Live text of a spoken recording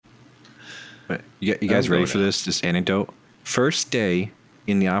But you guys ready for this anecdote? First day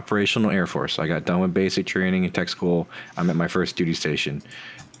in the operational Air Force. I got done with basic training and tech school. I'm at my first duty station.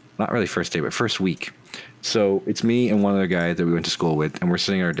 Not really first day, but first week. So it's me and one other guy that we went to school with, and we're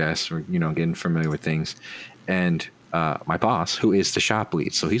sitting at our desks. We're, getting familiar with things. And my boss, who is the shop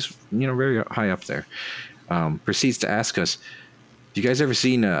lead, so he's, very high up there, proceeds to ask us, "You guys ever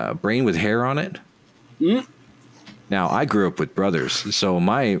seen a brain with hair on it?" Mm. Now, I grew up with brothers, so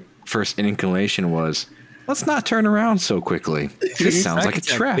my first inclination was, let's not turn around so quickly. This sounds like a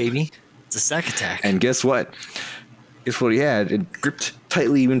trap. Baby. It's a sack attack. And guess what? Guess what he had? It gripped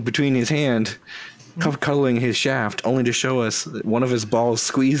tightly in between his hand, cuddling his shaft, only to show us that one of his balls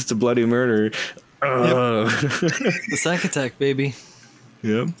squeezed to bloody murder. The sack attack, baby.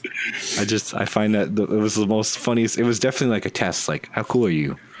 Yep. I find that it was the most funniest. It was definitely like a test. Like, how cool are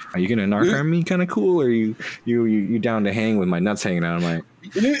you? Are you gonna narc on me kind of cool, or are you down to hang with my nuts hanging out? I'm like,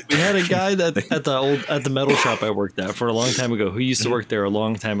 we had a guy that at the metal shop I worked at for a long time ago, who used to work there a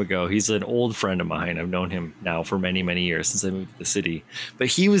long time ago. He's an old friend of mine. I've known him now for many, many years since I moved to the city. But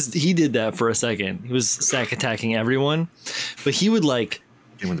he did that for a second. He was sack attacking everyone, but he would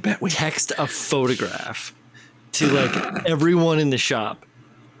text a photograph to everyone in the shop.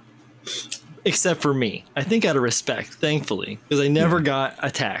 Except for me, I think out of respect, thankfully, because I never got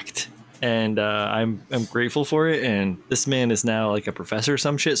attacked, and I'm grateful for it. And this man is now like a professor or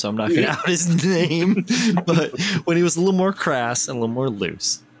some shit, so I'm not gonna out his name. But when he was a little more crass and a little more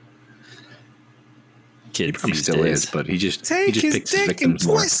loose, kids he still days. Is, but he just take his picks dick his victims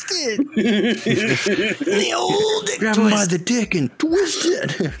and twist it. The old dick grab him by the dick and twist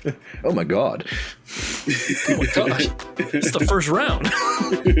it. Oh my god! Oh my gosh! It's the first round.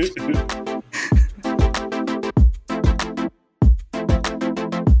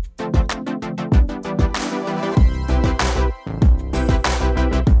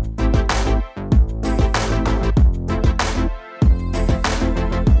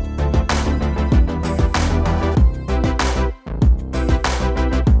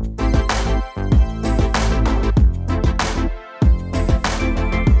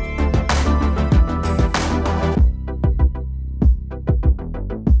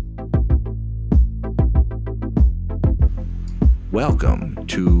 Welcome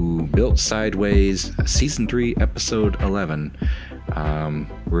to Built Sideways, Season 3, Episode 11.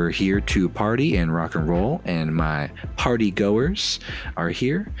 We're here to party and rock and roll, and my party goers are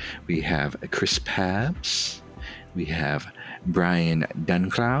here. We have Chris Pabs. We have Brian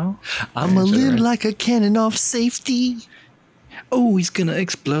Dunclow. I'm a live like a cannon off safety. Oh, he's gonna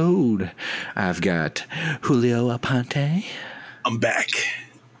explode. I've got Julio Aponte. I'm back.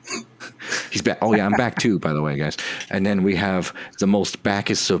 He's back. Oh yeah, I'm back too, by the way, guys. And then we have the most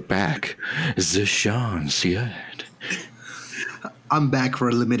backest of back, Zashawn Seard. I'm back for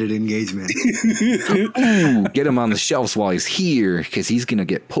a limited engagement. Ooh, get him on the shelves while he's here, because he's gonna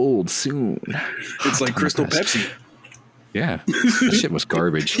get pulled soon. It's like Crystal Pepsi. Yeah, that shit was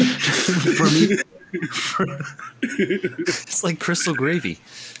garbage. For me, it's like Crystal Gravy.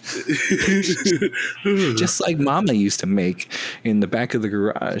 Just like Mama used to make in the back of the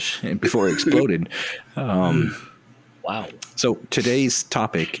garage before it exploded. Wow. So today's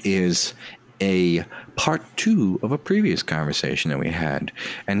topic is a part 2 of a previous conversation that we had,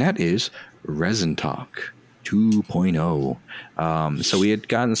 and that is Resin Talk 2.0. So we had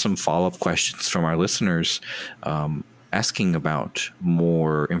gotten some follow-up questions from our listeners asking about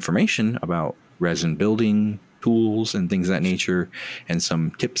more information about resin building tools and things of that nature, and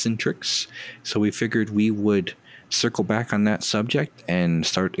some tips and tricks. So we figured we would circle back on that subject and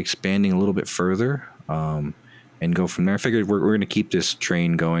start expanding a little bit further, and go from there. I figured we're going to keep this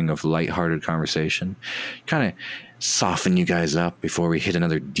train going of lighthearted conversation, kind of soften you guys up before we hit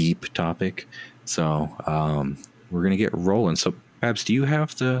another deep topic. So we're going to get rolling. So Babs, do you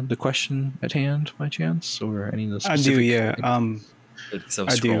have the question at hand by chance, or any of the specific? I do, yeah.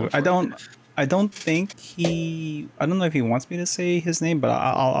 I do. I don't think I don't know if he wants me to say his name, but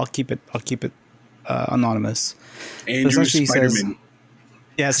I'll keep it anonymous. Andrew Spider-Man.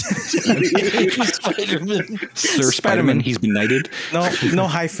 Yes. Spider-Man. Sir Spider-Man, he's been knighted. No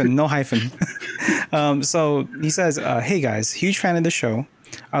hyphen. So he says, hey guys, huge fan of the show.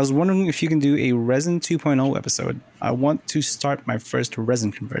 I was wondering if you can do a Resin 2.0 episode. I want to start my first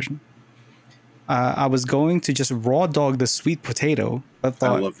resin conversion. I was going to just raw dog the sweet potato, but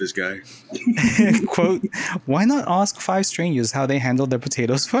thought, I love this guy. quote, why not ask 5 strangers how they handle their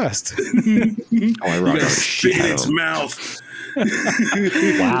potatoes first? I rock out spit in its mouth.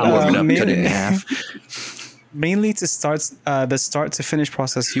 Wow, cut it in half. Mainly to the start to finish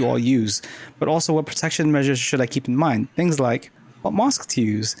process you all use, but also what protection measures should I keep in mind? Things like what mask to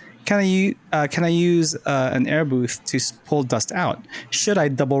use, can I use an air booth to pull dust out? Should I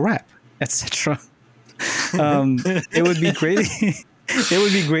double wrap, etc. It would be great. It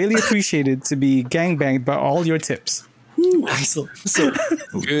would be greatly appreciated to be gangbanged by all your tips. So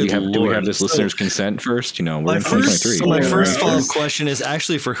do we have this listener's consent first? You know, we're in 2023. So my first follow-up question is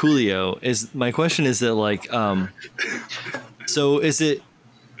actually for Julio. My question is that like, so is it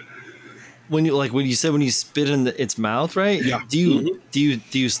when you said when you spit in its mouth, right? Yeah. Do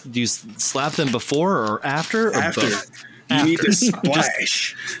you slap them before or after? Or After. both? You need to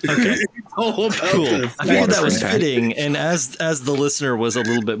splash. Okay. All about Cool. the I figured that was impact. fitting, and as the listener was a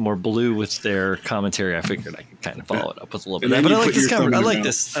little bit more blue with their commentary, I figured I could kind of follow it up with a little bit. And then But I you like put this your thumb in I your like mouth.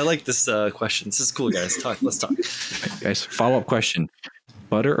 this. I like this question. This is cool, guys. Let's talk. Guys, follow-up question.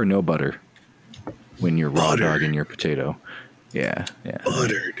 Butter or no butter when you're raw Butter. dogging your potato? Yeah. Butter,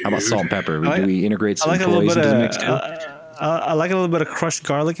 dude. How about salt and pepper? I like- Do we integrate I some like a little toys bit into the of mix too? I like a little bit of crushed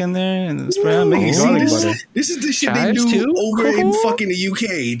garlic in there and spread out making garlic butter. This is the shit Chives they do too? over in fucking the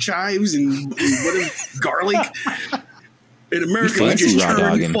UK. Chives and whatever, garlic. In America, you fancy just raw turn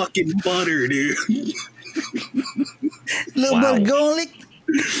dogging. fucking butter, dude. Little bit of garlic.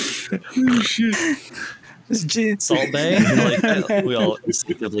 Oh, shit. Salt Bay. I like that. We all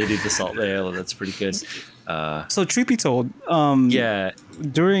instinctively do the Salt Bay. Oh, that's pretty good. So truth be told, Yeah.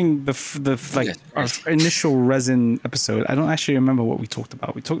 during the our initial resin episode, I don't actually remember what we talked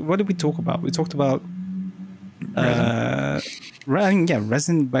about. What did we talk about? We talked about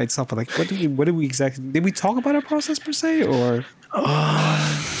resin by itself. But like, what did we exactly? Did we talk about our process per se, or?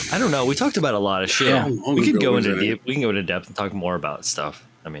 I don't know. We talked about a lot of shit. Yeah. We could go was into that? deep. We can go into depth and talk more about stuff.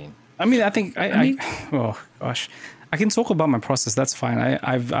 I mean, I think oh gosh, I can talk about my process. That's fine. I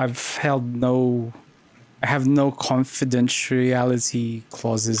have no confidentiality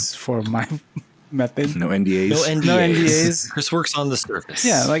clauses for my method. No NDAs. no NDAs. No NDAs. Chris works on the surface.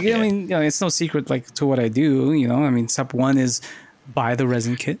 Yeah, like I mean, it's no secret like to what I do. I mean, step 1 is buy the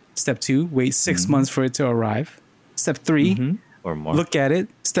resin kit. Step 2, wait 6 months for it to arrive. Step 3, or more. look at it.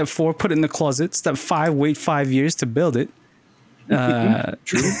 Step 4, put it in the closet. Step 5, wait 5 years to build it.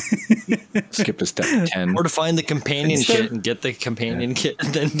 Skip to step 10. Or to find the companion kit and get the companion kit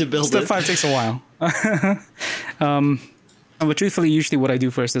and then to build Step it. 5 takes a while. But truthfully, usually what I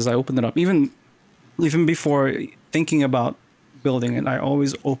do first is I open it up. Even before thinking about building it, I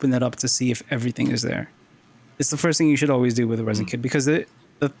always open it up to see if everything is there. It's the first thing you should always do with a resin kit, because the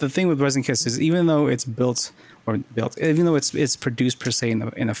thing with resin kits is even though it's even though it's produced per se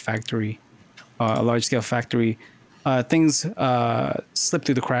in a factory, a large scale factory, things slip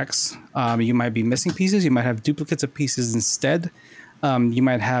through the cracks. You might be missing pieces. You might have duplicates of pieces instead. You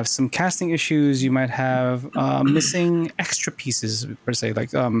might have some casting issues. You might have missing extra pieces per se.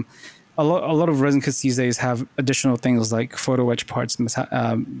 Like a lot of resin kits these days have additional things like photo etch parts,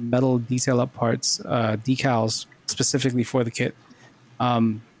 metal detail up parts, decals specifically for the kit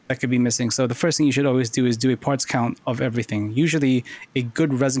that could be missing. So the first thing you should always do is do a parts count of everything. Usually, a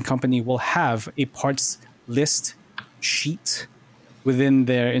good resin company will have a parts list sheet within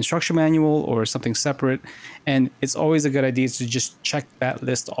their instruction manual or something separate, and it's always a good idea to just check that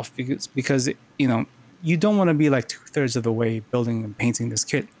list off because you don't want to be like 2/3 of the way building and painting this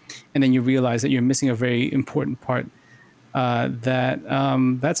kit, and then you realize that you're missing a very important part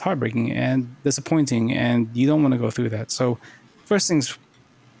that's heartbreaking and disappointing, and you don't want to go through that. So first things,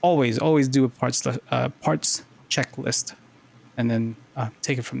 always do a parts checklist, and then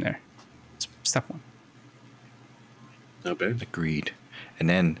take it from there. Step 1. Not bad. Agreed. And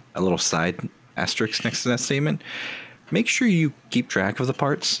then a little side asterisk next to that statement. Make sure you keep track of the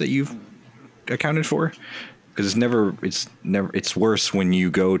parts that you've accounted for, because it's worse when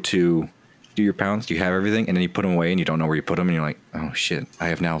you go to do your pounds, you have everything, and then you put them away and you don't know where you put them, and you're like, oh shit, I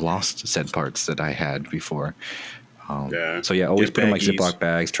have now lost said parts that I had before. So yeah, always Get put them like baggies. Ziploc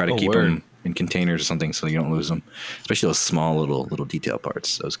bags. Try to keep them in containers or something so you don't lose them. Especially those small little detail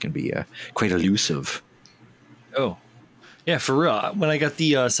parts. Those can be quite elusive. Oh, yeah, for real. When I got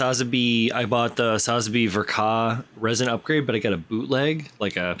the Sotheby, I bought the Sotheby Verka resin upgrade, but I got a bootleg,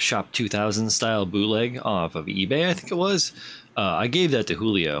 like a Shop 2000 style bootleg off of eBay, I think it was. I gave that to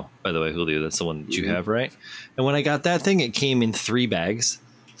Julio, by the way. Julio, that's the one that you have, right? And when I got that thing, it came in 3 bags.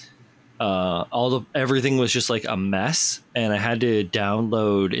 Everything was just like a mess, and I had to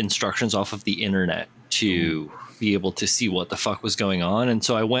download instructions off of the internet to be able to see what the fuck was going on. And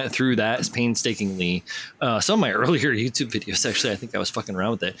so I went through that painstakingly. Some of my earlier YouTube videos, actually, I think I was fucking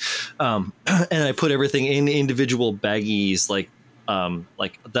around with it. And I put everything in individual baggies, like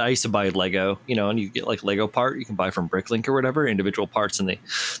I used to buy Lego, and you get like Lego part you can buy from Bricklink or whatever, individual parts, and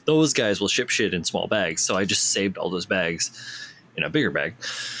those guys will ship shit in small bags. So I just saved all those bags in a bigger bag.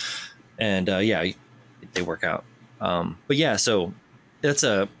 and they work out. But yeah, so that's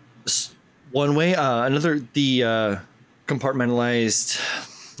one way. Another, the compartmentalized,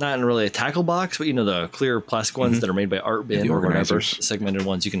 not in really a tackle box, but the clear plastic ones that are made by Art Bin the or whatever, organizers. segmented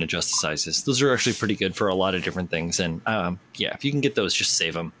ones, you can adjust the sizes. Those are actually pretty good for a lot of different things. And if you can get those, just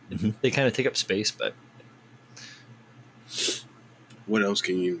save them. They kind of take up space, but What else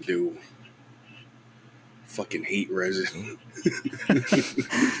can you do? Fucking hate resin.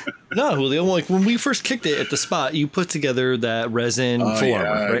 no, Julio, like when we first kicked it at the spot, you put together that resin full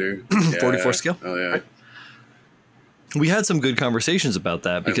armor, right? Dude. 44 scale. Oh yeah. We had some good conversations about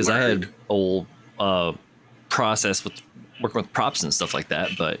that because I had a whole process with working with props and stuff like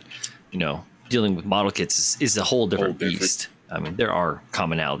that. But, dealing with model kits is a whole different beast. I mean, there are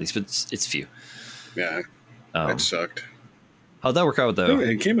commonalities, but it's few. Yeah. That sucked. How'd that work out, though?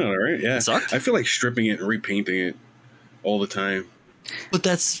 It came out all right. Yeah. It sucked? I feel like stripping it and repainting it all the time. But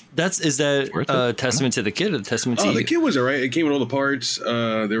is that a testament to the kit or a testament to you? The kit was all right. It came with all the parts.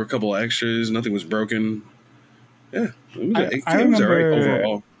 There were a couple of extras. Nothing was broken. Yeah. It was all right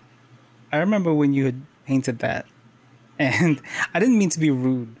overall. I remember when you had painted that, and I didn't mean to be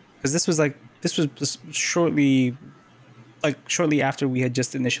rude because this was just shortly after we had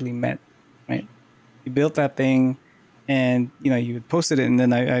just initially met, right? You built that thing, and you had posted it, and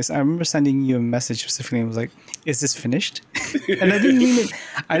then I remember sending you a message specifically and was like, "Is this finished?" And I didn't mean it.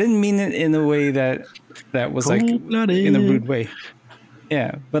 I didn't mean it in a way that was like in a rude way.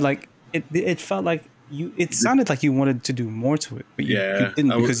 Yeah, but like it felt like it sounded like you wanted to do more to it, but you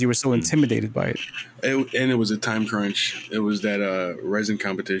didn't because you were so intimidated by it. And it was a time crunch. It was that resin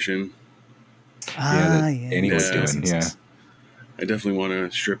competition. Annie was doing. Yeah, I definitely want to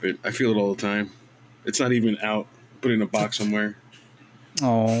strip it. I feel it all the time. It's not even out. Put it in a box somewhere.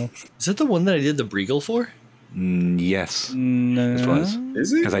 Oh, is that the one that I did the Briegel for? Yes, no. this was.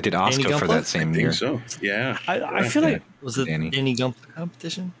 Is it? Because I did Oscar for that same year. So yeah, I feel like was it Danny Gumpler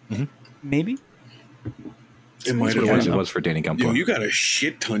competition? Maybe. It might It have been. was for Danny Gumpler. Yo, you got a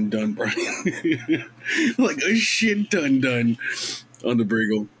shit ton done, Brian. Like a shit ton done on the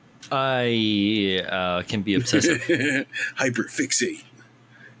Briegel. I can be obsessive. Hyperfixate.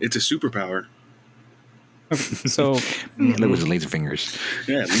 It's a superpower. So That was laser fingers.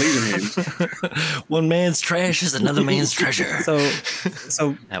 Yeah, laser hands. One man's trash is another man's treasure.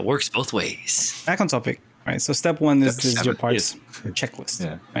 So That works both ways. back on topic, right? So step one is your parts, your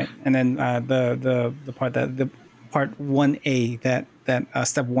checklist, right? And then the part the part 1A that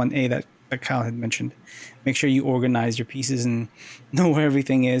step 1A that Kyle had mentioned. Make sure you organize your pieces and know where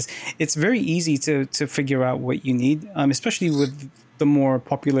everything is. It's very easy to figure out what you need, especially with the more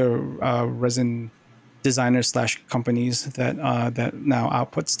popular resin designers / companies that now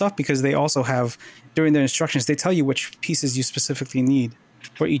output stuff, because they also have, during their instructions, they tell you which pieces you specifically need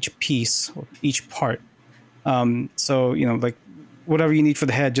for each piece or each part. So like whatever you need for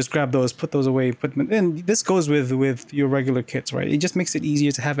the head, just grab those, put those away, and this goes with your regular kits, right? It just makes it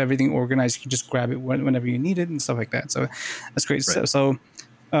easier to have everything organized. You can just grab it whenever you need it and stuff like that. So that's great. Right. So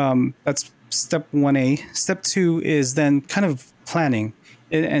that's step 1A. Step 2 is then kind of planning.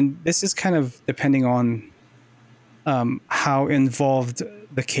 And this is kind of depending on how involved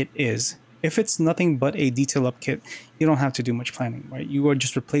the kit is. If it's nothing but a detail up kit, you don't have to do much planning, right? You are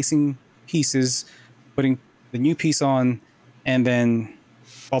just replacing pieces, putting the new piece on, and then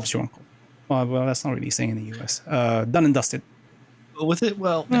Bob's your uncle. Well, that's not really saying in the US. Done and dusted.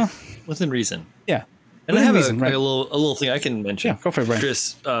 Within reason. Yeah. And I have a little thing I can mention. Yeah, go for it, Brian.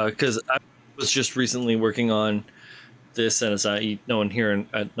 Chris, because I was just recently working on this, and no one here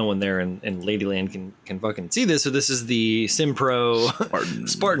and no one there in Ladyland can fucking see this. So this is the SimPro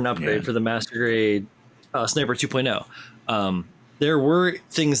Spartan upgrade for the Master Grade Sniper 2.0. There were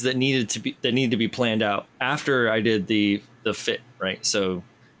things that needed to be planned out after I did the fit, right? So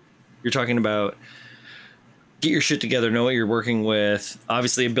you're talking about get your shit together, know what you're working with.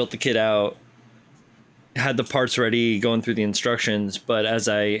 Obviously, I built the kit out, had the parts ready, going through the instructions. But as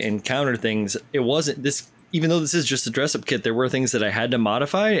I encountered things, it wasn't this. Even though this is just a dress-up kit, there were things that I had to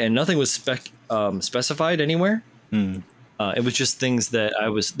modify, and nothing was specified anywhere. It was just things that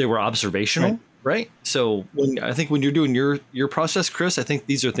they were observational, right? So I think when you're doing your process, Chris, I think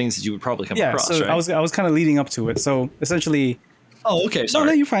these are things that you would probably come across. So right? I was kind of leading up to it. So essentially, oh, okay, sorry.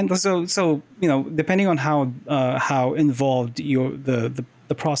 No, you're fine. So depending on how involved the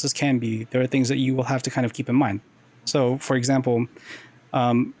process can be, there are things that you will have to kind of keep in mind. So, for example,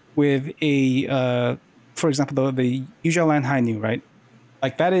 with the usual land high new, right?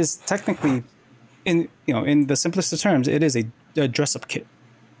 Like that is technically in the simplest of terms, it is a dress up kit.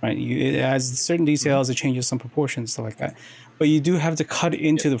 right? It adds certain details, it changes some proportions, stuff like that. But you do have to cut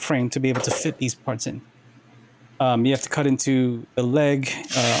into the frame to be able to fit these parts in. You have to cut into the leg,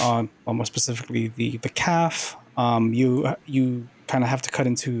 more specifically the calf. You kind of have to cut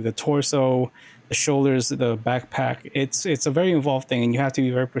into the torso, the shoulders, the backpack. It's a very involved thing, and you have to be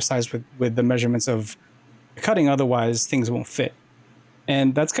very precise with the measurements of cutting. Otherwise, things won't fit.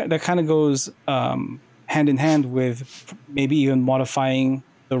 And that kind of goes hand in hand with maybe even modifying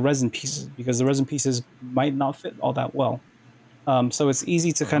the resin pieces, because the resin pieces might not fit all that well. So it's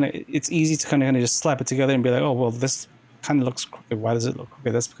easy to kind of just slap it together and be like, oh well, this kind of looks crooked. Why does it look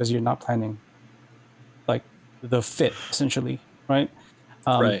crooked? That's because you're not planning like the fit, essentially, right?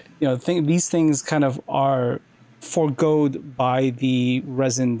 Right. These things kind of are foregoed by the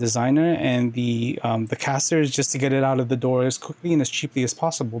resin designer and the casters just to get it out of the door as quickly and as cheaply as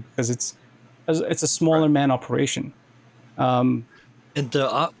possible, because it's a smaller man operation. And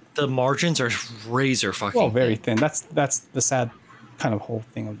the margins are razor fucking very thin. That's the sad kind of whole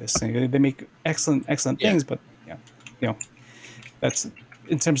thing of this thing. They make excellent things, but that's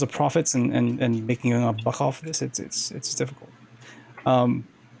in terms of profits and making a buck off of this. It's difficult.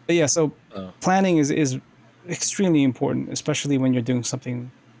 But yeah, so planning is extremely important, especially when you're doing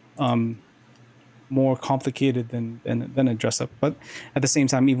something more complicated than a dress up. But at the same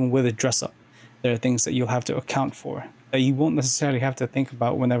time, even with a dress up, there are things that you'll have to account for that you won't necessarily have to think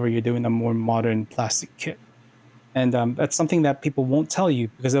about whenever you're doing a more modern plastic kit. And that's something that people won't tell you,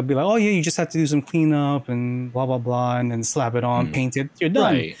 because they'll be like, oh yeah, you just have to do some cleanup and blah, blah, blah, and then slap it on, paint it, you're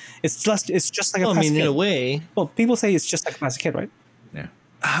done. Right. It's just like a plastic kit. In a way. Well, people say it's just like a plastic kit, right? Yeah.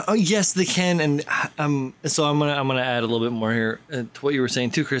 Yes, they can. And so I'm gonna add a little bit more here to what you were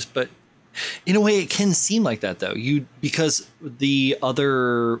saying too, Chris. But in a way, it can seem like that though. Because the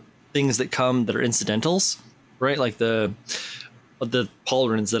other things that come that are incidentals, right? Like the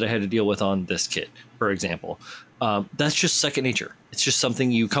polyurethans that I had to deal with on this kit, for example. That's just second nature. It's just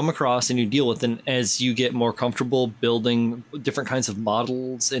something you come across and you deal with. And as you get more comfortable building different kinds of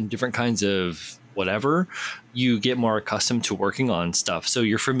models and different kinds of whatever, you get more accustomed to working on stuff. So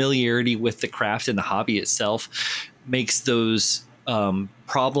your familiarity with the craft and the hobby itself makes those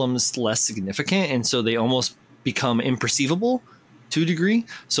problems less significant. And so they almost become imperceivable to a degree.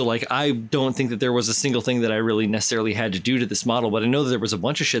 So like, I don't think that there was a single thing that I really necessarily had to do to this model, but I know that there was a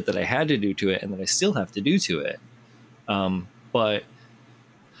bunch of shit that I had to do to it and that I still have to do to it. But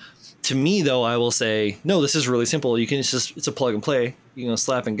to me though, I will say, no, this is really simple. It's a plug and play,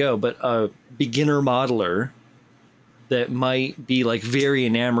 slap and go. But a beginner modeler that might be like very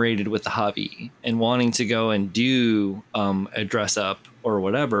enamored with the hobby and wanting to go and do a dress up or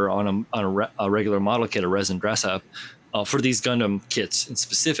whatever on a regular model kit, a resin dress up, for these Gundam kits in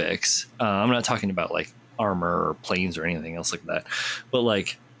specifics. I'm not talking about like armor or planes or anything else like that, but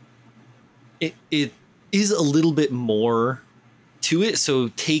like it is a little bit more to it. So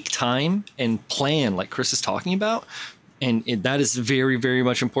take time and plan, like Chris is talking about. And that is very, very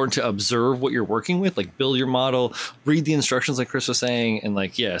much important, to observe what you're working with, like build your model, read the instructions like Chris was saying. And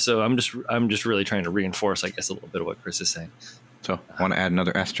like, yeah, so I'm just really trying to reinforce, I guess, a little bit of what Chris is saying. So I want to add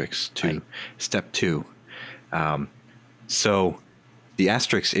another asterisk to step 2. So the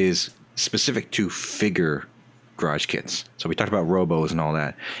asterisk is specific to figure garage kits. So we talked about robos and all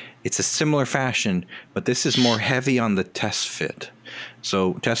that. It's a similar fashion, but this is more heavy on the test fit.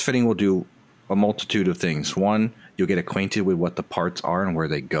 So test fitting will do a multitude of things. One, you'll get acquainted with what the parts are and where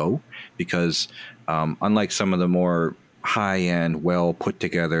they go, because unlike some of the more high-end, well put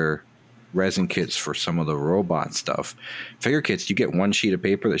together resin kits for some of the robot stuff, figure kits, you get one sheet of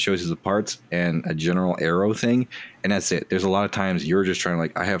paper that shows you the parts and a general arrow thing, and that's it. There's a lot of times you're just trying to,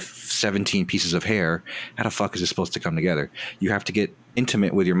 like, I have 17 pieces of hair. How the fuck is this supposed to come together? You have to get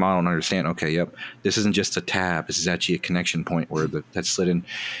intimate with your model and understand, okay, yep, this isn't just a tab. This is actually a connection point where that's slid in.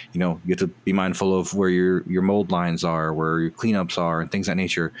 You have to be mindful of where your mold lines are, where your cleanups are, and things of that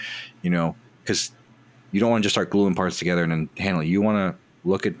nature, because you don't want to just start gluing parts together and then handle it. You want to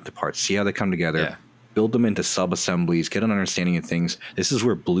look at the parts, see how they come together, build them into sub-assemblies, get an understanding of things. This is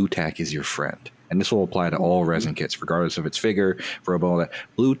where blue tack is your friend. And this will apply to all resin kits, regardless if it's figure, robo, all that.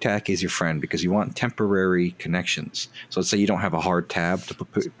 Blue tack is your friend because you want temporary connections. So let's say you don't have a hard tab to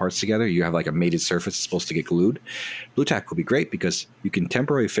put parts together. You have like a mated surface that's supposed to get glued. Blue tack will be great because you can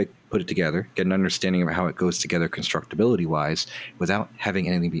temporarily put it together, get an understanding of how it goes together constructability-wise without having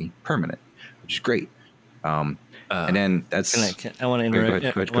anything be permanent, which is great. And then that's. I want to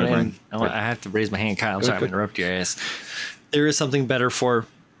interrupt. Go ahead, I have to raise my hand, Kyle. I'm sorry, I'm interrupting your ass. There is something better for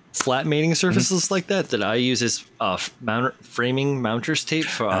flat mating surfaces like that I use as framing mounters tape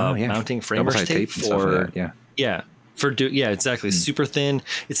for mounting framers tape for that, yeah. Exactly. Super thin.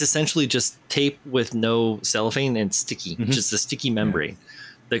 It's essentially just tape with no cellophane and sticky, just a sticky membrane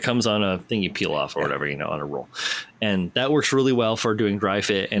that comes on a thing you peel off or whatever, on a roll. And that works really well for doing dry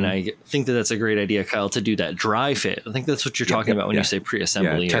fit. And I think that that's a great idea, Kyle, to do that dry fit. I think that's what you're talking about when you say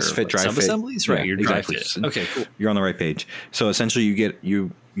pre-assembly test or fit, dry sub-assemblies, fit. right? Your dry fit. Okay, cool. You're on the right page. So essentially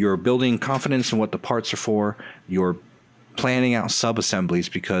you're building confidence in what the parts are for. You're planning out sub-assemblies,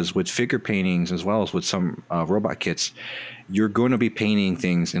 because with figure paintings, as well as with some robot kits, you're going to be painting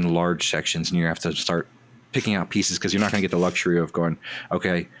things in large sections, and you have to start picking out pieces, because you're not going to get the luxury of going,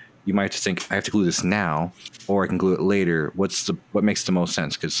 okay, you might have to think, I have to glue this now, or I can glue it later. What makes the most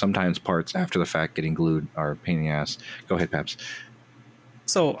sense? Because sometimes parts after the fact getting glued are a pain in the ass. Go ahead, Paps.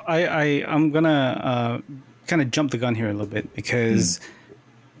 So I'm gonna kind of jump the gun here a little bit, because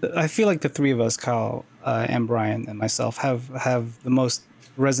I feel like the three of us, Kyle, and Brian and myself, have the most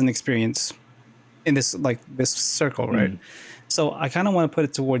resin experience in this circle, right? So I kind of want to put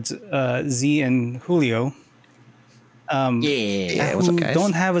it towards Z and Julio. What's up, guys?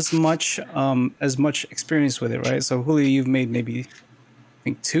 Don't have as much experience with it, right? So Julio, you've made maybe, I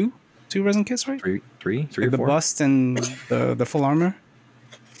think two resin kits, right? Three, the or four. bust and the full armor.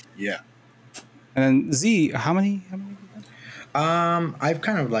 Yeah. And then Z, how many? I've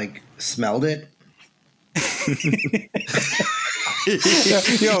kind of smelled it.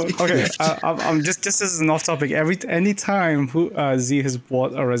 Okay. I'm just as an off topic. Any time Z has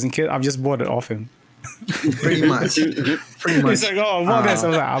bought a resin kit, I've just bought it off him. Pretty much. He's like, "Oh, I want this." I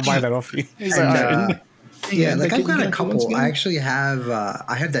was like, "I'll buy that off you." He's and, I've got a couple. I actually have.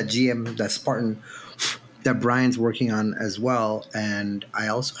 I have that GM, that Spartan, that Brian's working on as well, and I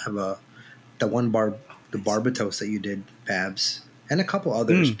also have the Barbatos that you did, Babs, and a couple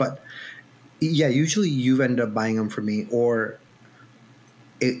others. But yeah, usually you've ended up buying them for me, or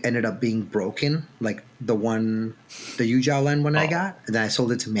it ended up being broken, like the Ujao line one I got, and then I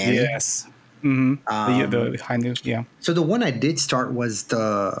sold it to Manny. Yes. Mm-hmm. The high news, yeah. So the one I did start was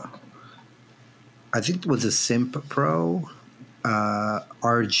I think it was a Simp Pro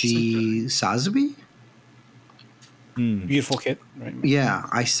RG Sazui. Beautiful kit, right? Yeah,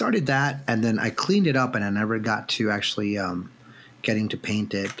 I started that, and then I cleaned it up, and I never got to actually getting to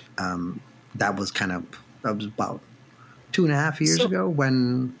paint it. That was about 2.5 years ago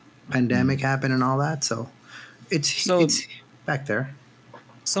when pandemic happened and all that. So it's back there.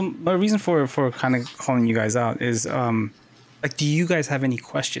 So my reason for kind of calling you guys out is do you guys have any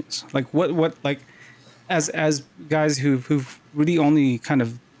questions? What as guys who've really only kind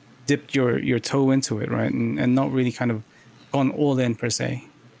of dipped your toe into it, right, and not really kind of gone all in per se.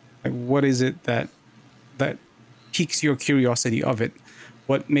 Like, what is it that piques your curiosity of it?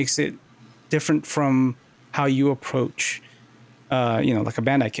 What makes it different from how you approach, like a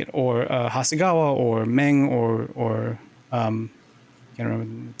Bandai kit or Hasegawa or Meng or can't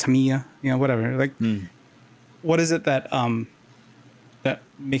remember, Tamiya, whatever. What is it that that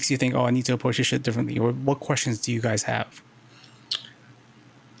makes you think, oh, I need to approach this shit differently? Or what questions do you guys have?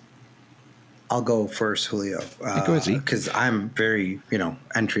 I'll go first, Julio, because I'm very,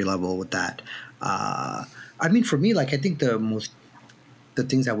 entry level with that. I mean, for me, I think the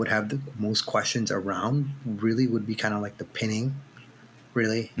things I would have the most questions around really would be kind of like the pinning,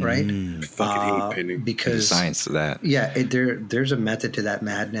 really, right? Fucking hate pinning. Because there's science to that. Yeah, there's a method to that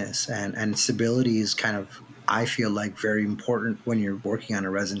madness, and stability is kind of, I feel like, very important when you're working on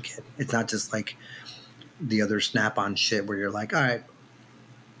a resin kit. It's not just like the other snap-on shit where you're like, all right,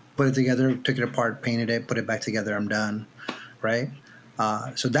 put it together, took it apart, painted it, put it back together, I'm done, right?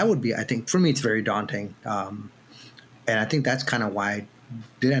 So that would be, I think, for me, it's very daunting. And I think that's kind of why I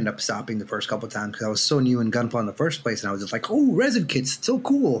did end up stopping the first couple of times, because I was so new in Gunpla in the first place, and I was just like, oh, resin kits, so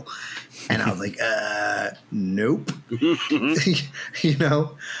cool. And I was like, nope.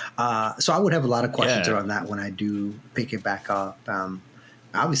 So I would have a lot of questions around that when I do pick it back up.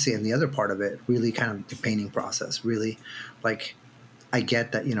 Obviously, and the other part of it, really kind of the painting process, really, I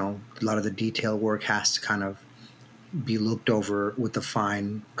get that, a lot of the detail work has to kind of be looked over with a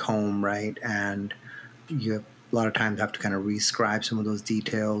fine comb, right? And you a lot of times have to kind of rescribe some of those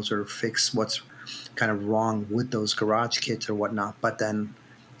details or fix what's kind of wrong with those garage kits or whatnot. But then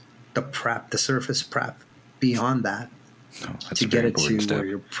the surface prep beyond that, to get it to where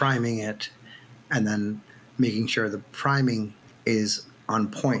you're priming it and then making sure the priming is on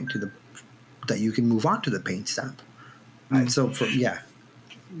point that you can move on to the paint stamp. So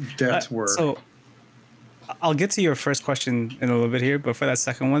that's where. So I'll get to your first question in a little bit here, but for that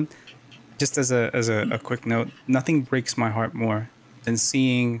second one, just as a quick note, nothing breaks my heart more than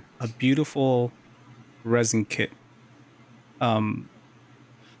seeing a beautiful resin kit,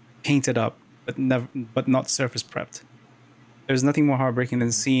 painted up, but not surface prepped, there's nothing more heartbreaking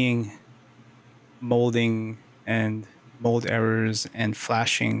than seeing molding and mold errors and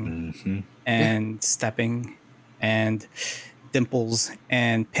flashing and stepping and dimples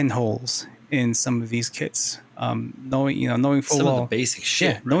and pinholes in some of these kits. Knowing full some well of the basic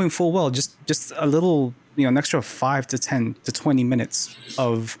shit. Yeah, knowing full well, just a little, an extra 5 to 10 to 20 minutes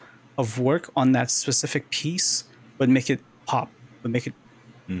of work on that specific piece would make it pop, would make it,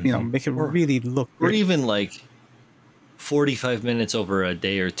 make it really look good. Or even like 45 minutes over a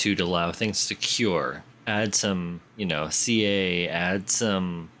day or two to allow things to cure. Add some, CA, add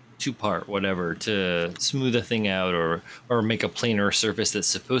some 2-part whatever to smooth a thing out, or make a planar surface that's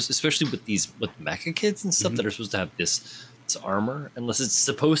supposed, especially with mecha kits and stuff that are supposed to have this armor, unless it's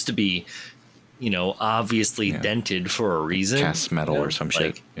supposed to be, obviously dented for a reason. Cast metal or some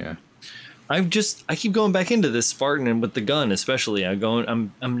shit. Yeah. I keep going back into this Spartan, and with the gun especially, I'm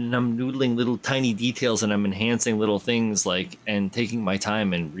noodling little tiny details, and I'm enhancing little things, and taking my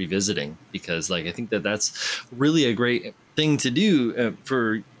time and revisiting, because I think that's really a great thing to do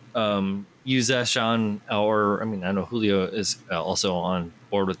for you, Zashan, or I know Julio is also on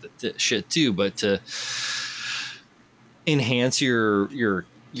board with the shit too, but to enhance your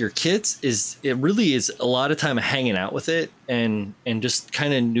kits it really is a lot of time hanging out with it and just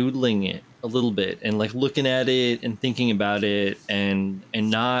kind of noodling it a little bit, and looking at it and thinking about it and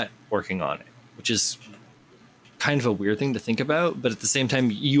not working on it, which is kind of a weird thing to think about. But at the same time,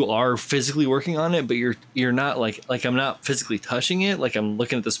 you are physically working on it, but you're not like I'm not physically touching it. I'm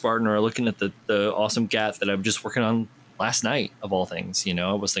looking at the Spartan, or looking at the awesome GAT that I'm just working on last night, of all things.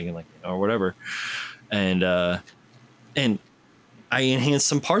 I was thinking or whatever, and I enhanced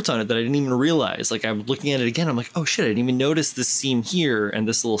some parts on it that I didn't even realize. I'm looking at it again. I'm like, oh shit, I didn't even notice this seam here and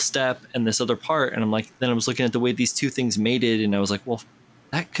this little step and this other part. And I'm like, then I was looking at the way these two things mated, and I was like, well,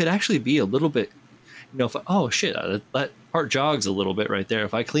 that could actually be a little bit, oh shit, that part jogs a little bit right there.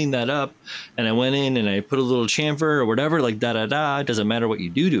 If I clean that up and I went in and I put a little chamfer or whatever, it doesn't matter what you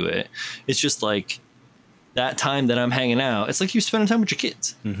do to it. It's just that time that I'm hanging out. It's like you're spending time with your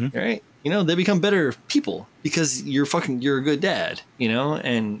kids, right? They become better people because you're a good dad,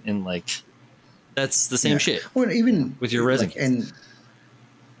 and that's the same shit. Well, even with your resin, and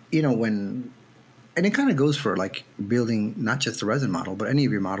and it kind of goes for building not just the resin model, but any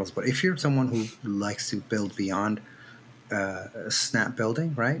of your models. But if you're someone who likes to build beyond snap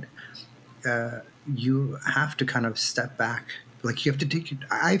building, right? You have to kind of step back. You have to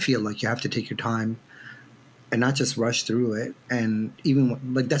I feel like you have to take your time and not just rush through it. And even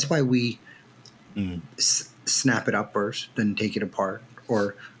that's why we snap it up first, then take it apart,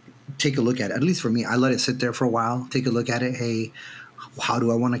 or take a look at it. At least for me, I let it sit there for a while, take a look at it. Hey, how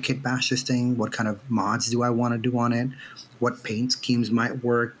do I want to kit bash this thing? What kind of mods do I want to do on it? What paint schemes might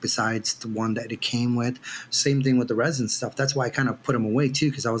work besides the one that it came with? Same thing with the resin stuff. That's why I kind of put them away too,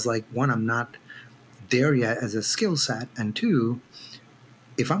 because I was like, one, I'm not there yet as a skill set, and two,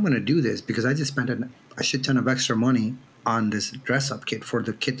 if I'm going to do this, because I just spent a shit ton of extra money on this dress-up kit for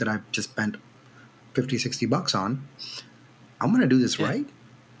the kit that I just spent $50-$60 on, I'm going to do this right.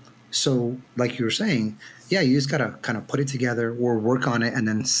 So like you were saying, yeah, you just got to kind of put it together or work on it, and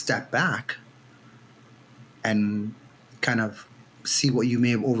then step back and kind of see what you may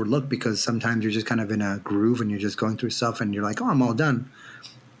have overlooked, because sometimes you're just kind of in a groove and you're just going through stuff and you're like, oh, I'm all done.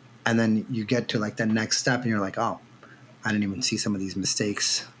 And then you get to the next step and you're like, oh, I didn't even see some of these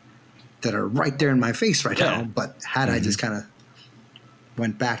mistakes that are right there in my face right now. But had I just kind of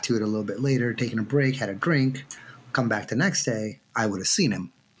went back to it a little bit later, taken a break, had a drink, come back the next day, I would have seen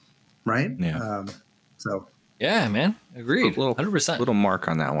him. Right? Yeah. So. Yeah, man. Agreed. 100%. Little mark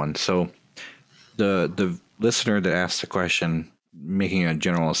on that one. So the listener that asked the question, making a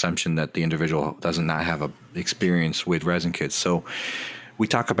general assumption that the individual does not have a experience with resin kits. So we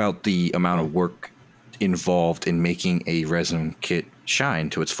talk about the amount of work involved in making a resin kit shine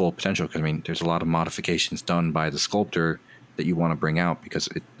to its full potential. Because there's a lot of modifications done by the sculptor that you want to bring out, because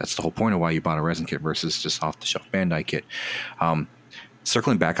that's the whole point of why you bought a resin kit versus just off the shelf Bandai kit.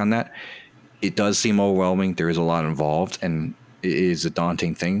 Circling back on that, it does seem overwhelming. There is a lot involved, and it is a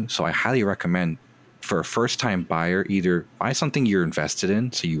daunting thing. So I highly recommend, for a first-time buyer, either buy something you're invested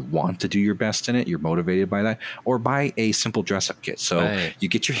in, so you want to do your best in it, you're motivated by that, or buy a simple dress-up kit. So you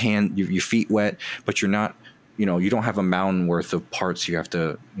get your feet wet, but you're not, you don't have a mountain worth of parts you have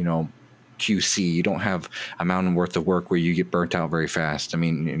to, QC. You don't have a mountain worth of work where you get burnt out very fast.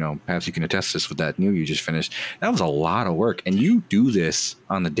 Perhaps you can attest this with that new you just finished. That was a lot of work, and you do this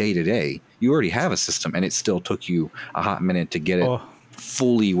on the day-to-day. You already have a system, and it still took you a hot minute to get it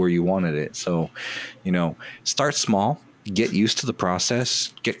fully where you wanted it. So, start small. get used to the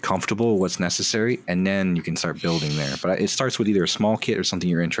process, get comfortable with what's necessary, and then you can start building there. But it starts with either a small kit or something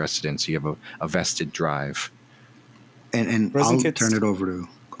you're interested in, so you have a vested drive. And Resin I'll kits. turn it over to.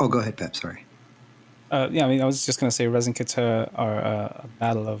 Oh, go ahead, Pep. Sorry. Yeah, I mean, I was just gonna say resin kits are a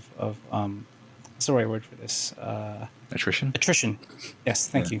battle of what's the right word for this? Attrition. Attrition. Yes,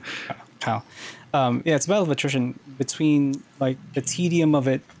 thank you, Kyle. Yeah, it's a battle of attrition between like the tedium of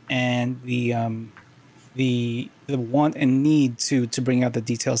it and the want and need to bring out the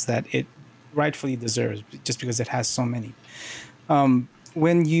details that it rightfully deserves, just because it has so many.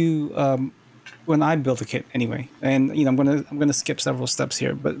 When I build a kit anyway, and I'm gonna skip several steps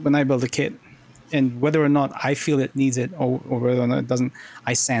here, but when I build a kit, and whether or not I feel it needs it or whether or not it doesn't,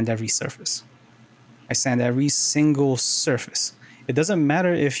 I sand every surface. I sand every single surface. It doesn't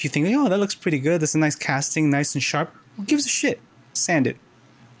matter if you think, oh, that looks pretty good. That's a nice casting, nice and sharp. Who gives a shit? Sand it.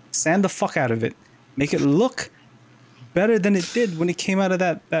 Sand the fuck out of it. Make it look better than it did when it came out of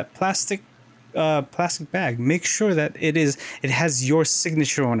that plastic bag. Make sure that it has your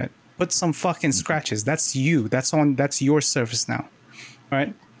signature on it. Put some fucking scratches. That's you. That's your surface now. All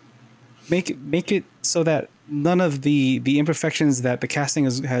right? Make it so that none of the imperfections that the casting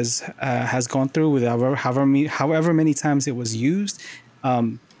has gone through with however many times it was used.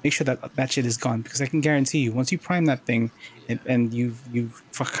 Make sure that shit is gone, because I can guarantee you, once you prime that thing and you've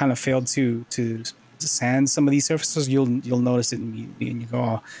kind of failed to sand some of these surfaces, you'll notice it immediately, and you go,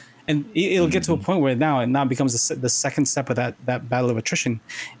 oh. And it'll get to a point where it now becomes the second step of that battle of attrition.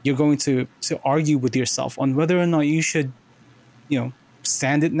 You're going to argue with yourself on whether or not you should,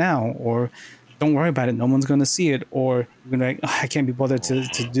 sand it now, or don't worry about it, no one's going to see it, or you're going to I can't be bothered to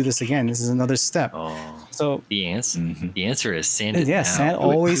do this again. This is another step. So the answer is sand it now.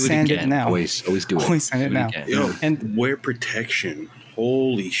 Always sand it now. Always do it. Always sand it now. Yo, and wear protection.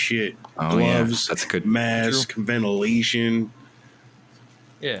 Holy shit. Oh, gloves, that's good. Mask, ventilation.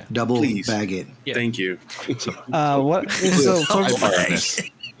 Yeah. Double Please. bag it. Yeah. Thank you. what? So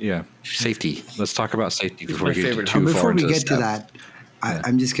Yeah, safety. Let's talk about safety before my we get favorite. too far Before we into the get to steps. that,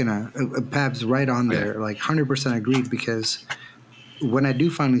 I'm just gonna Pab's right on there, like 100% agreed, because when I do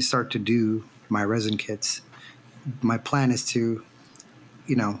finally start to do my resin kits, my plan is to,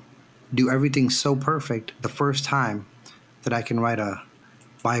 do everything so perfect the first time that I can write a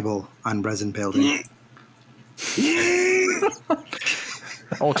Bible on resin building.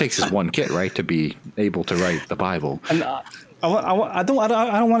 All it takes is one kit, right, to be able to write the Bible. And I don't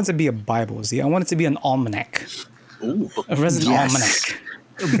want it to be a Bible. See, I want it to be an almanac. Ooh. A resin Yes.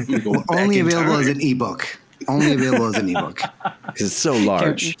 almanac. Only available as an ebook. Only available as an ebook. Because it's so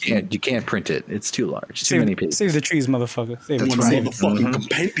large, you can't print it. It's too large. Too many pages. Save the trees, motherfucker. Save That's it. right. Save it. Motherfucking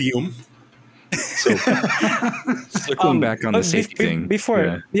compendium. So, circling back on the safety thing. Before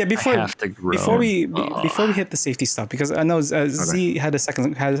I have to grow. before we hit the safety stuff, because I know Z had a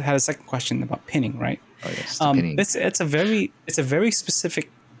second question about pinning, right? Oh, yes, the pinning. It's a very specific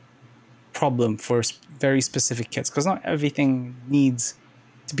problem for very specific kits, because not everything needs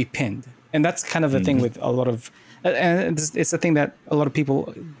to be pinned, and that's kind of the thing with a lot of, and it's the thing that a lot of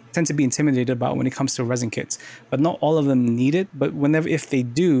people tend to be intimidated about when it comes to resin kits. But not all of them need it. But if they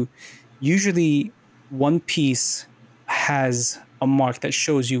do, usually one piece has a mark that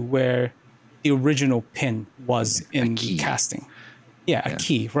shows you where the original pin was in the casting. Yeah, a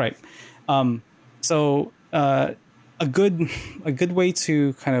key, right? So a good way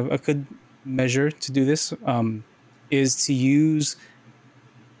to a good measure to do this is to use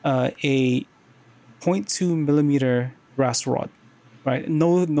a 0.2 millimeter brass rod, right?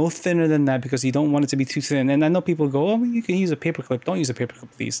 No thinner than that, because you don't want it to be too thin. And I know people go, oh, you can use a paper clip. Don't use a paper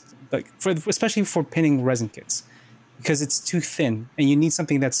clip, please. Like especially for pinning resin kits, because it's too thin, and you need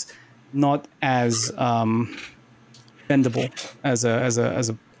something that's not as bendable as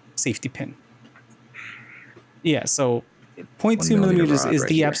a safety pin. Yeah, so 0.2 millimeters is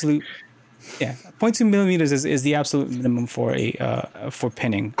the absolute. Yeah, 0.2 millimeters is the absolute minimum for for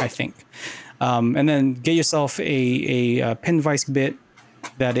pinning, I think. And then get yourself a pin vise bit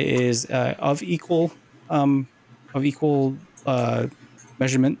that is of equal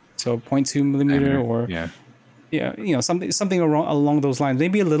measurement, so 0.2 millimeter or something along those lines.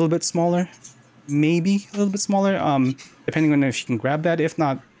 Maybe a little bit smaller, depending on if you can grab that. If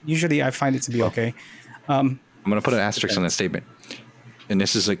not, usually I find it to be okay. I'm going to put an asterisk on that statement, and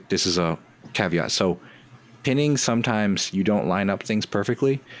this is a caveat. So pinning, sometimes you don't line up things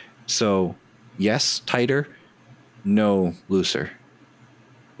perfectly. So yes, tighter, no, looser.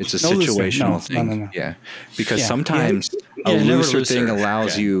 It's a situational thing. No. Yeah, because sometimes a looser thing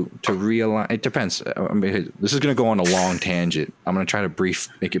allows you to realign. It depends. I mean, this is going to go on a long tangent. I'm going to try to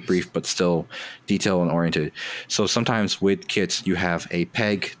make it brief, but still detail and oriented. So sometimes with kits, you have a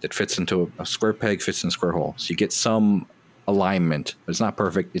peg that fits into a square peg, fits in a square hole. So you get some alignment, but it's not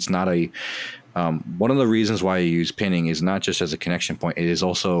perfect. It's not a one of the reasons why you use pinning is not just as a connection point. It is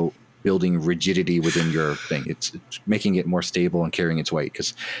also building rigidity within your thing. It's making it more stable and carrying its weight,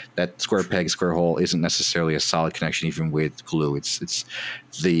 because that square peg, square hole isn't necessarily a solid connection even with glue. It's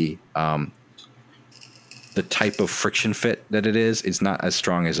the type of friction fit that it is not as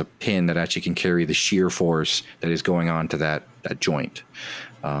strong as a pin that actually can carry the shear force that is going on to that joint.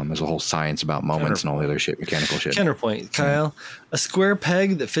 There's a whole science about moments and all the other shit, mechanical shit. Counterpoint, Kyle. A square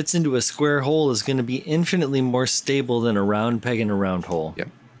peg that fits into a square hole is going to be infinitely more stable than a round peg in a round hole. Yep.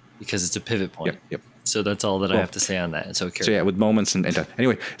 Because it's a pivot point. Yep. So that's all that I have to say on that. And so yeah, with moments and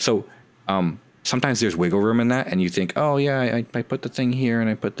anyway, so sometimes there's wiggle room in that, and you think, oh yeah, I put the thing here and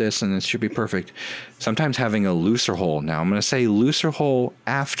I put this and it should be perfect. Sometimes having a looser hole. Now I'm going to say looser hole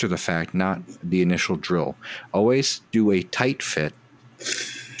after the fact, not the initial drill. Always do a tight fit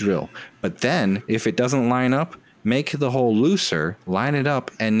drill. But then if it doesn't line up, make the hole looser, line it up,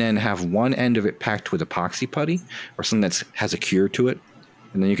 and then have one end of it packed with epoxy putty or something that has a cure to it.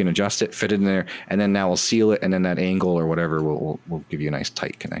 And then you can adjust it, fit it in there, and then now we'll seal it, and then that angle or whatever will give you a nice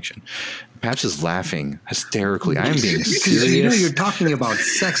tight connection. Paps is laughing hysterically. I'm being serious. You know you're talking about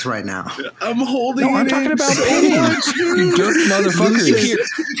sex right now. I'm holding it. I'm talking about pinning. You jerk motherfucker.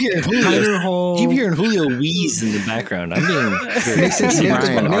 Keep hearing Julio wheeze in the background. I'm being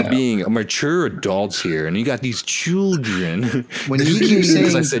Ryan are being mature adults here, and you got these children. When you keep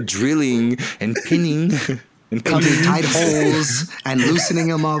saying, I said drilling and pinning. And cutting tight holes and loosening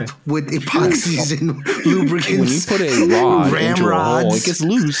them up with epoxies and lubricants. When you put a rod into a hole, it gets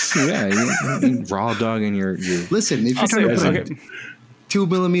loose. Yeah, you raw dog in your. Listen, if you're trying to put a 2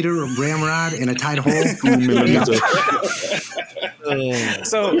 millimeter ramrod in a tight hole,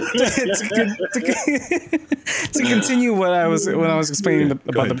 so to continue what I was explaining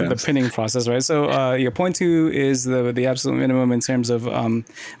about the pinning process, right? So your 0.2 is the absolute minimum in terms of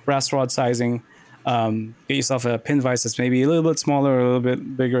brass rod sizing. Get yourself a pin vise that's maybe a little bit smaller or a little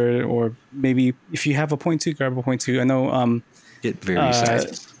bit bigger, or maybe if you have a 0.2, grab a 0.2. I know it varies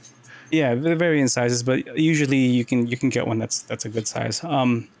sizes. Yeah, they vary in sizes, but usually you can get one that's a good size.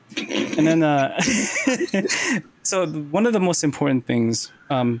 And then so one of the most important things,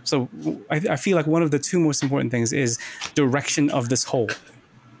 so I feel like one of the two most important things is direction of this hole.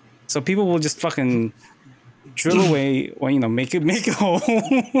 So people will just fucking drill away, or make a hole.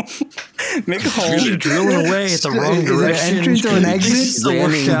 Make a hole. You're drilling away at the wrong direction. Entrance or an exit?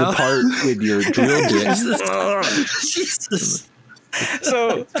 Slamming the part with your drill bit. Jesus.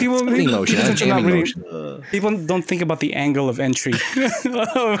 So people don't think about the angle of entry.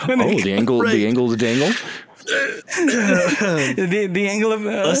 The angle of the dangle. the angle of.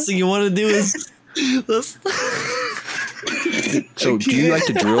 Last thing you want to do is. So do you like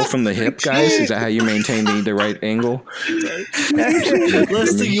to drill from the hip, guys? Is that how you maintain the right angle?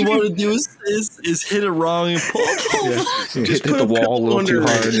 Last thing you want to do is hit it wrong and pull. Just hit the wall a little too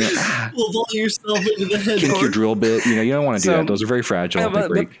hard. Pull yourself into the head. Kink your drill bit. You don't want to do that. Those are very fragile. They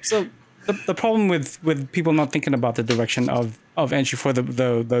break. So the problem with people not thinking about the direction of entry for the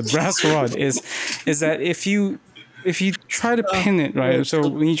brass rod is that if you try to pin it, right? So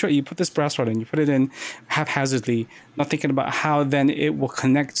when you put this brass rod in, you put it in haphazardly, not thinking about how then it will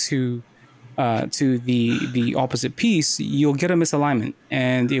connect to the opposite piece, you'll get a misalignment,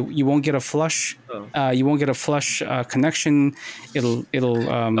 and you won't get a flush. You won't get a flush connection. It'll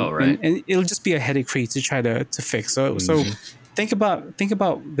and it'll just be a headache for you to try to fix. So think about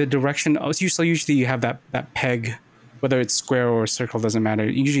the direction. So usually you have that peg. Whether it's square or circle, doesn't matter.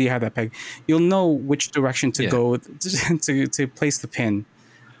 Usually you have that peg. You'll know which direction to go to place the pin,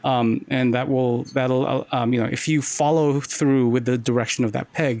 and that'll if you follow through with the direction of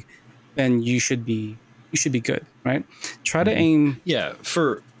that peg, then you should be good, right? Try to aim. Yeah.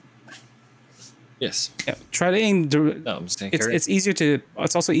 Yes. Yeah. Try to aim. I'm saying it's easier to.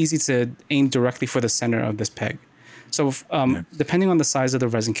 It's also easy to aim directly for the center of this peg. So depending on the size of the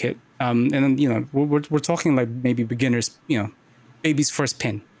resin kit, and then we're talking like maybe beginners, baby's first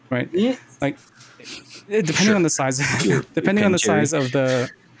pin, right? Yeah. Like depending on the size, depending on the size of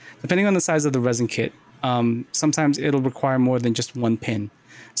the resin kit, sometimes it'll require more than just one pin.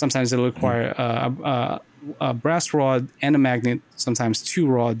 Sometimes it'll require a brass rod and a magnet. Sometimes two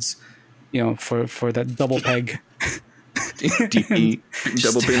rods, for that double peg. DP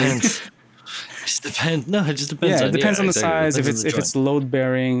double pinning. just depends. No, it just depends. Yeah, it depends on the exactly. size. If it's load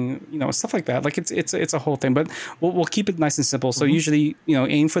bearing, stuff like that. Like it's a whole thing. But we'll keep it nice and simple. So usually,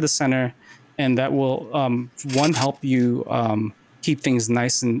 aim for the center, and that will one help you keep things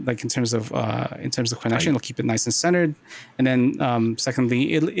nice and like in terms of connection. It'll keep it nice and centered, and then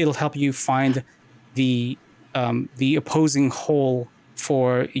secondly, it'll help you find the opposing hole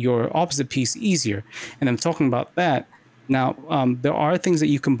for your opposite piece easier. And I'm talking about that. Now, there are things that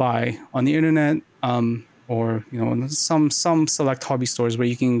you can buy on the internet, or in some select hobby stores where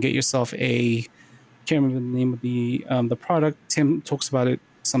you can get yourself a. Can't remember the name of the product. Tim talks about it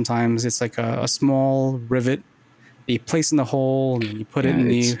sometimes. It's like a small rivet that you place in the hole and then you put it in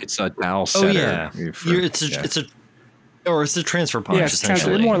the. It's a dowel setter. Oh yeah, it's a transfer punch. Yeah, it's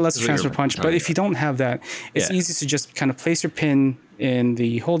more or less a transfer punch. But if you don't have that, it's easy to just kind of place your pin in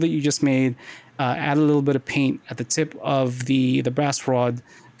the hole that you just made. Add a little bit of paint at the tip of the brass rod.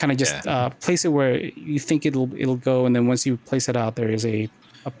 Kind of just place it where you think it'll go, and then once you place it out, there is a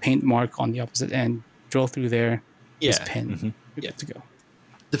paint mark on the opposite end. Drill through there. Just pin. You're good to go.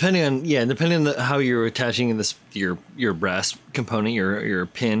 Depending on how you're attaching this your brass component, your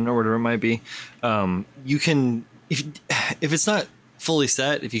pin or whatever it might be, you can if it's not fully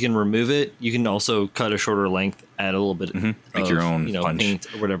set, if you can remove it, you can also cut a shorter length, add a little bit of make your own punch.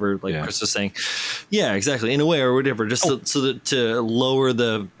 Paint or whatever, like Chris was saying. Yeah, exactly. In a way or whatever, just so that to lower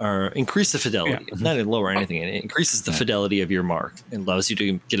or increase the fidelity. Yeah. Not lower anything. It increases the fidelity of your mark and allows you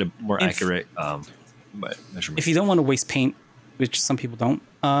to get a more accurate measurement. If you don't want to waste paint, which some people don't,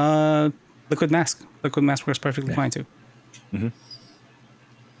 liquid mask. Liquid mask works perfectly fine too.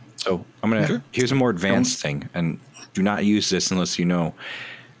 So here's a more advanced thing, and do not use this unless you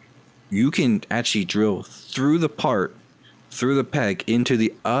can actually drill through the peg into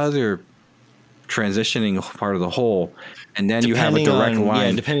the other transitioning part of the hole, and then you have a direct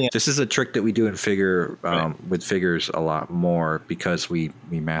line. This is a trick that we do in with figures a lot more because we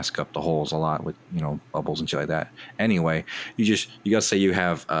mask up the holes a lot with bubbles and shit like that. Anyway, you gotta say you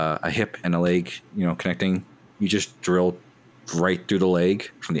have a hip and a leg connecting. You just drill right through the leg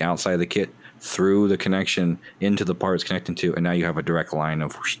from the outside of the kit through the connection into the part it's connecting to, and now you have a direct line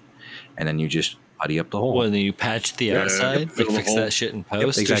of whoosh, and then you just putty up the hole. Well, and then you patch the outside, fix that shit in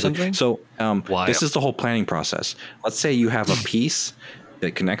post or something? So this is the whole planning process. Let's say you have a piece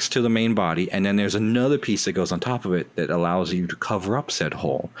that connects to the main body, and then there's another piece that goes on top of it that allows you to cover up said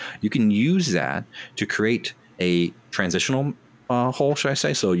hole. You can use that to create a transitional hole, should I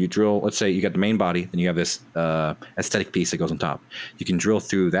say. So you drill, let's say you got the main body, then you have this aesthetic piece that goes on top. You can drill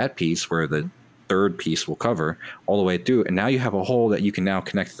through that piece where the third piece will cover all the way through, and now you have a hole that you can now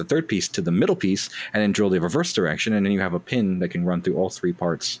connect the third piece to the middle piece and then drill the reverse direction, and then you have a pin that can run through all three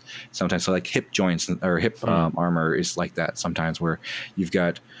parts sometimes. So like hip joints or hip armor is like that sometimes, where you've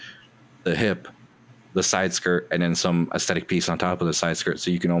got the hip, the side skirt, and then some aesthetic piece on top of the side skirt, so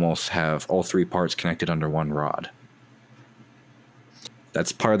you can almost have all three parts connected under one rod.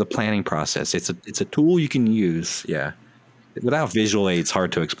 That's part of the planning process. It's a tool you can use. Yeah, without visual aid, it's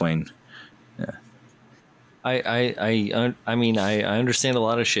hard to explain. Yeah. I mean, I understand a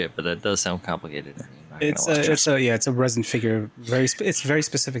lot of shit, but that does sound complicated. It's a resin figure. It's very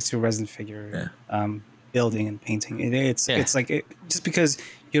specific to resin figure building and painting. It's like just because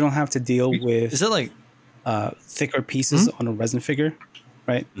you don't have to deal with. Is it like thicker pieces on a resin figure,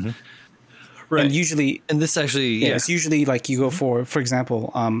 right? Mm-hmm. Right. And usually, this actually, it's usually like you go for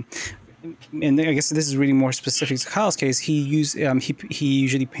example, and I guess this is really more specific to Kyle's case. He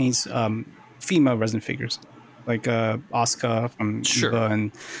usually paints female resin figures, like Asuka from Eva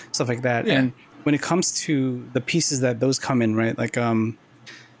and stuff like that. Yeah. And when it comes to the pieces that those come in, right, like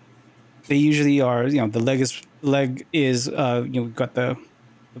they usually are, the leg is we've got the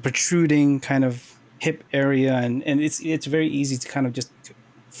protruding kind of hip area, and it's very easy to kind of just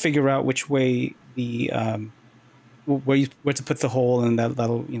figure out which way the where to put the hole, and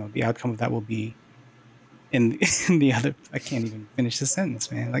that'll the outcome of that will be in the other. I can't even finish the sentence,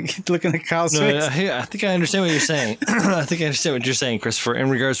 man. Like looking at Kyle's face. I think I understand what you're saying. I think I understand what you're saying, Christopher, in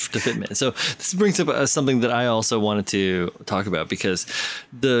regards to fitment. So this brings up something that I also wanted to talk about, because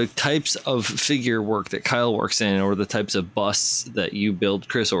the types of figure work that Kyle works in, or the types of busts that you build,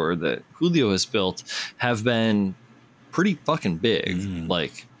 Chris, or that Julio has built, have been pretty fucking big.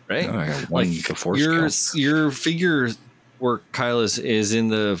 Like, right? Your figure work, Kyle, is in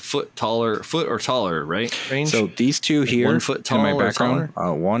the foot or taller, right? Range. So these two here, 1 foot tall, in my background,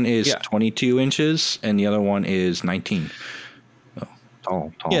 one is 22 inches and the other one is 19. So,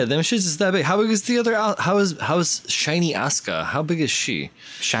 tall. Yeah, them shits is that big. How big is the other? How is Shiny Asuka? How big is she?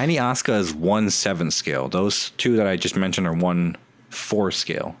 Shiny Asuka is 1/7 scale. Those two that I just mentioned are 1 4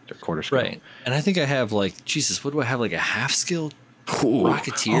 scale, they're quarter scale. Right. And I think I have like, Jesus, what do I have? Like a half scale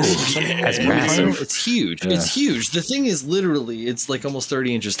Rocketeer or something? That's massive. It's huge. Yeah. It's huge. The thing is literally, it's like almost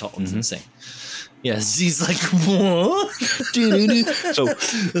 30 inches tall. It's insane. Yes, he's like, what? So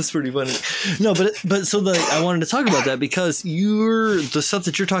that's pretty funny. No, but so I wanted to talk about that because the stuff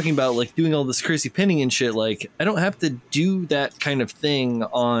that you're talking about, like doing all this crazy pinning and shit. Like, I don't have to do that kind of thing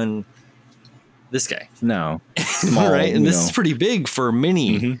on this guy. No, Small, right? And this is pretty big for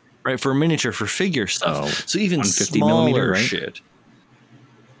mini, right? For miniature, for figure stuff. So even smaller shit.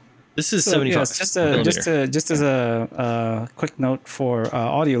 This is 75. Yes, just as a quick note for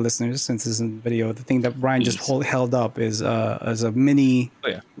audio listeners, since this isn't video, the thing that Brian just held up is a mini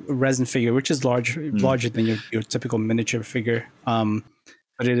resin figure, which is larger than your typical miniature figure.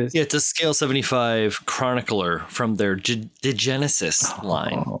 But it is it's a scale 75 chronicler from their Genesis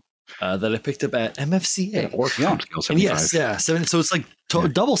line. That I picked up at MFCA. And yes, so it's like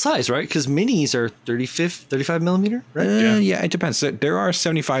double size, right? Because minis are 35 millimeter, right? Yeah, it depends. There are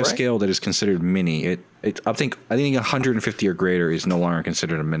 75 scale that is considered mini. I think 150 or greater is no longer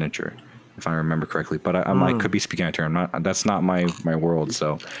considered a miniature, if I remember correctly. But I could be speaking out of turn. That's not my world,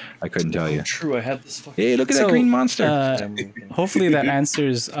 so I couldn't tell you. True, I have this. Hey, look at that green monster. Hopefully that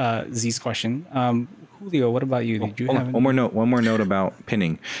answers Z's question. Julio, what about you? Did you have one more note about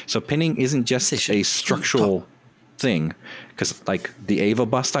pinning. So pinning isn't just a structural thing, because like the Ava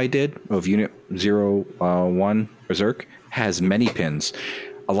bust I did of Unit 01 Berserk has many pins.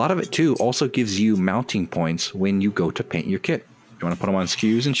 A lot of it too also gives you mounting points when you go to paint your kit. You want to put them on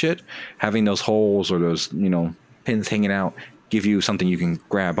skews and shit. Having those holes or those pins hanging out give you something you can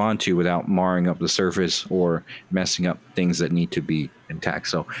grab onto without marring up the surface or messing up things that need to be intact.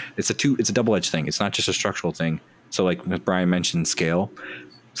 So it's a double-edged thing. It's not just a structural thing. So like Brian mentioned scale,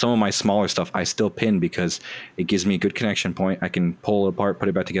 some of my smaller stuff I still pin because it gives me a good connection point. I can pull it apart, put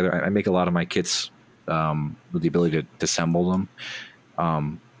it back together. I make a lot of my kits with the ability to disassemble them.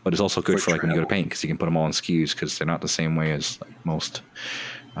 But it's also good for like when you go to paint because you can put them all in skews because they're not the same way as like most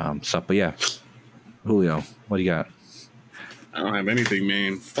stuff. But yeah, Julio, what do you got? I don't have anything,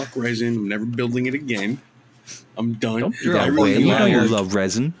 man. Fuck resin. I'm never building it again. I'm done. You love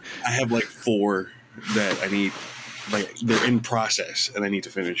resin. I have like 4 that I need. Like they're in process and I need to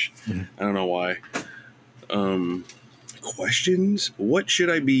finish. I don't know why. Questions? What should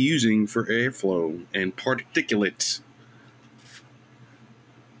I be using for airflow and particulates?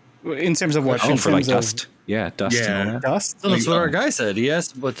 In terms of what? For like dust. Yeah, dust. Yeah. And all that. Dust. So that's what our guy said. He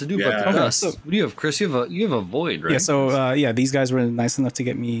asked what to do, but dust. So, what do you have, Chris? You have a void, right? Yeah. So these guys were nice enough to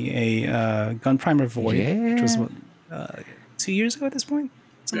get me a gun primer void, which was 2 years ago at this point.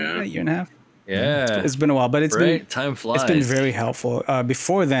 Something like that, year and a half. Yeah, it's been a while, but time flies. It's been very helpful.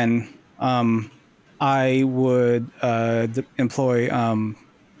 Before then, I would employ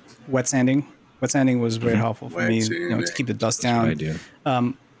wet sanding. Wet sanding was very helpful for me, to keep the dust down. That's what I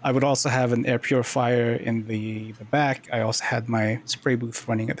do. I would also have an air purifier in the back. I also had my spray booth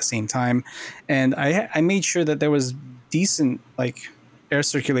running at the same time, and I made sure that there was decent like air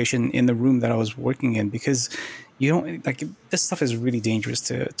circulation in the room that I was working in, because you don't like this stuff is really dangerous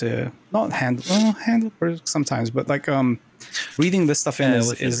to not handle sometimes, but like breathing this stuff in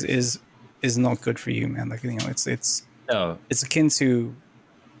is not good for you, man. Like it's akin to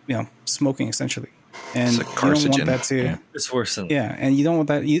smoking essentially. And it's you don't want that to. It's worse than and you don't want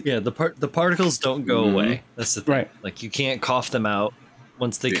that. The particles don't go away. That's the thing. Right. Like you can't cough them out.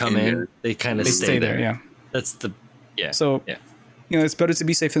 Once they come in, they kind of stay there. Yeah. That's the So it's better to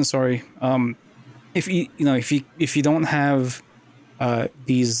be safe than sorry. If you don't have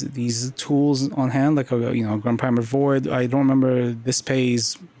these tools on hand, like a gun primer void. I don't remember this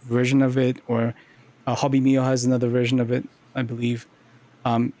Pay's version of it, or Hobby Meal has another version of it, I believe.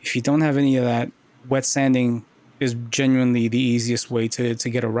 If you don't have any of that, wet sanding is genuinely the easiest way to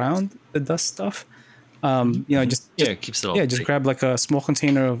get around the dust stuff. It keeps it all. Just grab like a small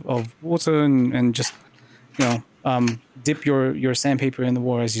container of water and just dip your sandpaper in the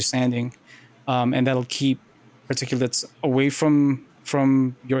water as you're sanding, and that'll keep particulates away from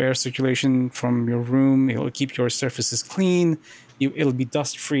your air circulation from your room. It'll keep your surfaces clean. It'll be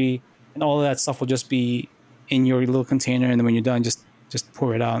dust free, and all of that stuff will just be in your little container. And then when you're done, just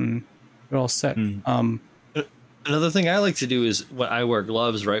pour it out and you're all set. Another thing I like to do is when I wear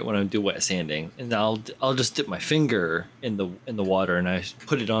gloves, right, when I do wet sanding, and I'll just dip my finger in the water and I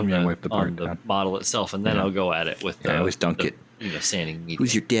put it on the model itself, and then I'll go at it with I always dunk it. Sanding medium.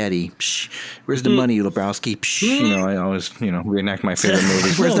 Who's your daddy? Psh, where's the money, Lebowski? Psh, I always reenact my favorite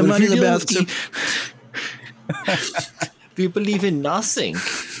movies. Where's the money, Lebowski? Do you believe in nothing?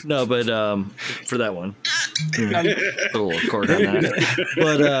 No, but for that one. Put a little cord on that.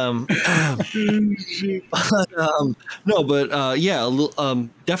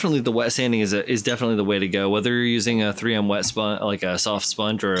 Definitely the wet sanding is definitely the way to go. Whether you're using a 3M wet sponge, like a soft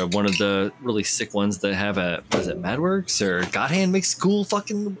sponge, or one of the really sick ones that have Madworks or Godhand makes cool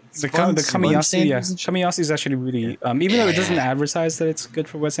fucking the Kamiyasu. Yeah, Kamiyasu is actually really even though it doesn't advertise that it's good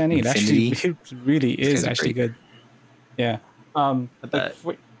for wet sanding, it really is actually good. Yeah.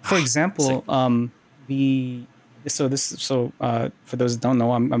 For example, for those that don't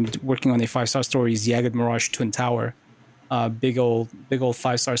know, I'm working on a 5-star stories Jagged Mirage Twin Tower, big old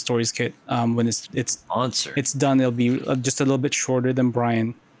 5-star stories kit. When it's done, it'll be just a little bit shorter than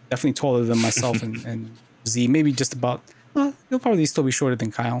Brian, definitely taller than myself and Z, maybe just about. It'll probably still be shorter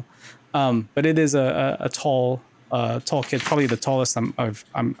than Kyle, but it is a tall kit, probably the tallest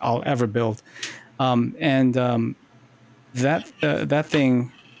I'll ever build, that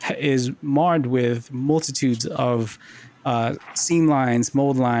thing is marred with multitudes of seam lines,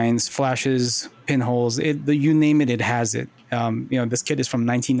 mold lines, flashes, pinholes. You name it, it has it. This kit is from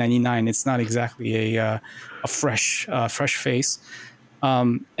 1999. It's not exactly a fresh face.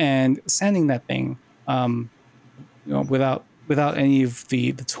 And sanding that thing, without any of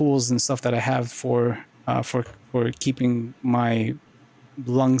the tools and stuff that I have for keeping my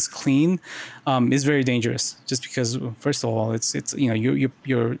lungs clean, is very dangerous, just because first of all it's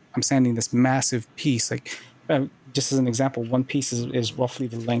I'm sanding this massive piece, like just as an example, one piece is roughly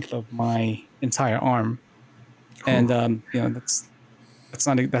the length of my entire arm. Cool. And that's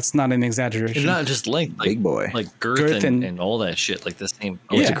not an exaggeration. It's not just length, like, big boy, like girth and all that shit, like the same.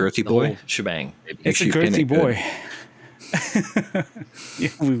 It's a girthy boy shebang. It's a girthy boy.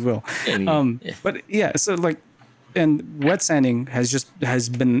 Yeah, we will. But yeah, so like, and wet sanding has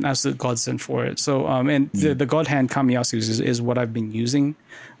been absolute godsend for it. So the God Hand Kamiyasu is what I've been using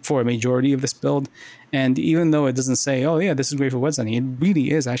for a majority of this build. And even though it doesn't say, oh yeah, this is great for wet sanding, it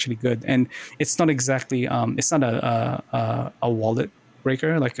really is actually good. And it's not exactly it's not a wallet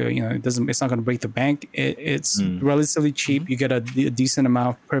breaker, like it's not going to break the bank. It's relatively cheap. You get a decent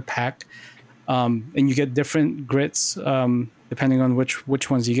amount per pack, and you get different grits depending on which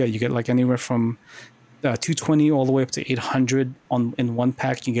ones you get. You get like anywhere from 220 all the way up to 800 in one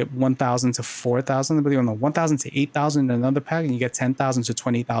pack. You get 1,000 to 4,000, I believe, on the 1,000 to 8,000 in another pack, and you get 10,000 to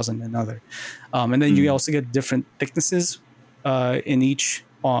 20,000 in another. And then you also get different thicknesses in each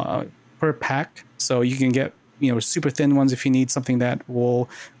per pack. So you can get super thin ones if you need something that will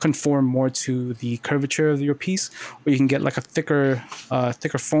conform more to the curvature of your piece, or you can get like a thicker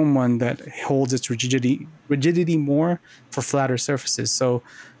foam one that holds its rigidity more for flatter surfaces. So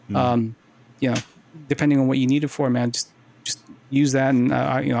depending on what you need it for, man, just use that. And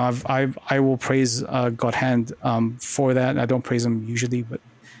I will praise God Hand for that. I don't praise them usually, but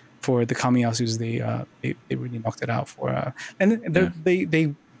for the Kamiyasus, they really knocked it out for. And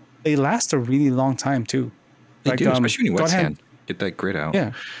they last a really long time too. They do, especially when you wet sand. Get that grit out.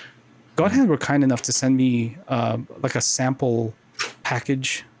 Yeah, God Hand were kind enough to send me like a sample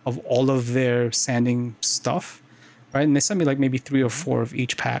package of all of their sanding stuff, right? And they sent me like maybe 3 or 4 of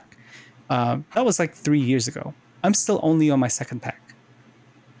each pack. That was like 3 years ago. I'm still only on my second pack.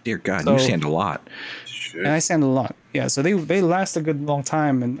 Dear God, you sand a lot. And I sand a lot. Yeah, so they last a good long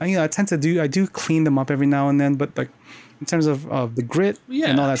time. And I do clean them up every now and then, but like in terms of the grit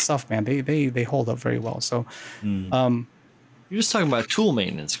and all that stuff, man, they hold up very well. So you're just talking about tool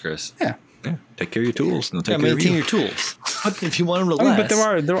maintenance, Chris. Yeah. Take care of your tools. And maintain your tools. If you want them to last. But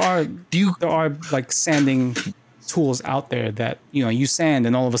there are like sanding tools out there that you sand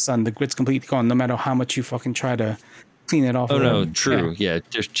and all of a sudden the grit's completely gone, no matter how much you fucking try to clean it off. Oh no, true. Yeah,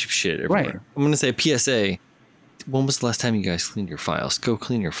 there's cheap shit everywhere. Right. I'm gonna say PSA. When was the last time you guys cleaned your files? Go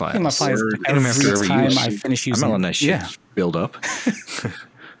clean your files. My files every time I finish using. I'm not letting that shit build up.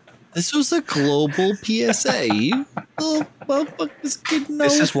 This was a global PSA.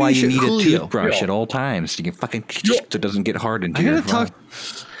 This is why you need a toothbrush at all times. You can fucking so it doesn't get hard into your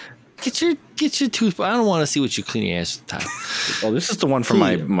mouth. Get your toothbrush. I don't want to see what you clean your ass with the time. Well, this is the one from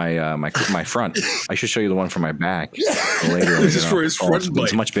my front. I should show you the one from my back later. This is for his front butt.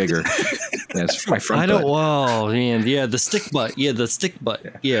 It's much bigger. Yeah, it's for my front butt. Wow, man. Yeah, the stick butt. Yeah, the stick butt.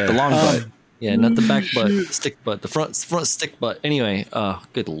 Yeah, the long butt. Yeah, not the back butt, the stick butt, the front stick butt. Anyway,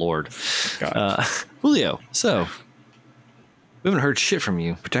 good Lord. Julio, so we haven't heard shit from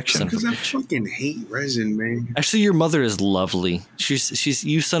you. Protection. Because I fucking hate resin, man. Actually, your mother is lovely. She's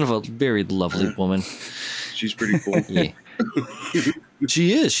you son of a very lovely woman. She's pretty cool. Yeah.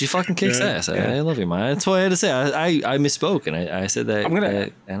 She is. She fucking kicks ass. I love you, man. That's what I had to say. I misspoke and I said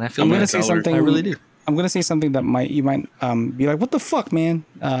that. And I feel I'm gonna say something. I really do. I'm gonna say something that you might be like, "What the fuck, man,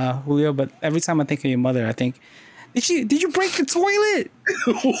 Julio?" But every time I think of your mother, I think, "Did you break the toilet?"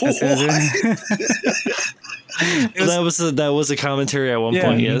 That was a commentary at one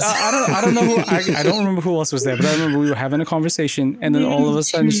point. Yes, I don't know I don't remember who else was there, but I remember we were having a conversation, and then all of a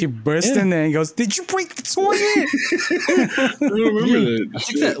sudden she burst in there and goes, "Did you break the toilet?" I don't remember that. I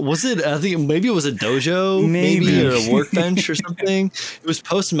think that was it. I think maybe it was a dojo, maybe or a workbench or something. It was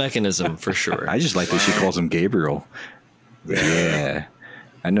Post Mechanism for sure. I just like that she calls him Gabriel. Yeah.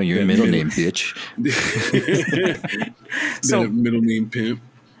 I know your middle name, bitch. So middle name pimp.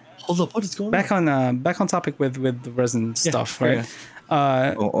 Hold up, what is going on? Back on topic with the resin stuff, right?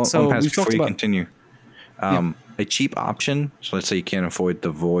 So before you continue, a cheap option. So let's say you can't avoid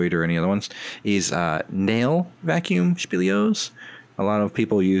the Void or any other ones. Is nail vacuum spilios. A lot of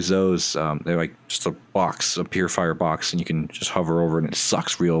people use those. They're like just a box, a purifier box, and you can just hover over and it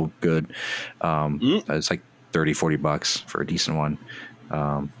sucks real good. It's like $30-$40 for a decent one.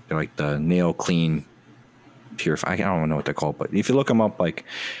 They're like the nail clean purify. I don't know what they're called, but if you look them up, like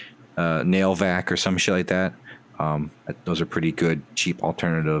nail vac or some shit like that, those are pretty good, cheap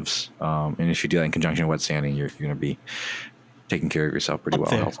alternatives. And if you do that in conjunction with wet sanding, you're going to be taking care of yourself pretty well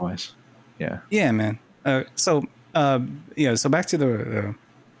health wise. Yeah, man. So back to the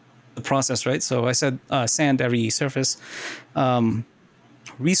process, right? So I said sand every surface,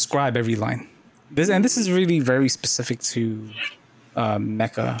 rescribe every line. This is really very specific to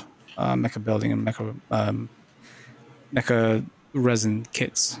mecha building and mecha resin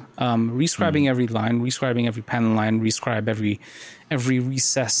kits. Rescribing every line, rescribing every panel line, rescribe every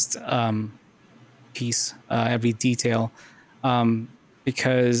recessed piece, every detail.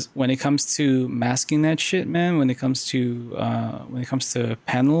 Because when it comes to masking that shit, man, when it comes to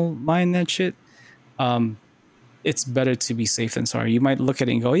panel line that shit, it's better to be safe than sorry. You might look at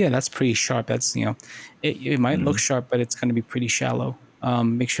it and go, yeah, that's pretty sharp. That's, it might look sharp, but it's going to be pretty shallow.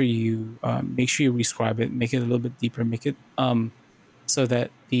 Make sure you rescribe it, make it a little bit deeper, make it so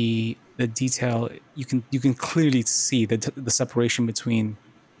that the detail you can clearly see the separation between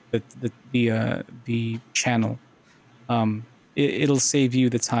the channel. It'll save you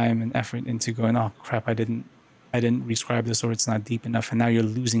the time and effort into going, oh crap, I didn't rescribe this, or it's not deep enough, and now you're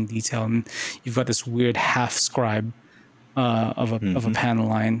losing detail, and you've got this weird half scribe of a panel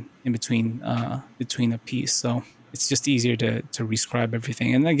line in between a piece. So it's just easier to rescribe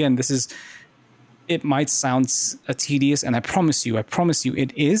everything. And again, it might sound tedious, and I promise you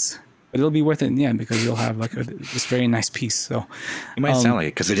it is, but it'll be worth it in the end because you'll have like this very nice piece. So it might sound like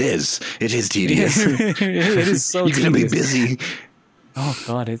it because it is tedious. It is so you're gonna be busy. Oh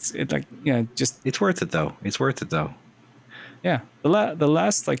God, it's worth it though. It's worth it though. Yeah, the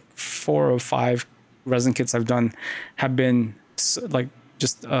last like 4 or 5 resin kits I've done have been like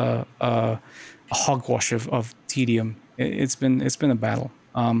just a hogwash of tedium. It's been a battle.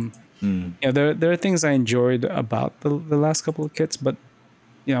 There are things I enjoyed about the last couple of kits, but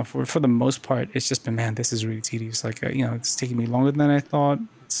for the most part, it's just been, man, this is really tedious. Like it's taking me longer than I thought.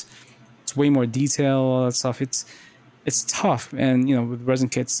 It's way more detail, all that stuff. It's tough, and with resin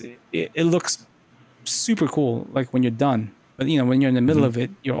kits, it looks super cool like when you're done, but when you're in the middle of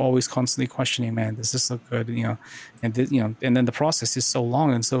it, you're always constantly questioning, man, does this look good? And then the process is so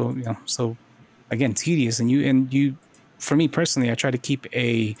long and so again tedious, and you for me personally, I try to keep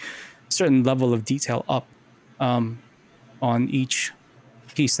a certain level of detail up on each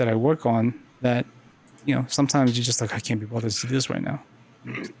piece that I work on, that sometimes you're just like, I can't be bothered to do this right now.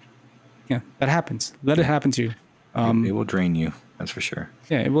 That happens. Let it happen to you. It will drain you, that's for sure.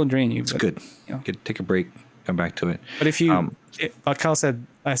 Yeah, it will drain you. It's good. Take a break, come back to it. But if you, as Kyle said,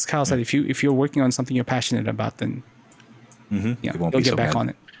 if you're working on something you're passionate about, then you'll get back on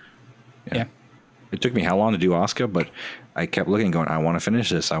it. Yeah. It took me how long to do Oscar, but I kept looking and going, I want to finish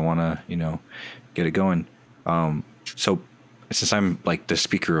this. I want to, get it going. So since I'm like the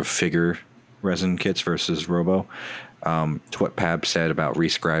speaker of figure resin kits versus Robo, to what Pab said about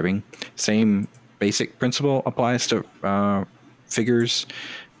rescribing, same basic principle applies to figures,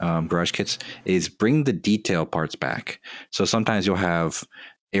 garage kits, is bring the detail parts back. So sometimes you'll have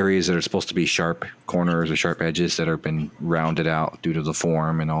areas that are supposed to be sharp corners or sharp edges that have been rounded out due to the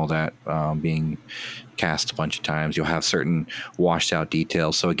form and all that being cast a bunch of times. You'll have certain washed out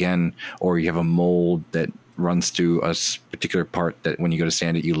details. So again, or you have a mold that runs through a particular part that when you go to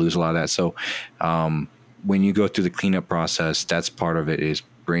sand it, you lose a lot of that. So when you go through the cleanup process, that's part of it, is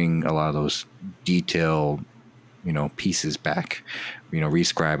bring a lot of those detail, pieces back,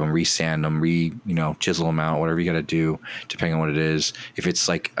 rescribe them, resand them, chisel them out, whatever you got to do, depending on what it is. If it's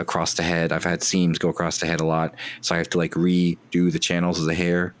like across the head, I've had seams go across the head a lot, so I have to like redo the channels of the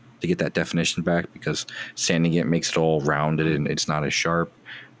hair to get that definition back, because sanding it makes it all rounded and it's not as sharp.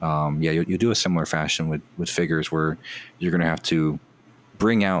 You do a similar fashion with figures where you're going to have to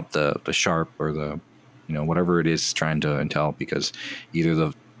bring out the sharp or the, whatever it is trying to entail, because either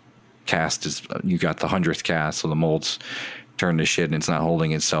the cast is, you got the 100th cast, so the mold's turned to shit and it's not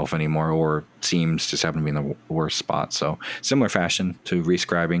holding itself anymore, or seams just happen to be in the worst spot. So similar fashion to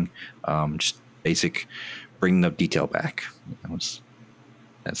rescribing, just basic, bring the detail back. That was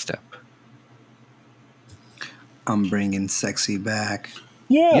that step. I'm bringing sexy back.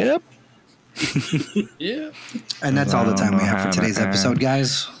 Yeah. Yep. Yeah. And that's all the time we have for today's episode,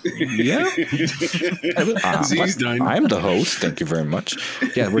 guys. Yeah. Z's done. I'm the host. Thank you very much.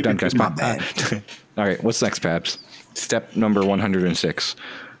 Yeah, we're done, guys. My bad. All right. What's next, Pabs? Step number 106.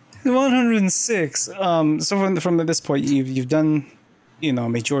 106. So from this point, you've done,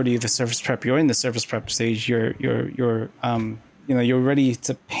 majority of the surface prep. You're in the surface prep stage. You're ready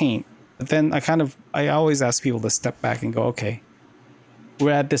to paint. But then I always ask people to step back and go, okay,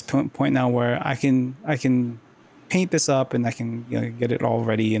 we're at this point now where I can paint this up and I can get it all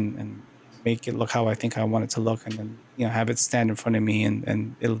ready and make it look how I think I want it to look, and then have it stand in front of me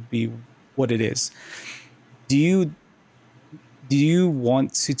and it'll be what it is. Do you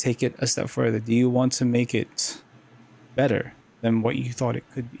want to take it a step further? Do you want to make it better than what you thought it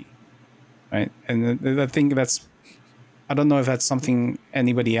could be? Right? And I think I don't know if that's something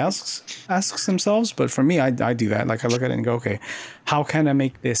anybody else asks themselves, but for me, I do that. Like, I look at it and go, okay, how can I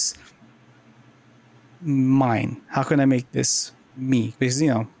make this mine? How can I make this me? Because,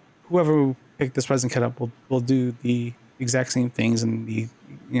 whoever picked this resin kit up will do the exact same things in the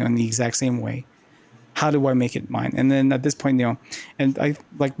exact same way. How do I make it mine? And then at this point, and I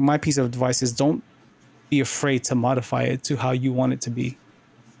like, my piece of advice is, don't be afraid to modify it to how you want it to be.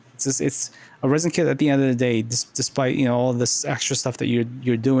 It's a resin kit at the end of the day, despite all this extra stuff that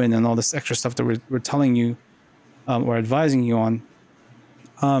you're doing and all this extra stuff that we're telling you or advising you on.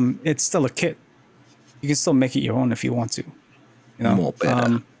 It's still a kit. You can still make it your own if you want to. More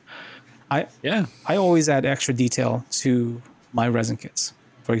better. I always add extra detail to my resin kits.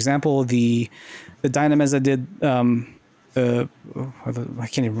 For example, the Dynamez I did, I can't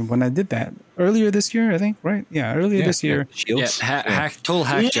even remember when I did that. Earlier this year, I think, right? Yeah, earlier this year. Shields. Total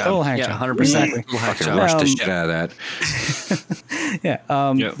hack job. Total hack job. job. 100%. Exactly. Fucking rushed the shit out of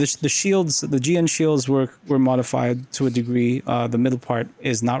that. The shields, the GN shields were modified to a degree. The middle part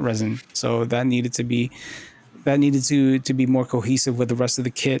is not resin, so that needed to be more cohesive with the rest of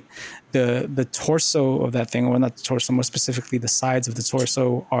the kit. The torso of that thing, or not the torso, more specifically the sides of the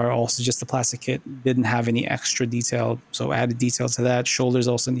torso, are also just a plastic kit. Didn't have any extra detail, so added detail to that. Shoulders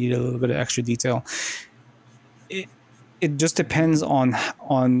also needed a little bit of extra detail. It just depends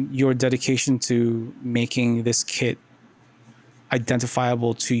on your dedication to making this kit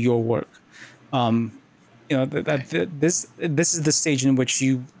identifiable to your work. This is the stage in which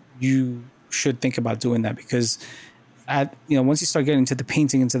you should think about doing that, because once you start getting into the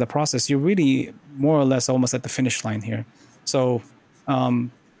painting, into the process, you're really more or less almost at the finish line here. So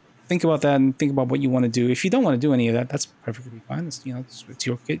think about that and think about what you want to do. If you don't want to do any of that, that's perfectly fine. It's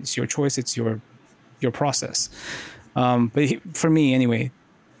your kit, it's your choice, it's your process. But for me anyway,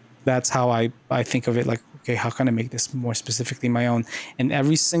 that's how I think of it. Like, okay, how can I make this more specifically my own? And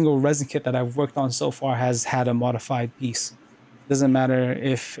every single resin kit that I've worked on so far has had a modified piece. Doesn't matter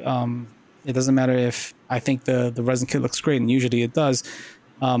if I think the resin kit looks great, and usually it does.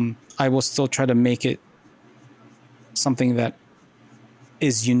 I will still try to make it something that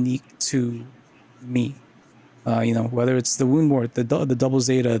is unique to me. Whether it's the Woundwort, the Double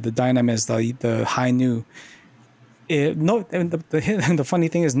Zeta, the Dynamez, the High Nu. The funny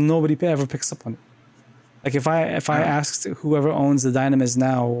thing is, nobody ever picks up on it. Like, if I asked whoever owns the Dynamez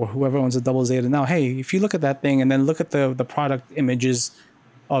now, or whoever owns the Double Zeta now, hey, if you look at that thing and then look at the product images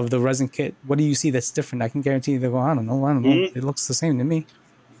of the resin kit, what do you see that's different? I can guarantee you they'll go, I don't know. Mm-hmm. It looks the same to me.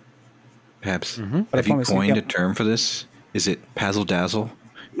 Perhaps. Mm-hmm. Have you coined a term for this? Is it Pazzle Dazzle?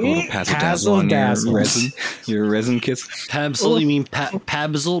 A little Pazzle Dazzle on your resin kits? Pabzel, you mean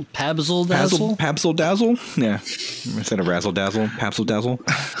Pabzel Dazzle? Pabzel Dazzle? Yeah. Instead of Razzle Dazzle, Pabzel Dazzle.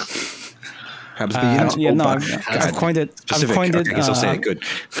 I've coined it. Specific. I guess I'll say it good.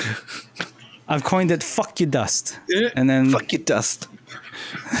 I've coined it "fuck you dust," and then "fuck you dust."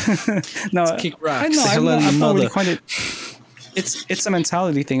 No, kick rocks. I know. I've not really coined it. It's a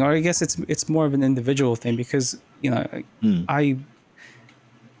mentality thing, or I guess it's more of an individual thing, because I'm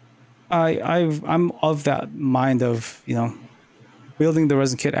of that mind of building the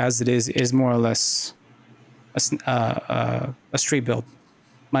resin kit as it is more or less a straight build,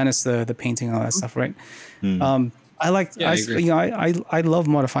 minus the painting and all that stuff, right? I like, Yeah, I agree. I love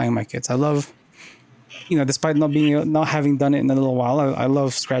modifying my kits. I love, despite not having done it in a little while, I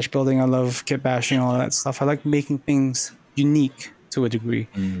love scratch building. I love kit bashing, all that stuff. I like making things unique to a degree,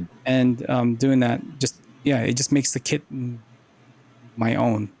 and doing that it just makes the kit my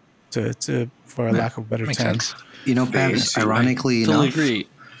own, for a lack of a better makes term. sense. Pabs, ironically Totally enough, agree.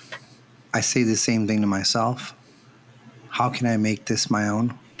 I say the same thing to myself. How can I make this my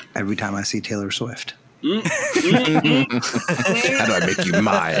own? Every time I see Taylor Swift. How do I make you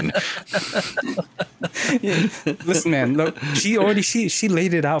mine? Listen, man, look, she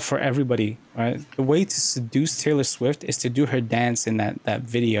laid it out for everybody, right? The way to seduce Taylor Swift is to do her dance in that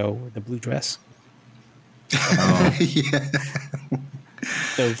video with the blue dress. Yeah.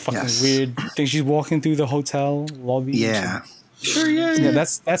 The fucking weird thing. She's walking through the hotel lobby. Yeah. Sure, yeah.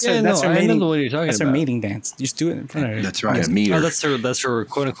 That's her I mating. know what you're talking That's her about. mating dance. Just do it in front of her. That's right. Meter. Oh, that's her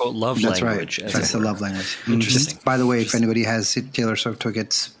quote unquote love That's language. right. as That's it the were. love language. Interesting. By the way, if anybody has Taylor Swift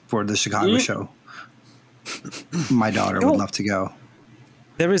tickets for the Chicago show, my daughter would love to go.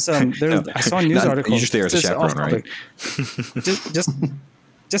 There is I saw a news article. You just there as a chaperone, right? Just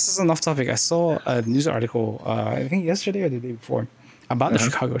as an off topic, I saw a news article. I think yesterday or the day before about the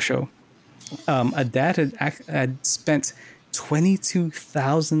Chicago show. A dad had spent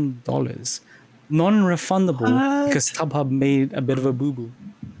 $22,000 non-refundable because StubHub made a bit of a boo-boo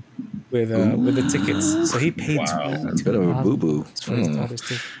with the tickets. So he paid A bit of a boo-boo. for his daughter's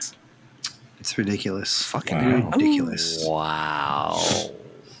tickets. It's ridiculous. Fucking ridiculous. Wow.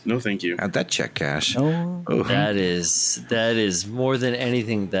 No, thank you. How'd that check cash? No, Oh. That is more than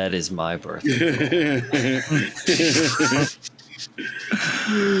anything. That is my birthday.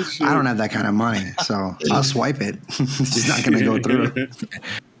 I don't have that kind of money, so I'll swipe it. It's just not going to go through.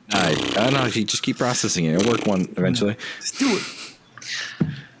 I don't know. You just keep processing it. It'll work one eventually. Just do it.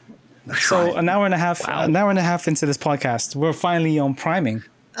 So an hour and a half into this podcast, we're finally on priming.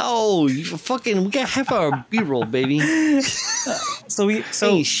 Oh, we got half our B-roll, baby. Hey, shit. So we're on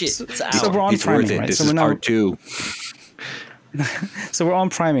It's worth priming, it. right? This So is we're now, part 2. so we're on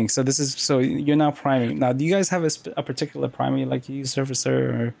priming. So you're now priming. Now, do you guys have a particular primer you like to use,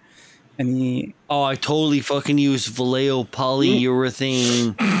 Surfacer or any? Oh, I totally fucking use Vallejo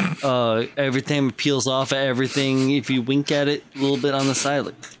polyurethane. Everything peels off of everything. If you wink at it a little bit on the side,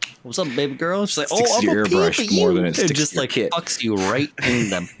 like, what's up, baby girl? She's like, Sticks I'm to your a pee airbrush for more you. than it sticks just to your like kit. fucks you right in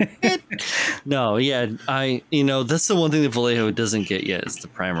the head. No, yeah, that's the one thing that Vallejo doesn't get yet is the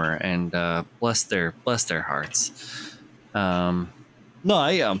primer, and bless their hearts. No,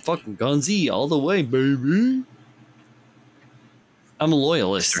 I'm fucking Gunzy all the way, baby. I'm a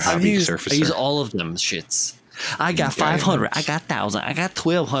loyalist. Mr. Hobby I Surfacer. use all of them shits. I got 500. I got 1,000. I got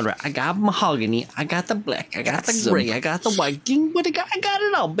 1,200. I got mahogany. I got the black. I got the gray. I got the white. But I got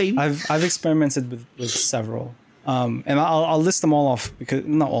it all, baby. I've experimented with several, and I'll list them all off because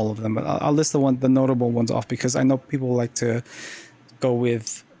not all of them, but I'll list the notable ones off because I know people like to go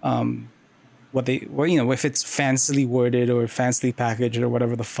with if it's fancily worded or fancily packaged or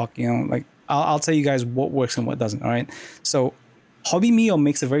whatever the fuck, like I'll tell you guys what works and what doesn't. All right, so Hobby Mio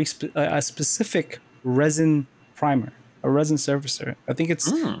makes a very a specific resin primer, a resin surfacer. I think it's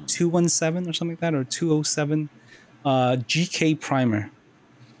 217 or something like that, or 207 GK primer.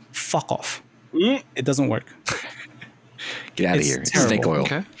 Fuck off. It doesn't work. Get out of here. It's snake oil.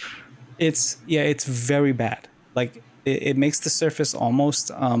 Okay. It's very bad. Like it makes the surface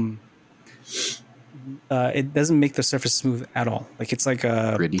almost it doesn't make the surface smooth at all. Like it's like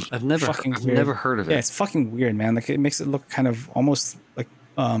a Gritty. I've never heard of it. Yeah, it's fucking weird, man. Like it makes it look kind of almost like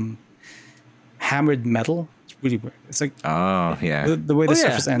hammered metal. It's really weird. It's like Oh, yeah. the way the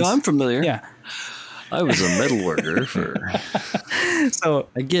surface ends. No, I'm familiar. Yeah. I was a metal worker for. So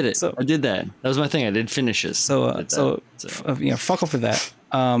I get it. So- I did that. That was my thing. I did finishes. fuck off with that.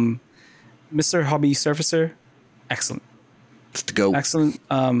 Mr. Hobby Surfacer, excellent. It's to go.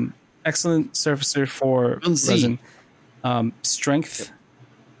 Excellent surfacer for resin. Strength.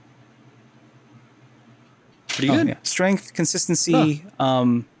 Pretty good. Yeah. Strength, consistency,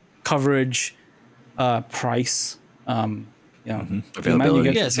 coverage, price.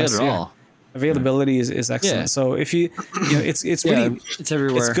 Availability. Yeah, it's got it all. Availability is excellent. Yeah. So if it's really it's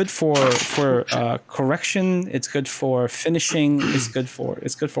everywhere. it's good for correction. It's good for finishing. It's good for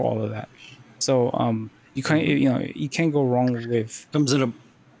all of that. So you can't go wrong with. Comes in a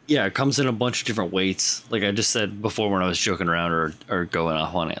Yeah, it comes in a bunch of different weights. Like I just said before when I was joking around or going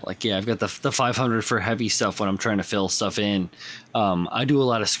off on it. Like, yeah, I've got the 500 for heavy stuff when I'm trying to fill stuff in. I do a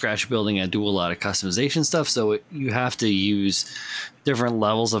lot of scratch building. I do a lot of customization stuff. So you have to use different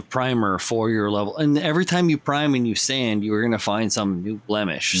levels of primer for your level. And every time you prime and you sand, you're going to find some new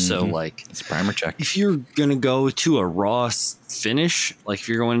blemish. Mm-hmm. So like it's a primer check. If you're going to go to a raw finish, like if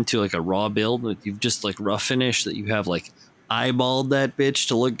you're going into like a raw build, you've just like rough finish that you have like eyeballed that bitch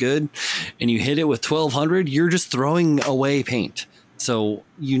to look good and you hit it with 1200, you're just throwing away paint. So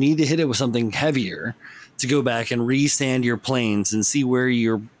you need to hit it with something heavier to go back and resand your planes and see where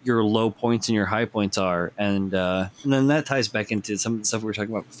your low points and your high points are. And then that ties back into some of the stuff we were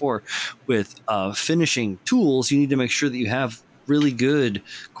talking about before with finishing tools. You need to make sure that you have really good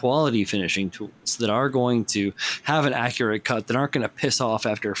quality finishing tools that are going to have an accurate cut, that aren't going to piss off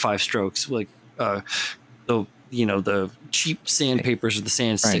after 5 strokes, like the cheap sandpapers or the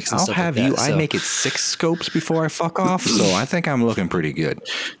sand sticks and stuff like that. I make it 6 scopes before I fuck off, so I think I'm looking pretty good.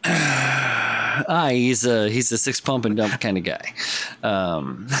 He's a 6 pump and dump kind of guy.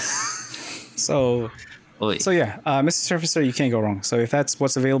 So yeah, Mr. Surfacer, you can't go wrong. So if that's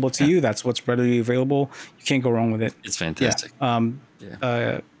what's available to you, that's what's readily available. You can't go wrong with it. It's fantastic.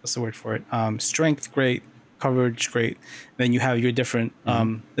 Yeah. What's the word for it? Strength, great. Coverage, great. Then you have your different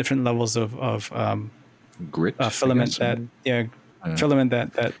levels of grit, filament filament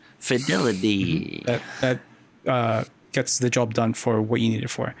that fidelity that gets the job done for what you need it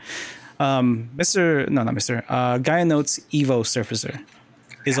for. Gaia Notes Evo Surfacer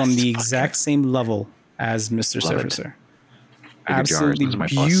is on the exact same level as Mr. Surfacer. Absolutely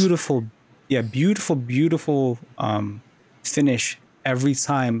beautiful. Yeah, beautiful finish every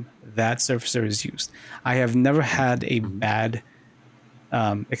time that Surfacer is used. I have never had a bad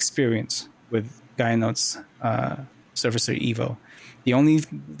experience with Gaia Notes Surfacer Evo.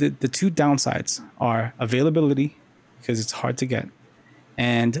 The 2 downsides are availability, because it's hard to get,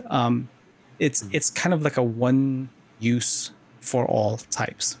 and it's kind of like a one use for all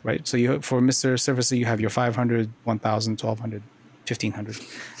types, right? So for Mr. Surfacer, you have your 500, 1000, 1200, 1500.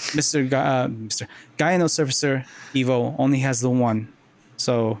 Mr. Gaia Notes Surfacer Evo only has the 1,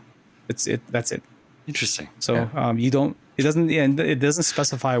 so that's it. Interesting. So it doesn't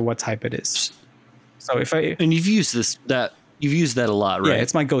specify what type it is. So and you've used that a lot, right? Yeah,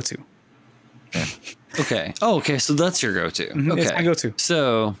 it's my go-to. Yeah. Okay. Oh, okay. So that's your go-to. Mm-hmm. Okay. It's my go-to.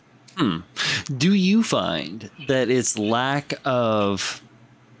 So, do you find that its lack of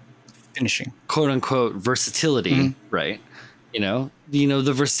finishing, quote unquote, versatility, right?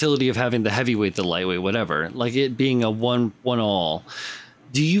 The versatility of having the heavyweight, the lightweight, whatever, like it being a one all.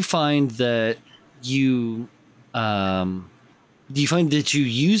 Do you find that you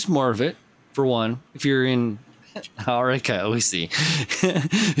use more of it? For one, if you're in, all right, Kyle, we see.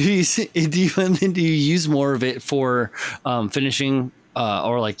 Do you use more of it for finishing,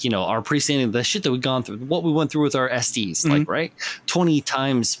 or like our pre-sanding, the shit that we've gone through, what we went through with our SDs, like right, 20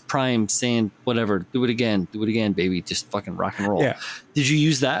 times prime sand, whatever. Do it again, baby. Just fucking rock and roll. Yeah. Did you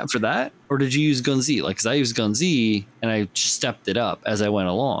use that for that, or did you use Gunzi? Like, because I used Gunzi and I stepped it up as I went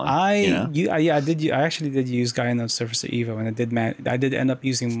along. I actually did use Gaia Notes Surfacer Evo, and I did end up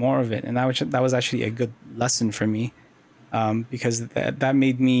using more of it, and that was actually a good lesson for me, because that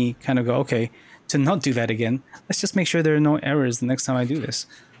made me kind of go, okay, to not do that again, let's just make sure there are no errors the next time I do this.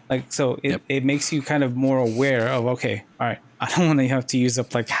 Like, so it makes you kind of more aware of, okay, all right, I don't want to have to use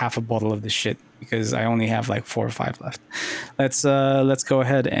up like half a bottle of this shit because I only have like 4 or 5 left. Let's go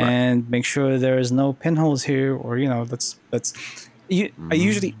ahead and make sure there is no pinholes here, or I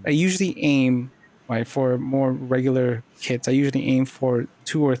usually aim, right, for more regular kits. I usually aim for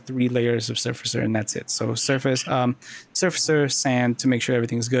 2 or 3 layers of Surfacer, and that's it. So Surfacer, sand to make sure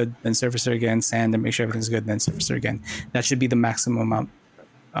everything's good, then Surfacer again, sand to make sure everything's good, then Surfacer again. That should be the maximum amount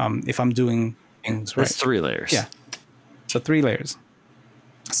if I'm doing things right. That's 3 layers. Yeah. So 3 layers.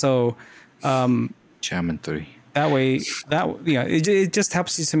 So Jam 3. That way, it just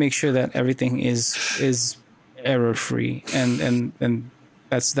helps you to make sure that everything is error free, and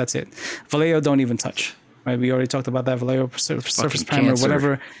that's it. Vallejo don't even touch. Right, we already talked about that. Vallejo surface primer,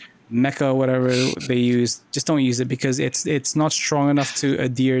 whatever Mecha, whatever they use, just don't use it because it's not strong enough to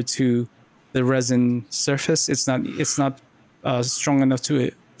adhere to the resin surface. It's not strong enough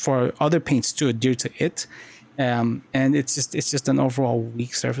for other paints to adhere to it. And it's just an overall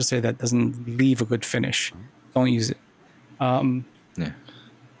weak surfacer that doesn't leave a good finish. Don't use it. Yeah,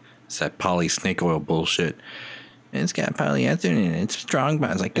 it's that poly snake oil bullshit. And it's got polyethylene in it. It's strong,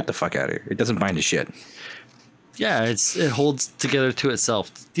 but it's like, get the fuck out of here. It doesn't bind to shit. Yeah, it holds together to itself.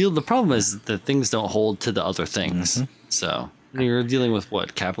 The problem is that things don't hold to the other things. Mm-hmm. So You're dealing with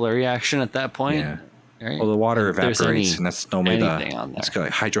what, capillary action at that point? Yeah. Right? Well, the water evaporates, and that's normally it's called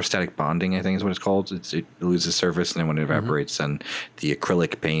like hydrostatic bonding, I think is what it's called. It loses surface, and then when it evaporates, then the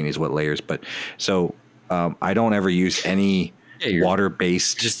acrylic paint is what layers. But so I don't ever use any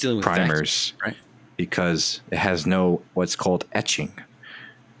water-based just dealing with primers, vacuum, right? Because it has no what's called etching,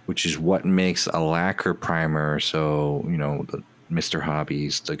 which is what makes a lacquer primer. So the Mr.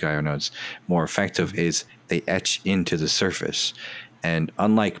 Hobbies, the guy who knows, more effective is they etch into the surface, and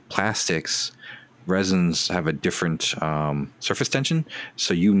unlike plastics, resins have a different surface tension,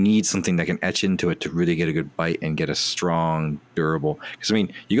 so you need something that can etch into it to really get a good bite and get a strong, durable. Because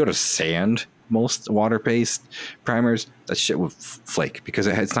you go to sand, most water-based primers, that shit will flake because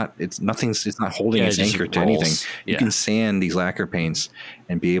it's not holding its anchor to anything. You can sand these lacquer paints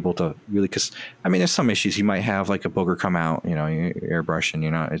and be able to really, because there's some issues. You might have like a booger come out, you airbrush, and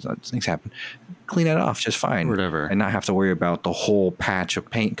things happen. Clean it off just fine, whatever, and not have to worry about the whole patch of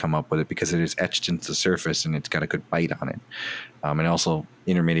paint come up with it because it is etched into the surface and it's got a good bite on it. And also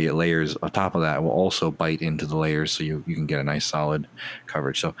intermediate layers on top of that will also bite into the layers, so you can get a nice solid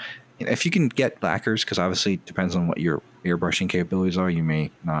coverage. So if you can get lacquers, because obviously it depends on what your airbrushing capabilities are, you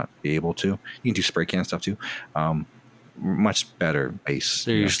may not be able to. You can do spray can stuff too. Much better base.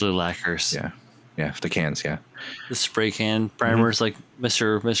 They're usually lacquers. Yeah, the cans. Yeah, the spray can primers, like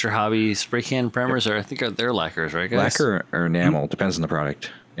Mr. Hobby spray can primers, I think they're lacquers, right, guys? Lacquer or enamel depends on the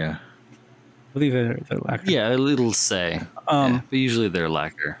product. Yeah, I believe they're lacquer. Yeah, it'll say. But usually they're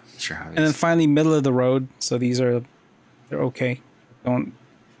lacquer. Mr. Hobbies. And then finally, middle of the road. So they're okay. Don't.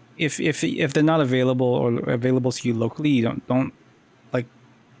 If they're not available or available to you locally, you don't like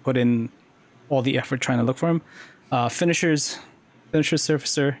put in all the effort trying to look for them. Finisher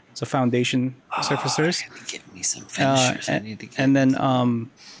surfacer, so foundation surfacers. Give me some finishers. And then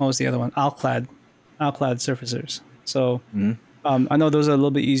what was the other one? Alclad surfacers. So I know those are a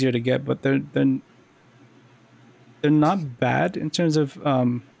little bit easier to get, but they're not bad in terms of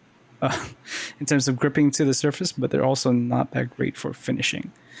gripping to the surface, but they're also not that great for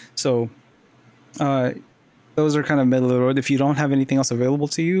finishing. So those are kind of middle of the road. If you don't have anything else available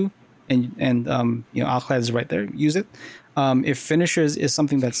to you, and Alclad is right there, use it. If finishers is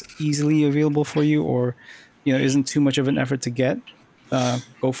something that's easily available for you, or isn't too much of an effort to get,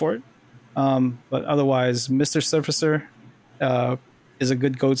 go for it. But otherwise, Mr. Surfacer is a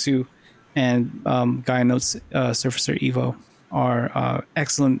good go-to, and Guy Notes Surfacer Evo are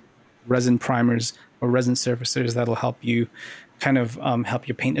excellent resin primers or resin surfacers that'll help you kind of help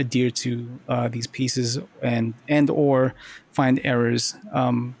your paint adhere to these pieces and or find errors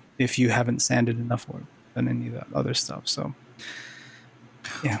if you haven't sanded enough or done any of that other stuff. So,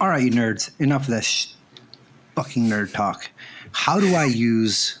 yeah. All right, you nerds. Enough of this fucking nerd talk. How do I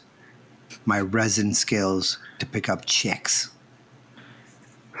use my resin skills to pick up chicks?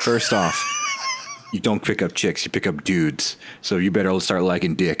 First off, you don't pick up chicks, you pick up dudes. So you better start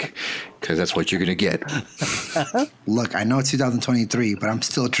liking dick, because that's what you're going to get. Look, I know it's 2023, but I'm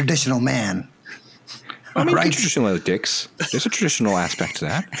still a traditional man. Traditional dicks. There's a traditional aspect to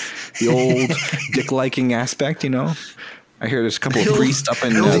that. The old dick-liking aspect, I hear there's a couple of priests up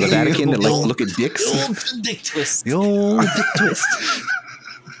in the Vatican that look at dicks. The old dick twist. The old dick twist.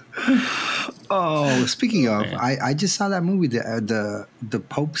 Oh, speaking of, I just saw that movie, the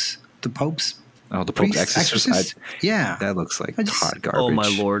Pope's. Oh, the Pope's Exorcist? Yeah. That looks like hot garbage. Oh, my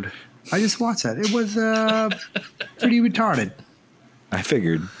Lord. I just watched that. It was pretty retarded. I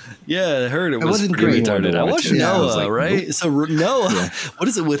figured. Yeah, I heard it wasn't great. Retarded. I watched Noah, right? Nope. So Noah, what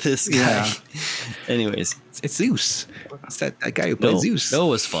is it with this guy? Yeah. Anyways. It's Zeus. It's that guy who played Zeus. Noah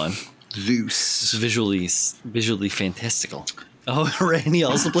was fun. Zeus. It's visually fantastical. Oh, Randy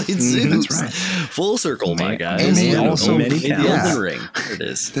also played Zeus. That's right. Full circle, my guy. And he also made the yeah. Elden Ring. There it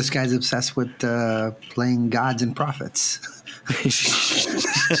is. This guy's obsessed with playing gods and prophets.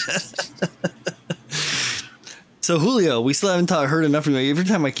 So Julio, we still haven't heard enough from you. Every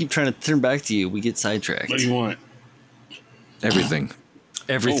time I keep trying to turn back to you, we get sidetracked. What do you want? Everything.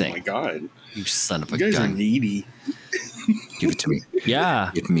 Everything. Oh my god! You son of a You guys are gun. needy. Give it to me. Yeah.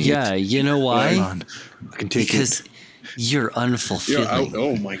 Give me yeah. it. You know why? Come on. I can take Because you're unfulfilling.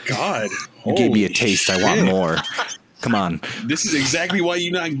 Oh my god! You gave me a Holy taste. shit. I want more. Come on. This is exactly why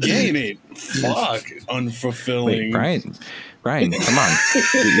you're not getting it. Fuck, unfulfilling. Wait, Brian, come on.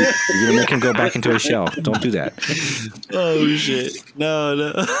 You're going to make him go back into his shell. Don't do that. Oh, shit.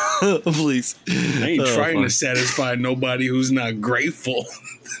 No. Please. I ain't trying to satisfy nobody who's not grateful.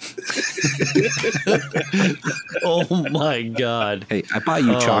 Oh, my God. Hey, I bought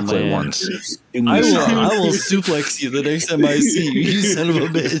you chocolate man. once. I will suplex you the next time I see you, you son of a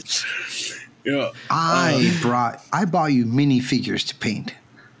bitch. Yeah. I bought you minifigures to paint.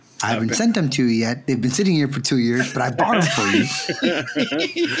 I haven't sent them to you yet. They've been sitting here for 2 years, but I bought them for you.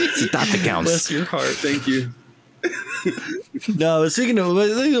 That counts. Bless your heart. Thank you. No, speaking of,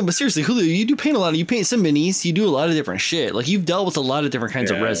 but seriously, Julio, you do paint a lot. You paint some minis. You do a lot of different shit. Like you've dealt with a lot of different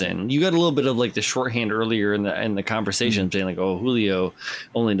kinds of resin. You got a little bit of like the shorthand earlier in the conversation, saying like, "Oh, Julio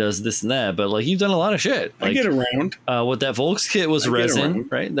only does this and that," but like you've done a lot of shit. Like, I get around. What that Volks kit was resin,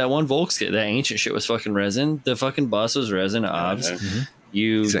 right? That one Volks kit, that ancient shit was fucking resin. The fucking bus was resin. Obs.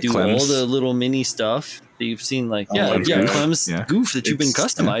 You do Clem's? all the little mini stuff that you've seen, like Clem's goof that you've been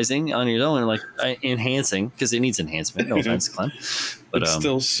customizing on your own and like enhancing because it needs enhancement. No offense, Clem, but it's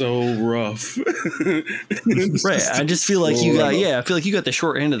still so rough. Right. I just feel like you got I feel like you got the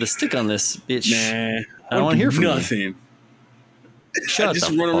short end of the stick on this bitch. Nah, I don't want to hear from nothing. you. Shut I just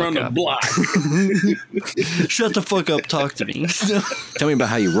the run fuck around up. the block. Shut the fuck up. Talk to me. Tell me about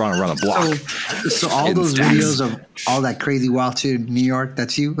how you run around a block. So all those videos of all that crazy wild shit in New York,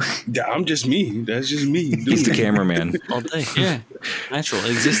 that's you? Yeah, I'm just me. That's just me. He's the cameraman. All day. Yeah. Natural.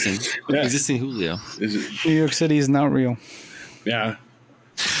 Existing. Yeah. Existing Julio. New York City is not real. Yeah.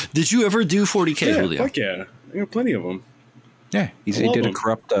 Did you ever do 40K, Yeah, Julio? fuck yeah. I got plenty of them. Yeah, he did a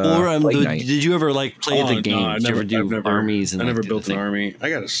corrupt Or Plague Night. did you ever like play the game? No, Did you ever do armies? And I never like, built an army. I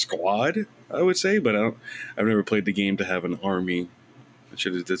got a squad, I would say, but I've never played the game to have an army.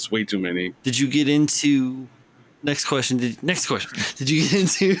 That's way too many. Did you get into? Next question. Did you get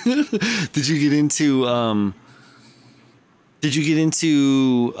into? Did you get into? Did you get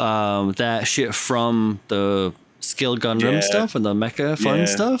into that shit from the Scale Gundam stuff and the mecha fun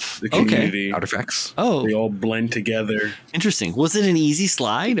stuff? The community. Artifacts. Oh, They all blend together. interesting. Was it an easy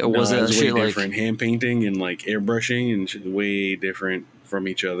slide or was No, it way shit like? different. Hand painting and like airbrushing and shit, way different from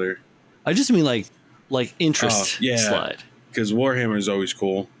each other. I just mean like interest slide. Because Warhammer is always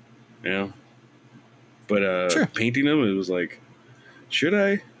cool, But Sure. painting them, it was like, should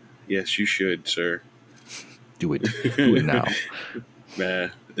I? Yes, you should, sir. Do it. Do it now. Nah,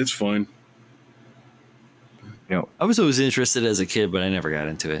 it's fun. You know, I was always interested as a kid, but I never got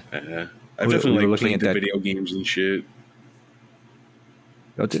into it. I've We were definitely looking played at the that- video games and shit.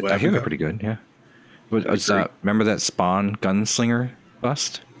 I hear they're pretty good. Yeah. Remember that Spawn gunslinger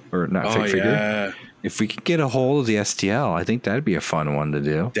bust or not figure? Yeah. If we could get a hold of the STL, I think that'd be a fun one to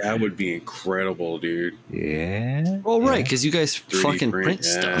do. That would be incredible, dude. Yeah. Well, right, because you guys 3D fucking print, print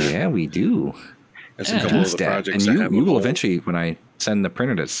yeah. stuff. Yeah, we do. That's Yeah. a couple of the Stat. projects And I have. you on will hold. eventually, when I send the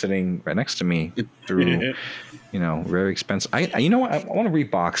printer that's sitting right next to me through, very expensive. You know what? I want to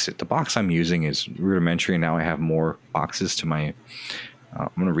rebox it. The box I'm using is rudimentary, and now I have more boxes to my. I'm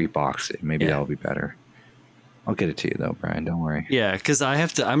gonna rebox it. Maybe that'll be better. I'll get it to you though, Brian. Don't worry. Yeah, because I'm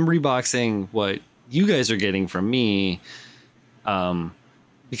reboxing what you guys are getting from me,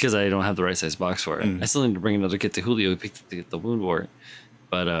 because I don't have the right size box for it. I still need to bring another kit to Julio to get the wound wart,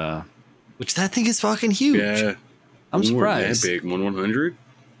 but which that thing is fucking huge. Yeah. I'm surprised That big 1/100.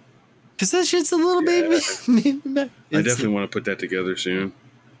 because that shit's a little baby. I definitely want to put that together soon.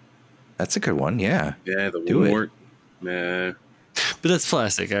 That's a good one. Yeah. Yeah, the Do it. Woundwort. Nah, But that's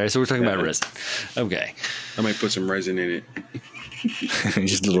plastic. All right, so we're talking about resin. Okay, I might put some resin in it.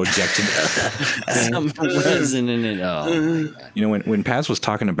 Just a little ejected. some resin in it. Oh, my God. You know, when Paz was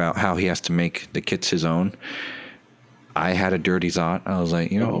talking about how he has to make the kits his own, I had a dirty thought. I was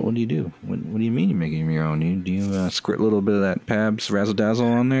like, what do you do? What do you mean you're making them your own? Do you squirt a little bit of that Pabs Razzle Dazzle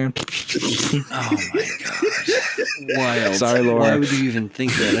on there? Oh my God! Wild. Sorry, Laura. Why would you even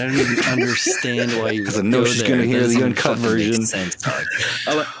think that? I don't even understand why you. Because I know she's gonna hear the uncut version.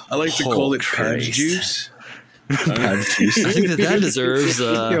 I like to call it Pabs Christ. juice. Pabs juice. I think that deserves.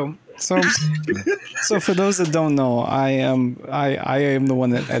 Yo, so for those that don't know, I am the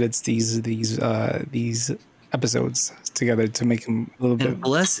one that edits these episodes together to make them a little bit. And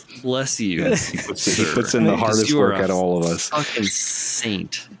bless you. He puts in the hardest You are work a out of all of us. Fucking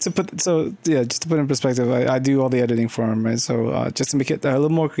saint. Just to put in perspective, I do all the editing for him, right? So just to make it a little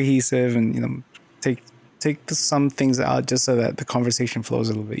more cohesive and take some things out just so that the conversation flows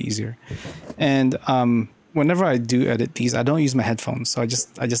a little bit easier. And whenever I do edit these, I don't use my headphones, so I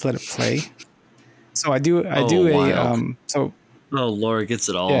just let it play. So I do wild. Oh, Laura gets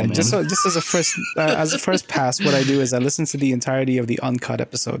it all. Yeah, man. just as a first pass, what I do is I listen to the entirety of the uncut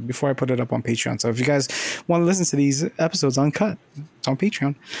episode before I put it up on Patreon. So if you guys want to listen to these episodes uncut, it's on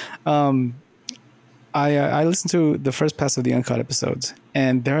Patreon. I listen to the first pass of the uncut episodes,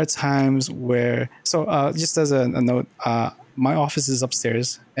 and there are times where. So just as a note, my office is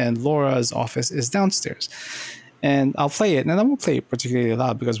upstairs, and Laura's office is downstairs. And I'll play it, and I won't play it particularly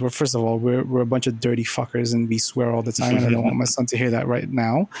loud because we're a bunch of dirty fuckers and we swear all the time, and I don't want my son to hear that right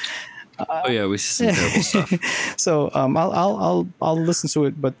now. Oh yeah, we see some terrible stuff. So I'll listen to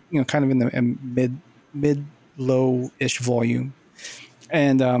it, but kind of in the mid low-ish volume,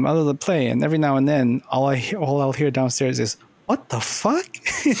 and I'll let it play. And every now and then, all I'll hear downstairs is, "What the fuck?"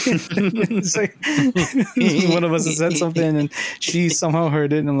 It's like one of us has said something, and she somehow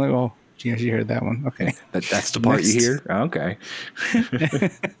heard it, and I'm like, "Oh, she heard that one." Okay, that's the part you hear. Okay.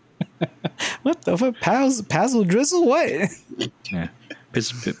 What the fuck? Pazzle drizzle? What? Yeah.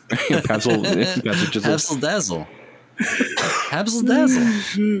 Pazzle dazzle. Pazzle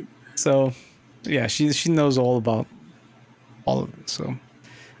dazzle. So, yeah, she knows all about all of this. So,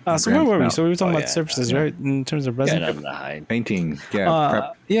 so where were we? So we were talking about surfaces, right? In terms of resin, painting.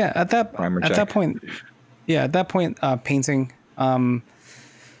 Yeah. Yeah. At that point, painting.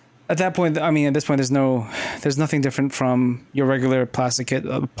 At that point, I mean, at this point, there's nothing different from your regular plastic kit,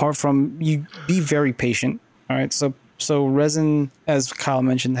 apart from you be very patient. All right. So resin, as Kyle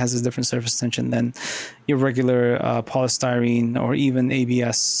mentioned, has a different surface tension than your regular polystyrene or even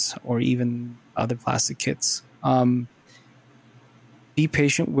ABS or even other plastic kits. Be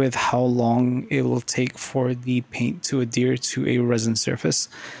patient with how long it will take for the paint to adhere to a resin surface.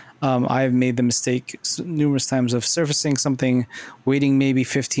 I've made the mistake numerous times of surfacing something, waiting maybe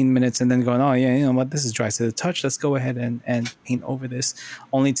 15 minutes, and then going, "Oh yeah, you know what? This is dry to the touch. Let's go ahead and paint over this,"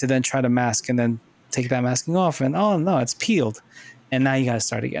 only to then try to mask and then take that masking off, and oh no, it's peeled, and now you got to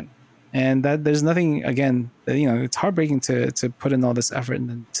start again. And that there's nothing, again, it's heartbreaking to put in all this effort and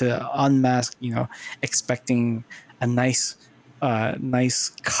then to unmask, expecting a nice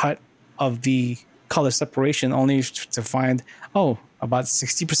cut of the color separation, only to find, oh, about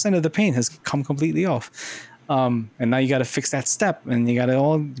 60% of the paint has come completely off. And now you got to fix that step, and you got to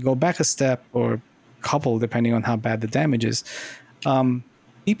all go back a step or a couple, depending on how bad the damage is.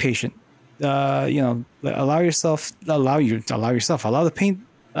 Be patient. Allow the paint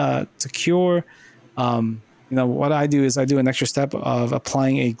to cure. What I do is I do an extra step of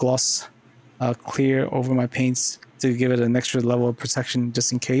applying a gloss clear over my paints to give it an extra level of protection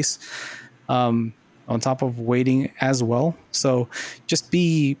just in case. On top of waiting as well. So just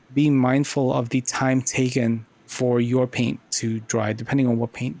be mindful of the time taken for your paint to dry, depending on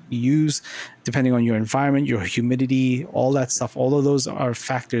what paint you use, depending on your environment, your humidity, all that stuff. All of those are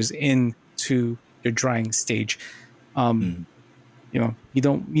factors into your drying stage. You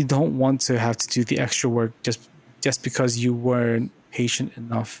don't want to have to do the extra work just because you weren't patient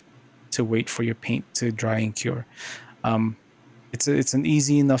enough to wait for your paint to dry and cure. It's an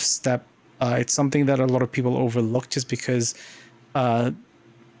easy enough step. It's something that a lot of people overlook just because,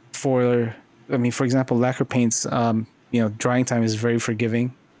 for example, lacquer paints, drying time is very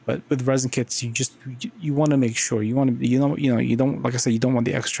forgiving. But with resin kits, you want to make sure you don't, like I said, you don't want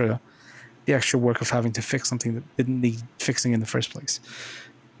the extra work of having to fix something that didn't need fixing in the first place.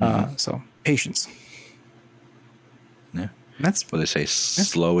 So patience. Yeah, that's what they say.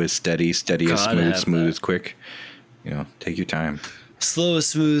 Slow is steady, steady is smooth, smooth is quick. Take your time. Slow is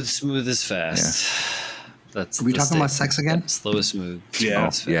smooth, smooth is fast. Yeah. Are we talking about sex again? Slow is smooth.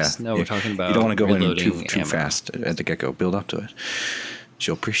 Yeah. No, we're talking about. You don't want to go in too fast at the get-go. Build up to it.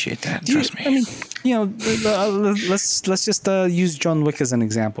 She'll appreciate that. Trust me. I mean, let's just use John Wick as an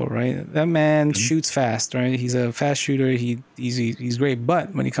example, right? That man shoots fast, right? He's a fast shooter. He's great,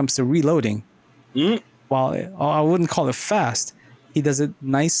 but when it comes to reloading, while I wouldn't call it fast, he does it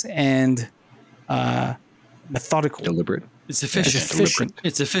nice and methodical, deliberate. It's efficient.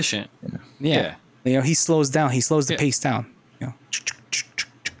 It's efficient. Yeah. He slows down. He slows the pace down.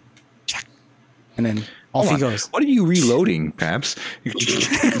 And then off he goes. What are you reloading, Pabs?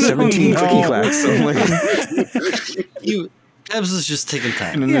 17 cookie clacks. Pabs was just taking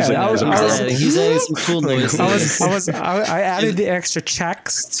time. He's adding some cool noises. I added the extra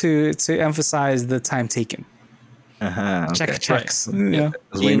checks to emphasize the time taken. Okay. Checks. Right. Yeah. I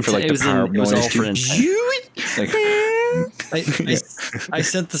was waiting for the power noise. I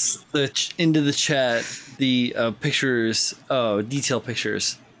sent into the chat the pictures, detail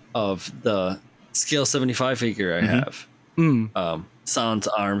pictures of the scale 75 figure I have. Sans,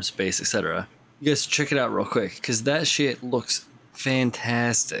 arms, base, etc. You guys check it out real quick because that shit looks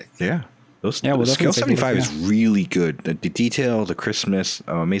fantastic. Yeah. Scale 75 is really good. The detail, the crispness,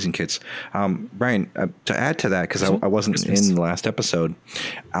 amazing kits. Brian, to add to that, because I wasn't in the last episode,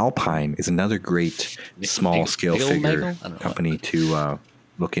 Alpine is another great small scale figure company to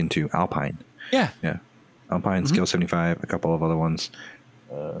look into. Alpine. Yeah. Alpine, Scale 75, a couple of other ones.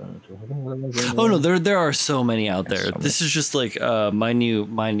 Oh no, there are so many out there. This is just like my new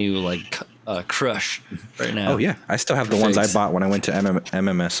like crush right now. Oh yeah, I still have the ones I bought when I went to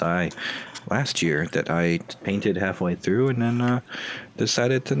MMSI last year that I painted halfway through and then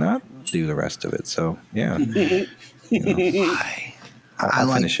decided to not do the rest of it. So yeah, I'll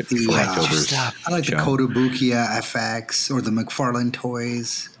like finish it before October's I like the show. Kotobukiya FX or the McFarlane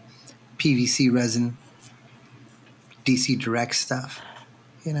Toys, PVC resin, DC Direct stuff.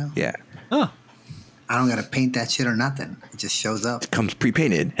 You know, Yeah, Oh, I don't got to paint that shit or nothing. It just shows up. comes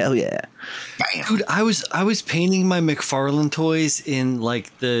pre-painted. Hell yeah. Bam. dude, I was painting my McFarlane toys in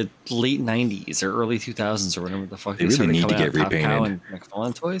like the late '90s or early 2000s or whatever the fuck. They really started need to coming get out, Top Cow repainted. and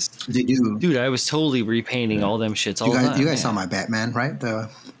McFarlane toys. They do. Dude, I was totally repainting all them shits all You the guys, time. you guys saw my Batman, right? The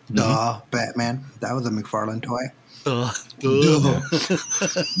Batman. That was a McFarlane toy. About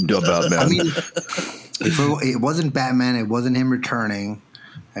I mean, it wasn't Batman, it wasn't him returning,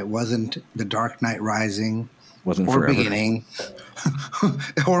 it wasn't The Dark Knight Rising, Wasn't or forever. Beginning,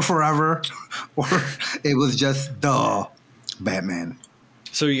 or Forever, or it was just the Batman.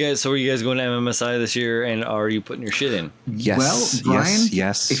 So are you guys going to MMSI this year, and are you putting your shit in? Yes. Well, Brian,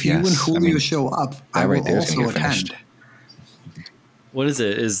 yes. if you and Julio show up, I will right there is gonna also get finished. attend. What is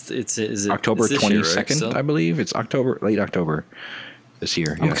it? Is it October it's this year, 22nd, right? So I believe. It's late October this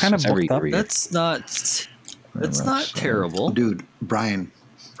year. I'm yes. kinda It's booked up. every year. that's not terrible Dude, Brian,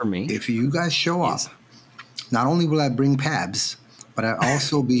 for me. if you guys show up, not only will I bring Pabs, but I'll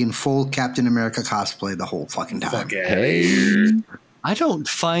also be in full Captain America cosplay the whole fucking time. Fuck yeah. Hey. I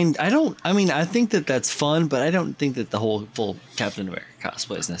mean, I think that that's fun, but I don't think that the whole full Captain America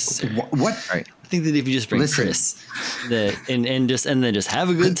cosplay is necessary. What? Right. I think that if you just bring Listen. Chris, that and then just have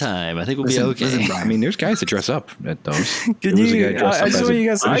a good time, I think we'll be okay. Listen, Brian. I mean, there's guys that dress up at those. Can There was a you? guy dressed I up just as want a you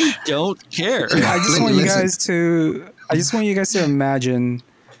guys. I don't care. I just want you Listen. guys to. I just want you guys to imagine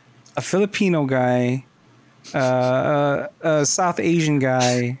a Filipino guy, a South Asian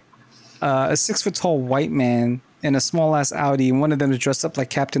guy, a 6 foot tall white man in a small ass Audi, and one of them is dressed up like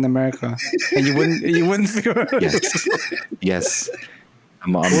Captain America, and you wouldn't figure out. Yes. Yes.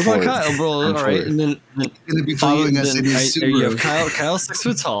 I'm Well, for it. Kyle, bro, I'm all for right, it. and then Gonna be following us in his you have Subaru. Kyle 6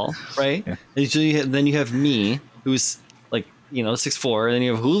 foot tall, right? Yeah. And then you have me, who's like 6'4", and then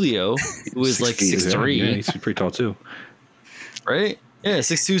you have Julio, who is like 6'3", Yeah, he's pretty tall too. right? Yeah,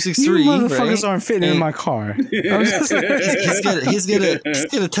 6'2", You 6'3", motherfuckers right? aren't fitting in And my car. I'm just- he's got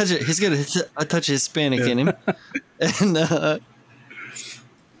a touch it. He's got a touch of Hispanic in him, and I'm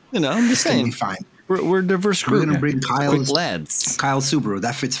just It's gonna be saying fine. we're a diverse We're group. gonna bring Quick lads. Kyle Subaru.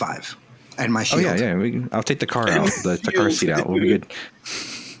 That fits 5, and my Oh shield. yeah. I'll take the car out, the car seat out. We'll be good.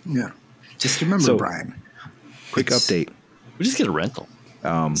 Yeah. Just remember, So- Brian. Quick update. We just get a rental.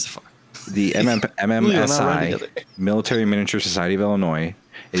 It's fine. The We're not riding MMSI, together. Military Miniature Society of Illinois,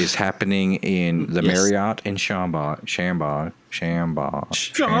 is happening in the Yes. Marriott in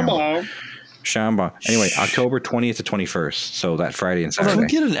Shambaugh. Anyway, October 20th to 21st. So that Friday and Can we Saturday.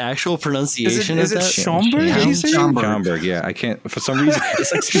 get an actual pronunciation is of it that? Schaumburg? Did you say? Schaumburg, yeah. I can't, for some reason,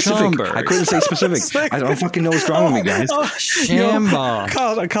 it's like specific. Schaumburg. I couldn't say specific. I don't fucking know what's wrong with me, guys. Shamba.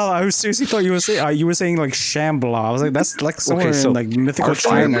 Kyle, I seriously thought you were saying like Shambhala. I was like, that's like somewhere in like mythical Our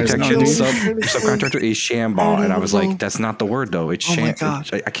fire China. or protection something. subcontractor is Shamball, and I was like, that's not the word though. It's Oh my Sham. God.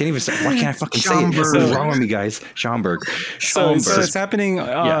 I can't even say. Why can't I fucking say it? Schaumburg. What's wrong with me, guys? Schaumburg. So it's Schaumburg. happening.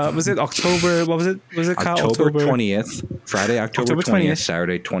 Was it October? What was it? Was it Kyle? October 20th, Friday, October 20th, 20th.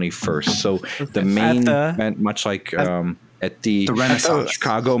 Saturday 21st. So the main event, much like at the Renaissance.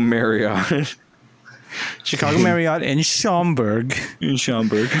 Chicago Marriott Chicago Marriott in Schaumburg. in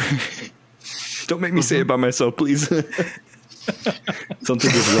Schaumburg. Don't make me say it by myself, please.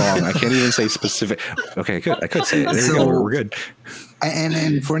 Something is wrong. I can't even say specific. Okay, I could say it. There you go. We're good.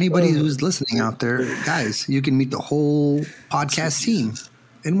 And for anybody who's listening out there, guys, you can meet the whole podcast team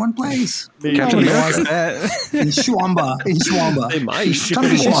in one place. Captain America. In Shuamba. They might. Come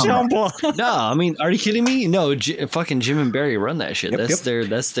to Shuamba. No, I mean, are you kidding me? No, fucking Jim and Barry run that shit. Yep,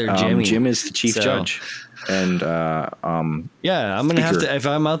 That's their Jimmy. Jim is the chief So, judge, and Yeah, I'm gonna have Speaker. to. If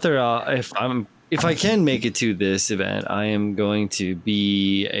I'm out there, if I can make it to this event, I am going to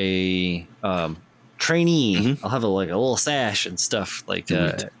be a trainee. Mm-hmm. I'll have a little sash and stuff so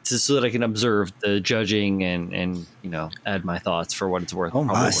that I can observe the judging and add my thoughts for what it's worth. Oh,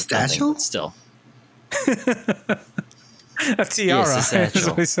 Probably a worth nothing, satchel? but still. A tiara. Yes, a satchel. That's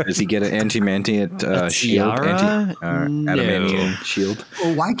what he said. does he get an anti-mantiant shield? tiara? Adamantium shield.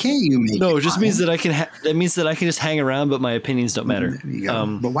 Well, why can't you make it? No, it just means Brian? that means that I can just hang around, but my opinions don't matter. There you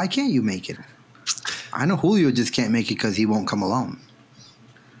go. But why can't you make it? I know Julio just can't make it because he won't come alone.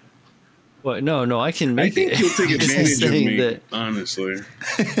 What? No, I can I make think it. you'll take I'm just advantage of saying me, that- honestly.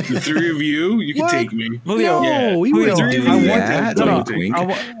 The three of you can take me. Julio, Yeah. we Julio, wouldn't do I want- that. no, no, Wink, wink. I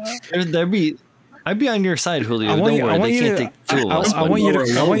wa- I'd be on your side, Julio. I Don't want you, worry, I want they you can't to, take two of us. I want you to,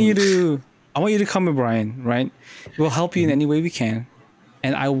 Laura I want you to come with Brian, right? We'll help you in any way we can.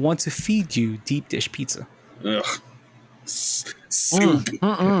 and I want to feed you deep dish pizza. Ugh. Soup.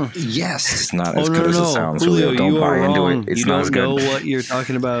 Yes. It's not as good as it sounds. Julio, Don't you buy are into wrong. it. It's You not as don't good. know what you're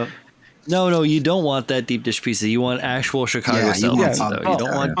talking about. No, you don't want that deep dish pizza. You want actual Chicago Yeah, you style want pizza, pizza. though. You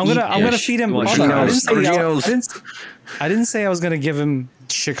don't want. I'm gonna dish. feed him. You want Hold on, I Chicago. didn't say I was gonna give him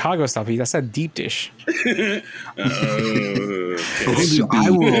Chicago style pizza. I said deep dish. So I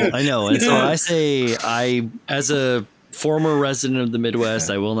will. I know, and so I say, as a former resident of the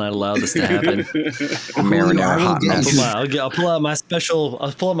Midwest, I will not allow this to happen. Marinara hot mess. I'll pull out my special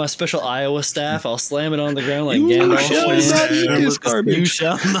Iowa staff. I'll slam it on the ground like You Gandalf. shall not eat this garbage.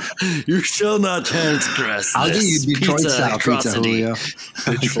 You shall not transgress. I'll give you this Detroit style pizza, atrocity. Julio.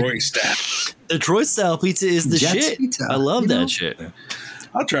 Detroit staff. Detroit style pizza is the Jets shit. pizza, I love you know? that shit.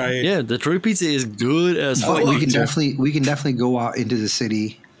 I'll try it. Yeah, Detroit pizza is good as fuck. We can definitely go out into the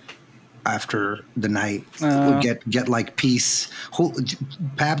city after the night. We'll get like peace.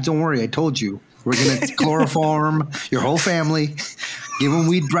 Pab, don't worry. I told you we're gonna chloroform your whole family. Give them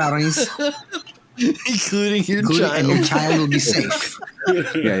weed brownies, including your child. and your child will be safe.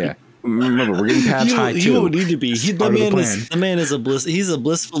 Yeah. Remember, we're getting Pab's high You too. won't need to be. The man is a bliss. He's a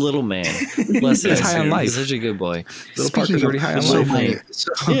blissful little man. Bless him. He's high on life. He's such a good boy. Little Parker's already high on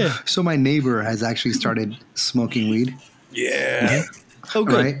life. So my neighbor has actually started smoking weed. Yeah. Oh,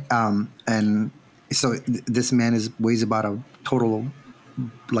 good. Right. And so this man weighs about a total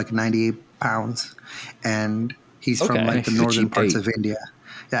of like 98 pounds, and he's from like the northern parts of India.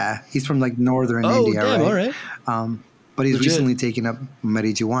 Yeah, he's from like northern India, damn, right? All right. But he's Legit. recently taken up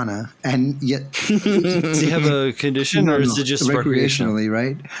marijuana, and yet Does he have a condition, or is it just recreational? recreationally,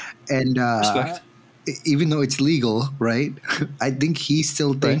 right? And Respect. even though it's legal, right? I think he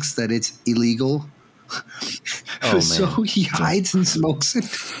still thinks that it's illegal. Oh, So man. he hides and smokes it,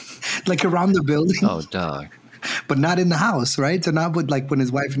 like around the building. Oh, dog. But not in the house, right? So not with like when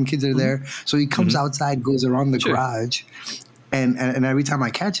his wife and kids are there. So he comes outside, goes around the garage, and every time I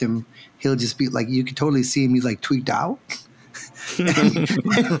catch him, he'll just be like, you can totally see him. He's like tweaked out.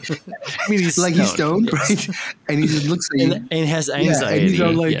 I mean, he's Like he's stoned, right? And he just looks like And has anxiety. and he's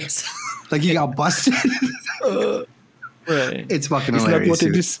all like, yes. like he got busted. Right. It's fucking It's hilarious. not what it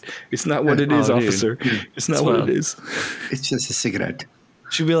dude. is. It's not what it is, dude. officer. It's not what wild. it is. It's just a cigarette.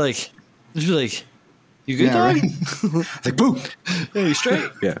 She'd be like, you good, Yeah, dog? right? Like boom. Yeah, you straight?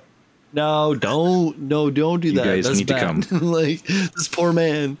 Yeah. No, don't do You that. guys That's need to bad. come. Like, this poor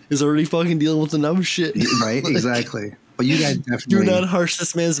man is already fucking dealing with enough shit. Right, exactly. But you guys Do definitely, not harsh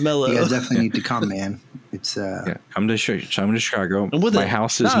this man's mellow. you guys definitely need to come, man. It's Yeah. Come to Chicago. I'm with My it.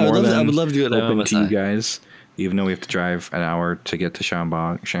 house is No, I more would love to- than I would love to do it at open to you MSI. guys. Even though we have to drive an hour to get to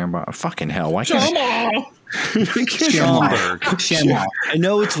Chambord. Fucking hell. Why can't I? Shamrock. I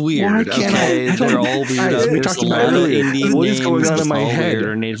know it's weird. Why can't Okay, I- they're all weird. Guys, we There's talked a about lot of earlier. Indian What is going names, on in my all head? weird,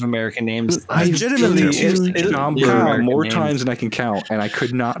 or Native American names. Legitimately, Schaumburg American more names. times than I can count, and I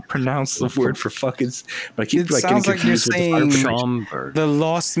could not pronounce the word for fucking. But I keep It like sounds getting like you're confused with the saying- fire Schaumburg. the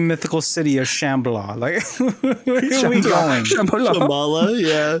lost mythical city of Shambhala. Like, where are we going? Shambhala,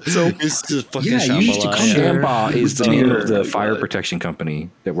 yeah. So it's just fucking Yeah, you used to Shambhala. come yeah. there. Shamba is the name of the Oh, fire God. protection company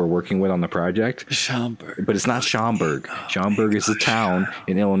that we're working with on the project. Schaumburg. But it's not Schaumburg. Schaumburg is a town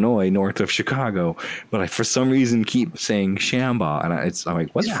in Illinois, north of Chicago. But I, for some reason, keep saying Shamba, and I'm like,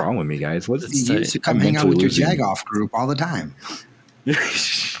 what's wrong with me, guys? What's You used to come hang out with your Jagoff group all the time.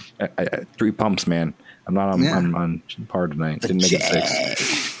 3 pumps, man. I'm not on, Yeah. on par tonight. Didn't make it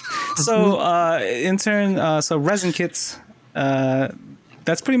 6. So, intern, so resin kits,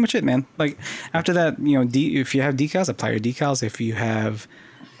 that's pretty much it, man. Like, after that, if you have decals, apply your decals. If you have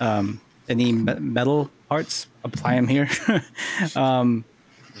any metal parts, apply them here. And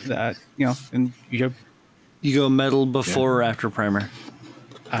you're, You go metal before or after primer?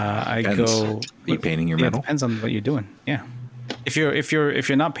 I Depends. go. Are you painting your Yeah, it metal? depends on what you're doing. Yeah. If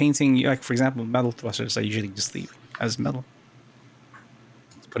you're not painting, like for example, metal thrusters, I usually just leave as metal.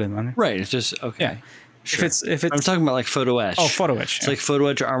 Just put it on there. Right. It's just okay. Yeah. Sure. If it's I'm talking about like photo etch. oh, photo etch. It's like photo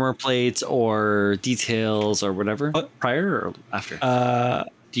etch or armor plates or details or whatever. Prior or after?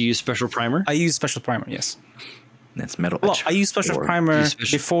 Do you use special primer? I use special primer. Yes. That's metal. Well, etch I use special or primer use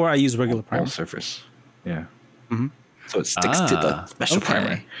special- before I use regular all primer. surface. Yeah. Mm-hmm. So it sticks to the special okay.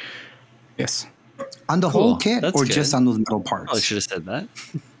 primer. Yes. On the Cool. whole kit That's or good. just on those metal Probably parts? should have said that.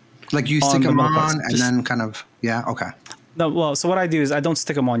 Like you On stick the them metal parts. on and Just- then kind of, yeah, okay. No, well, so what I do is I don't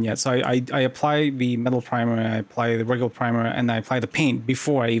stick them on yet. So I apply the metal primer, I apply the regular primer, and I apply the paint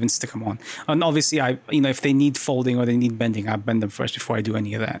before I even stick them on. And obviously, if they need folding or they need bending, I bend them first before I do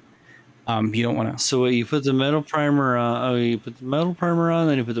any of that. You don't want to. So you put the metal primer on. Oh, you put the metal primer on,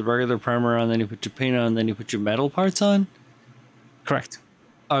 then you put the regular primer on, then you put your paint on, then you put your metal parts on. Correct.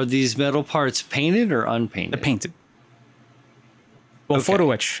 Are these metal parts painted or unpainted? They're painted. Well, okay.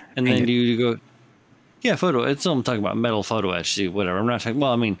 Photo etch. And painted. Then you go, yeah, photo. It's what I'm talking about, metal photo etch, whatever. I'm not talking.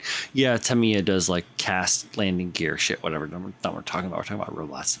 Well, I mean, yeah, Tamiya does like cast landing gear shit, whatever. Not what we're talking about. We're talking about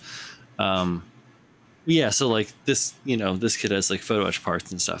robots. Yeah, so like this, this kid has like photo etch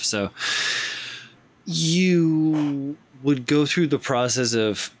parts and stuff. So you would go through the process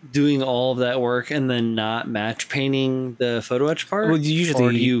of doing all of that work and then not match painting the photo etch part? Well, usually,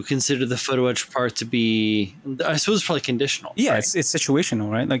 or do you consider the photo etch part to be, I suppose, probably conditional? Yeah, right? it's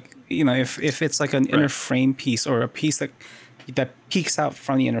situational, right? Like, if it's like an inner frame piece or a piece that peeks out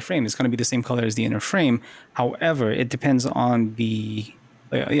from the inner frame, it's going to be the same color as the inner frame. However, it depends on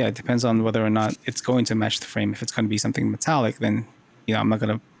it depends on whether or not it's going to match the frame. If it's going to be something metallic, then I'm not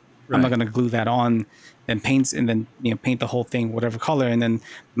going to glue that on and paint the whole thing whatever color and then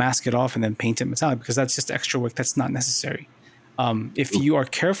mask it off and then paint it metallic, because that's just extra work that's not necessary. If you are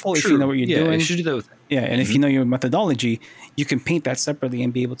careful, if you know what you're doing, you should do that with it. Yeah, and if you know your methodology, you can paint that separately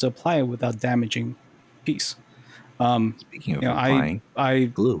and be able to apply it without damaging the piece. Speaking of applying, I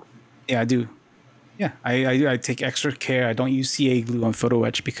glue. Yeah, I do. Yeah, I take extra care. I don't use CA glue on photo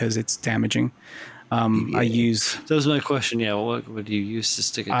etch because it's damaging. I use. That was my question. Yeah, what do you use to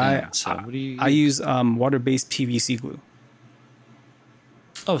stick it down? So what do you use? I use water-based PVC glue.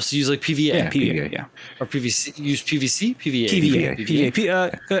 Oh, so you use like PVA? Yeah, PVA. Yeah. Or PVC? You use PVC? PVA?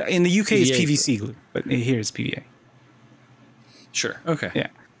 PVA. In the UK, it's PVC glue, but here it's PVA. Sure. Okay. Yeah.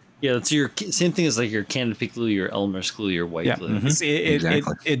 Yeah, it's your same thing as like your Canopy glue, your Elmer's glue, your white glue.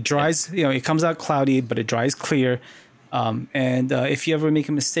 Mm-hmm. It dries. It comes out cloudy, but it dries clear. And if you ever make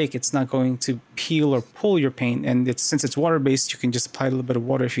a mistake, it's not going to peel or pull your paint. And since it's water based, you can just apply a little bit of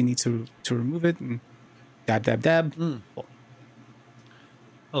water if you need to remove it. And dab. Mm.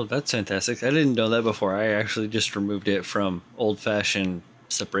 Oh, that's fantastic! I didn't know that before. I actually just removed it from old-fashioned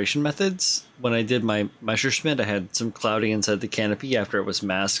separation methods. When I did my Messerschmitt, I had some clouding inside the canopy after it was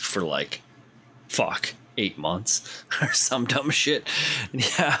masked for 8 months or some dumb shit.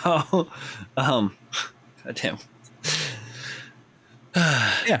 Yeah. Goddamn.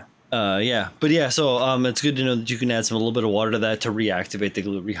 Yeah. But yeah, so it's good to know that you can add a little bit of water to that to reactivate the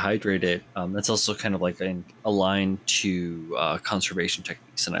glue, rehydrate it. That's also kind of like aligned to conservation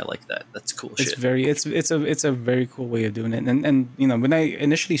techniques, and I like that. That's cool shit. It's a very cool way of doing it. And when I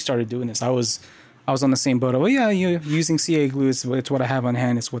initially started doing this, I was on the same boat. You're using CA glue. It's what I have on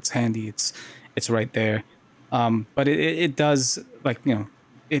hand. It's what's handy. It's right there. But it does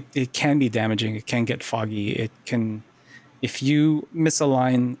it can be damaging. It can get foggy. It can. If you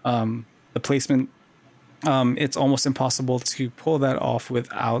misalign the placement, it's almost impossible to pull that off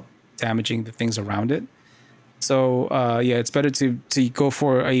without damaging the things around it. So it's better to go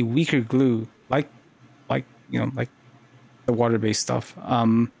for a weaker glue, like the water-based stuff,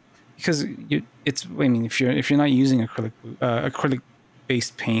 because if you're not using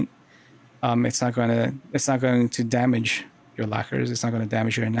acrylic-based paint, it's not going to damage your lacquers. It's not going to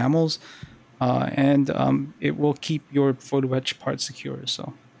damage your enamels. And it will keep your photo etch part secure.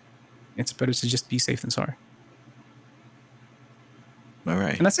 So it's better to just be safe than sorry. All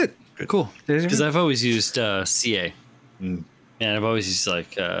right. And that's it. Good. Cool. Because I've always used CA. And I've always used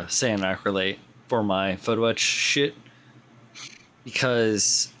cyanoacrylate for my photo etch shit.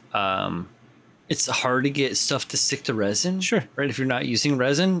 Because it's hard to get stuff to stick to resin. Sure. Right. If you're not using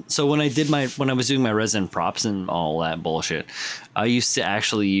resin. So when I was doing my resin props and all that bullshit, I used to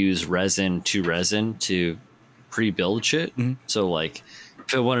actually use resin to pre-build shit. Mm-hmm. So if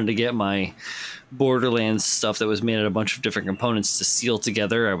I wanted to get my Borderlands stuff that was made out of a bunch of different components to seal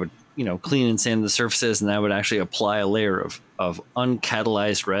together, I would, clean and sand the surfaces, and I would actually apply a layer of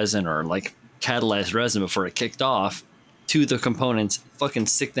uncatalyzed resin or catalyzed resin before it kicked off to the components, fucking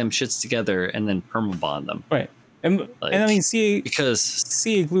stick them shits together, and then permabond them. Right. And I mean, CA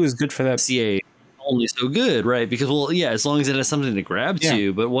glue is good for that. CA only so good, right? Because as long as it has something to grab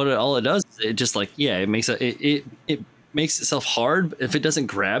to, but all it does, it just it makes it makes itself hard. If it doesn't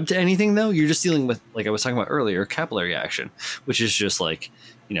grab to anything, though, you're just dealing with, like I was talking about earlier, capillary action, which is just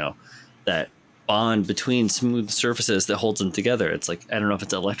that bond between smooth surfaces that holds them together. It's I don't know if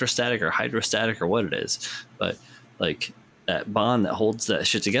it's electrostatic or hydrostatic or what it is, but that bond that holds that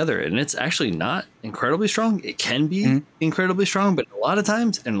shit together, and it's actually not incredibly strong. It can be incredibly strong, but a lot of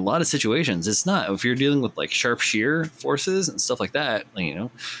times in a lot of situations it's not. If you're dealing with sharp shear forces and stuff like that,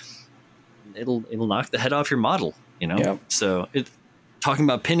 it'll knock the head off your model, Yep. So talking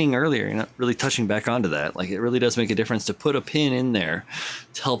about pinning earlier, really touching back onto that, it really does make a difference to put a pin in there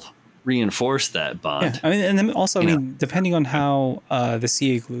to help reinforce that bond. Yeah, and then also, depending on how the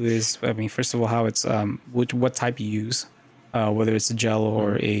CA glue is, first of all, how it's what type you use. whether it's a gel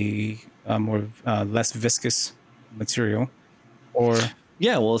or a more less viscous material, or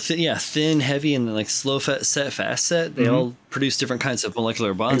thin, heavy, and like slow set, fast set. They all produce different kinds of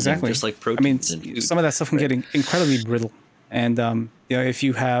molecular bonds, exactly. just like proteins. Some of that stuff can get incredibly brittle, and if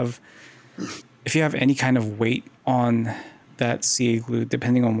you have any kind of weight on that CA glue,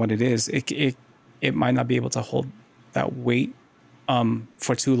 depending on what it is, it might not be able to hold that weight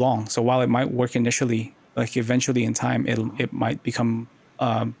for too long. So while it might work initially, like eventually in time, it might become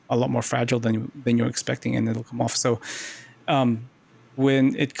a lot more fragile than you're expecting, and it'll come off. So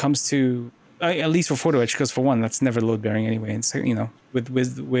when it comes to at least for photo etch, because for one, that's never load bearing anyway, and so, with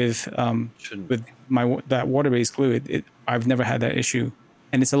that water based glue, I've never had that issue,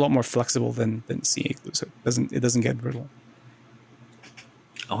 and it's a lot more flexible than CA glue, so it doesn't get brittle.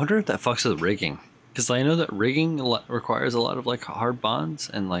 I wonder if that fucks with rigging, because I know that rigging requires a lot of like hard bonds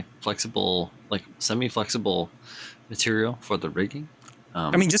and like flexible, like semi-flexible material for the rigging.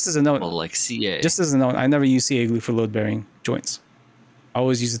 Just as a note, like CA. Just as a note, I never use CA glue for load bearing joints. I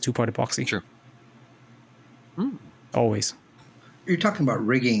always use a 2-part epoxy. Sure. Always. You're talking about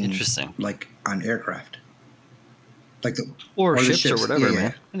rigging, interesting, like on aircraft, like or ships or whatever,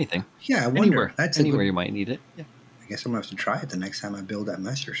 man. Anything. Yeah, I wonder. Anywhere. That's anywhere you might need it. Yeah. I guess I'm gonna have to try it the next time I build that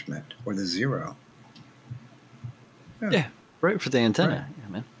Messerschmitt or the Zero. Yeah, right for the antenna. Right. Yeah,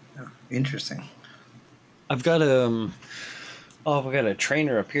 man. Yeah. Interesting. I've got we got a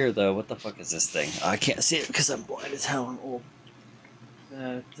trainer up here though. What the fuck is this thing? I can't see it because I'm blind as hell and old.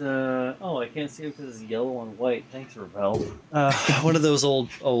 I can't see it because it's yellow and white. Thanks, Ravel. One of those old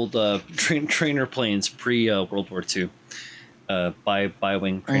trainer planes pre World War II,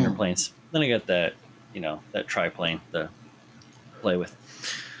 bi-wing trainer planes. Then I got that, that triplane to play with.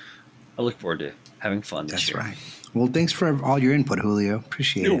 I look forward to having fun this year. That's right. Well, thanks for all your input, Julio.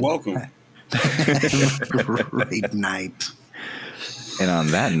 Appreciate it. You're welcome. Great night. And on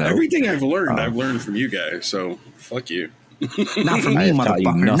that note, everything I've learned from you guys. So fuck you. Not from me,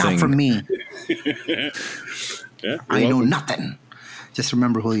 motherfucker. Not from me. Yeah, I know nothing. Just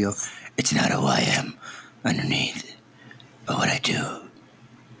remember, Julio, it's not who I am underneath, but what I do.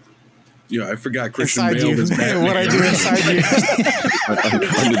 Yeah, I forgot Christian inside Bale you. is Batman. What I do inside you.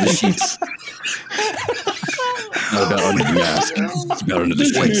 under the sheets. Not about under the mask. It's about under the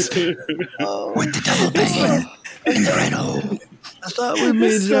sheets. With the double bang in the right hole. I thought we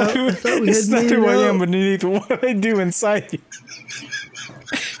made it up. I thought we had made it who I am up. underneath what I do inside you.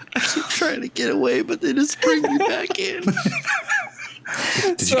 I keep trying to get away, but they just bring me back in.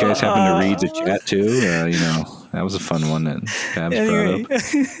 Did you guys happen to read the chat too? That was a fun one that Fab's brought up.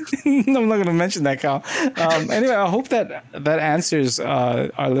 I'm not going to mention that, Kyle. Anyway, I hope that answers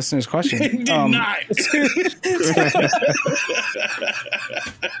our listeners' question. It did not.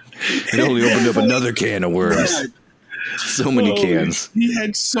 It only opened up another can of worms. So many cans. He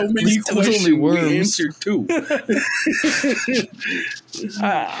had so many questions. only worms. We answered two.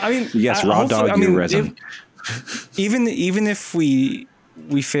 Yes, raw dog your resin. Even if we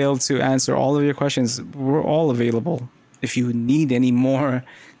failed to answer all of your questions, we're all available. If you need any more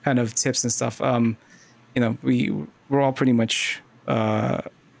kind of tips and stuff, we're all pretty much,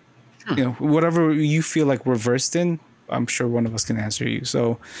 whatever you feel like we're versed in, I'm sure one of us can answer you.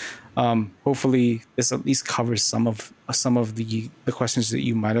 So hopefully this at least covers some of the questions that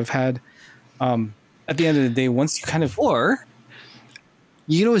you might have had. At the end of the day, once you kind of, or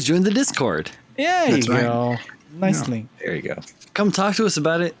you can always join the Discord. Yeah, you go. Nicely. There you go. Come talk to us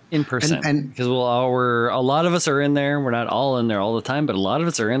about it in person. And because a lot of us are in there. We're not all in there all the time, but a lot of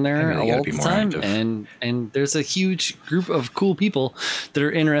us are in there all the time. And there's a huge group of cool people that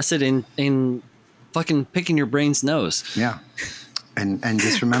are interested in fucking picking your brain's nose. Yeah. And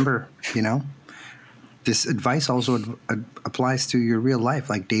just remember, this advice also applies to your real life,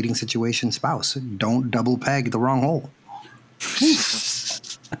 like dating situation, spouse. Don't double peg the wrong hole.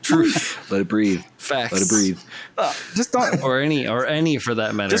 Truth. Let it breathe. Facts. Let it breathe. Just don't, or any for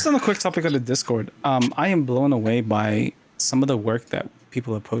that matter. Just on a quick topic of the Discord, I am blown away by some of the work that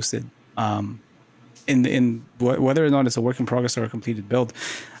people have posted. In whether or not it's a work in progress or a completed build,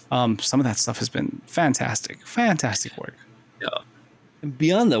 some of that stuff has been fantastic work. Yeah. And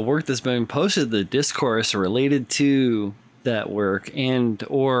beyond the work that's been posted, the discourse related to that work and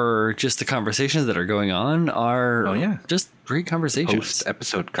or just the conversations that are going on are just great conversations.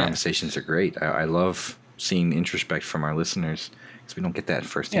 Post-episode conversations are great. I love seeing the introspect from our listeners because we don't get that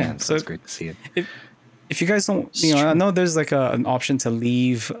firsthand. So it's great to see it. If you guys don't, I know there's like an option to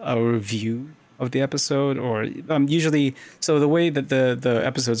leave a review of the episode, or usually, so the way that the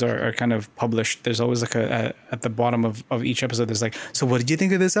episodes are kind of published, there's always like at the bottom of each episode, there's like, so what did you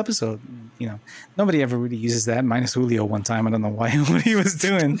think of this episode? You know, nobody ever really uses that, minus Julio one time. I don't know what he was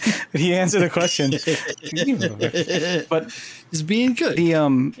doing, but he answered a question. But he's being good.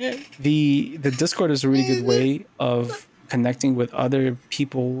 The Discord is a really good way of connecting with other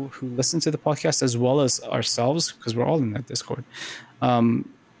people who listen to the podcast as well as ourselves, because we're all in that Discord.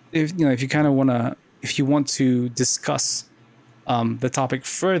 If you want to discuss the topic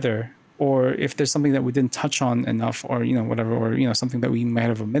further, or if there's something that we didn't touch on enough, or whatever, or something that we might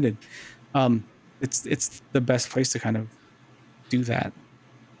have omitted, it's the best place to kind of do that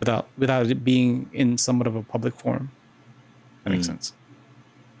without it being in somewhat of a public forum. That makes sense.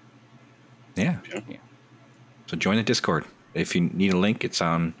 Yeah. So join the Discord. If you need a link, it's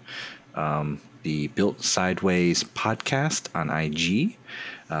on the Built Sideways podcast on IG.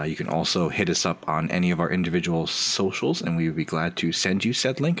 You can also hit us up on any of our individual socials, and we would be glad to send you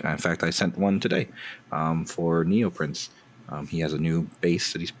said link. In fact, I sent one today for Neoprince. He has a new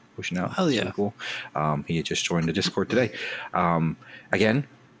base that he's pushing out. Hell yeah. Really cool. He had just joined the Discord today. Again,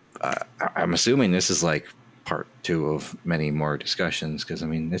 I'm assuming this is like part 2 of many more discussions, because I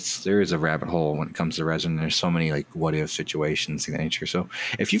mean there is a rabbit hole when it comes to resin. There's so many like what if situations in nature. So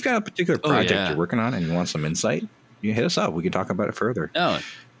if you've got a particular project you're working on and you want some insight, you hit us up. We can talk about it further.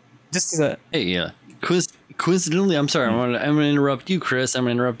 Just as a coincidentally, I'm sorry, I'm gonna interrupt you, Chris. I'm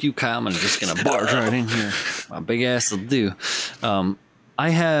gonna interrupt you, Kyle. I'm just gonna barge right in here. My big ass will do. I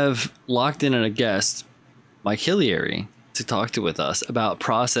have locked in a guest, Mike Hilliary, to talk with us about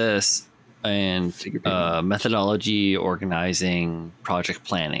process and methodology, organizing, project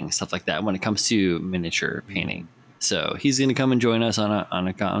planning, stuff like that when it comes to miniature painting. So he's going to come and join us on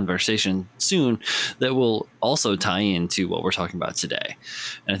a conversation soon that will also tie into what we're talking about today.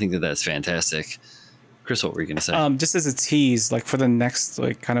 And I think that's fantastic. Chris, what were you going to say? Just as a tease, like for the next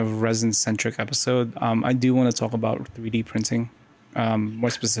like kind of resin-centric episode, I do want to talk about 3D printing.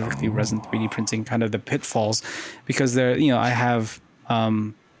 More specifically, resin 3D printing, kind of the pitfalls, because I have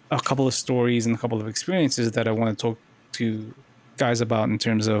a couple of stories and a couple of experiences that I want to talk to guys about in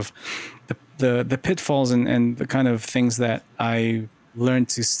terms of the pitfalls and the kind of things that I learned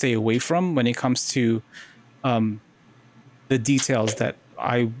to stay away from when it comes to the details that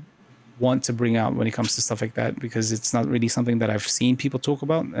I want to bring out when it comes to stuff like that, because it's not really something that I've seen people talk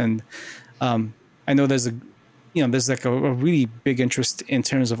about. And I know there's like a really big interest in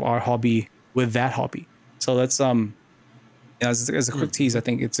terms of our hobby with that hobby. So let's as a quick tease, I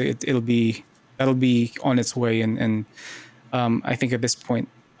think that'll be on its way, and I think at this point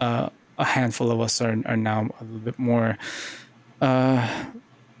a handful of us are now a little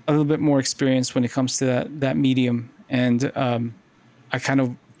bit more experienced when it comes to that medium, and I kind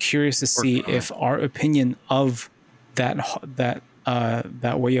of curious to see if our opinion of that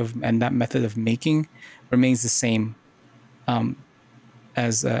way of and that method of making remains the same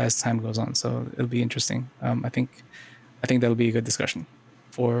as time goes on. So it'll be interesting. I think that'll be a good discussion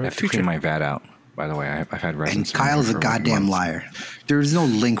for future. I clean my vat out, by the way. I've had resin. And Kyle's a goddamn liar. There's no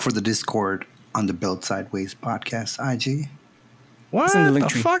link for the Discord on the Built Sideways podcast IG. What? It's in the link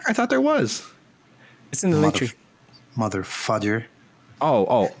tree. Fuck? I thought there was. It's in the link tree. Mother fudger.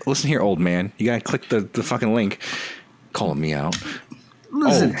 Oh, listen here, old man. You gotta click the fucking link. Calling me out.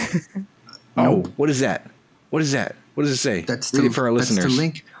 Listen. Oh, what is that? What is that? What does it say? Read it for our listeners. That's the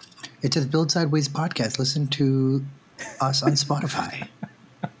link. It says Build Sideways podcast. Listen to us on Spotify.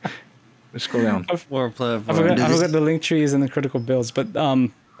 Let's scroll down. I forgot the link tree is in the critical builds, but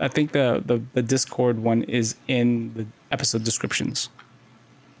I think the Discord one is in the episode descriptions.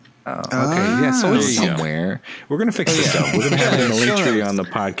 Okay, yeah, so it's somewhere. We're gonna fix this up. We're gonna have it in the link tree on the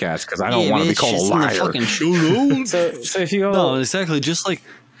podcast because I don't want to be called a liar. So if you go, exactly,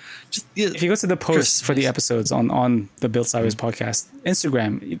 if you go to the posts for the episodes on the Built Sideways podcast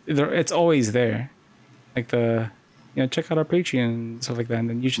Instagram, it's always there. Like check out our Patreon and stuff like that,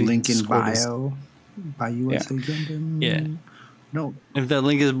 and then usually link in bio by USA Gundam. Yeah. No. If that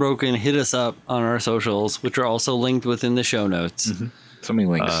link is broken, hit us up on our socials, which are also linked within the show notes. Mm-hmm. So many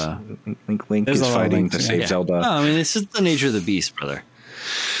links. Link is fighting to save Zelda. No, I mean, it's just the nature of the beast, brother.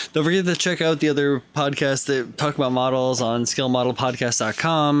 Don't forget to check out the other podcasts that talk about models on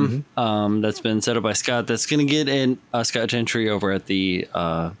skillmodelpodcast.com. Mm-hmm. That's been set up by Scott. That's going to get a Scott Gentry over at the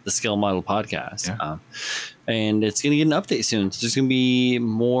Skill Model Podcast. Yeah. And it's going to get an update soon. So there's going to be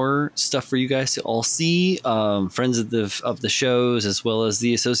more stuff for you guys to all see. Friends of the shows, as well as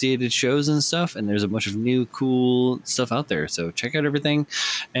the associated shows and stuff. And there's a bunch of new cool stuff out there. So check out everything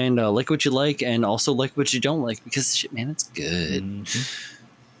and like what you like, and also like what you don't like, because shit, man, it's good. Mm-hmm.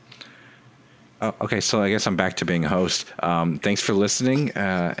 Oh, okay, so I guess I'm back to being a host. Thanks for listening,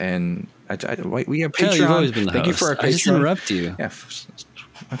 and we have Patreon. You've always been the Thank host. you for our Patreon. I just interrupt you. Yeah.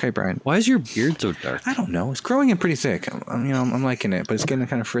 Okay, Brian. Why is your beard so dark? I don't know. It's growing in pretty thick. I'm liking it, but it's getting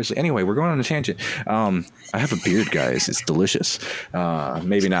kind of frizzly. Anyway, we're going on a tangent. I have a beard, guys. It's delicious.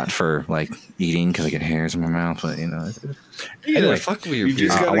 Maybe not for like eating because I get hairs in my mouth, but Anyway, fuck with your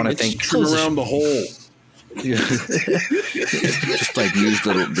beard. I want to thank around the hole. Just like use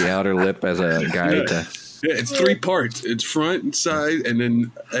the outer lip as a guide to. Yeah, it's 3 parts. It's front and side, and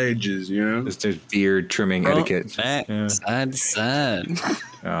then edges. There's beard trimming etiquette. Back, side to side.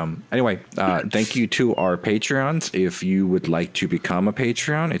 Anyway, thank you to our Patreons. If you would like to become a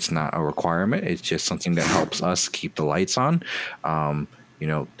Patreon, it's not a requirement. It's just something that helps us keep the lights on.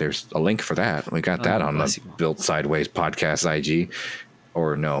 There's a link for that. We got that on the Built Sideways podcast IG.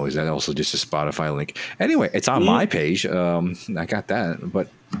 Or no, is that also just a Spotify link? Anyway, it's on my page. I got that, but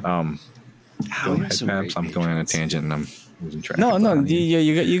I'm going on a tangent and I'm losing track. No,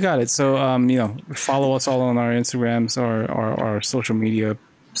 you got it. So follow us all on our Instagrams or our social media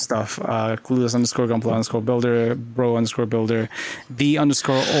stuff. Clueless _ Gunpla _ Builder, Bro _ Builder, the _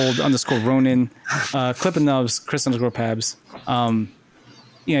 old _ Ronin, Clip and Nubs, Chris _ Pabs.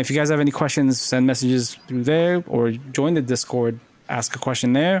 If you guys have any questions, send messages through there or join the Discord. Ask a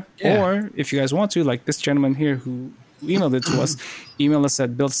question there, or if you guys want to, like this gentleman here who emailed it to us, email us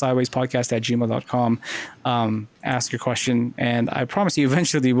at buildsidewayspodcast@gmail.com. Ask your question, and I promise you,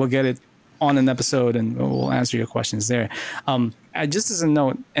 eventually we'll get it on an episode, and we'll answer your questions there. Just as a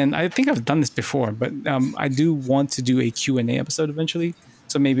note, and I think I've done this before, but I do want to do a Q&A episode eventually.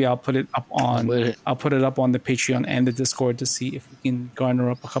 So maybe I'll put it up on the Patreon and the Discord to see if we can garner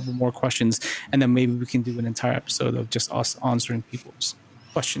up a couple more questions, and then maybe we can do an entire episode of just us answering people's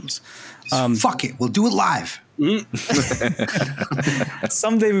questions. Fuck it, we'll do it live.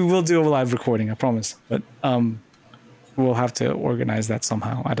 Someday we will do a live recording, I promise. But we'll have to organize that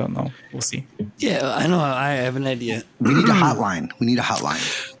somehow. I don't know. We'll see. Yeah, I know. I have an idea. We need a hotline.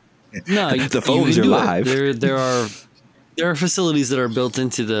 No, the phones are live. There are facilities that are built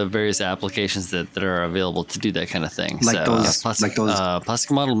into the various applications that are available to do that kind of thing. Plastic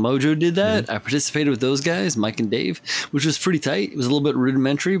Model Mojo did that. I participated with those guys, Mike and Dave, which was pretty tight. It was a little bit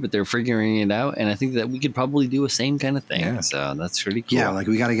rudimentary, but they're figuring it out. And I think that we could probably do a same kind of thing. Yeah. So that's pretty cool. Yeah,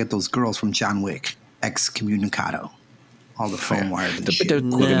 we got to get those girls from John Wick, excommunicado. All the phone wires. We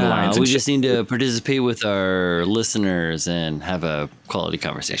just need to participate with our listeners and have a quality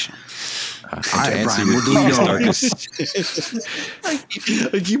conversation. All right, Brian, we'll do it your way.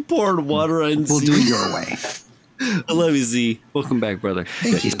 I keep pouring water on We'll do it your way. I love you, Z. Welcome back, brother.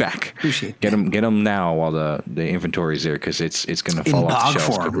 He's back. Appreciate it. Get him now while the inventory's there, because it's going to fall off the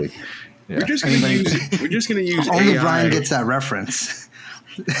shelves quickly. Yeah. We're just going to use Only AI. Brian gets that reference.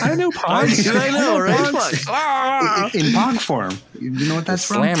 I know Pogs. I know, right? In Pog form. You know what that's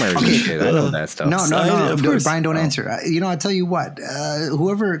from? Slammers and shit. I know that stuff. No. Brian, don't answer. I'll tell you what.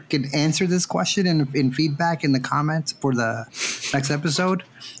 Whoever can answer this question in feedback in the comments for the next episode,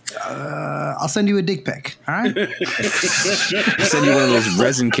 I'll send you a dick pic. All right? Send you one of those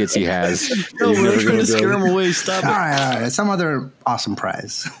resin kits he has. No, we're trying to scare him away. Stop it. All right. Some other awesome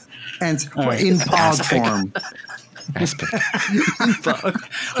prize. And in Pog form.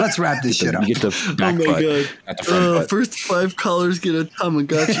 Let's wrap this shit up. You get the back butt, not the front butt. First 5 callers get a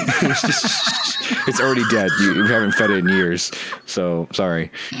Tamagotchi. It's already dead. You haven't fed it in years, so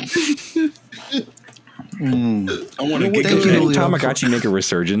sorry. I want to get Didn't Tamagotchi make a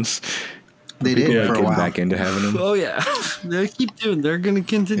resurgence? They did for a while. Back into having them. Oh yeah, they keep doing. They're going to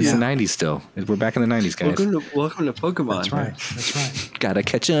continue. It's the 90s still. We're back in the 90s, guys. Welcome to Pokemon. That's right. Gotta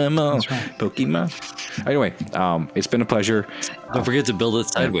catch them all. That's right. Pokemon. Anyway, it's been a pleasure. Don't forget to build it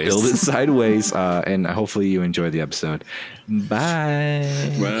sideways. And hopefully you enjoy the episode. Bye.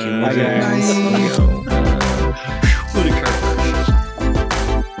 Bye. Bye, guys. What a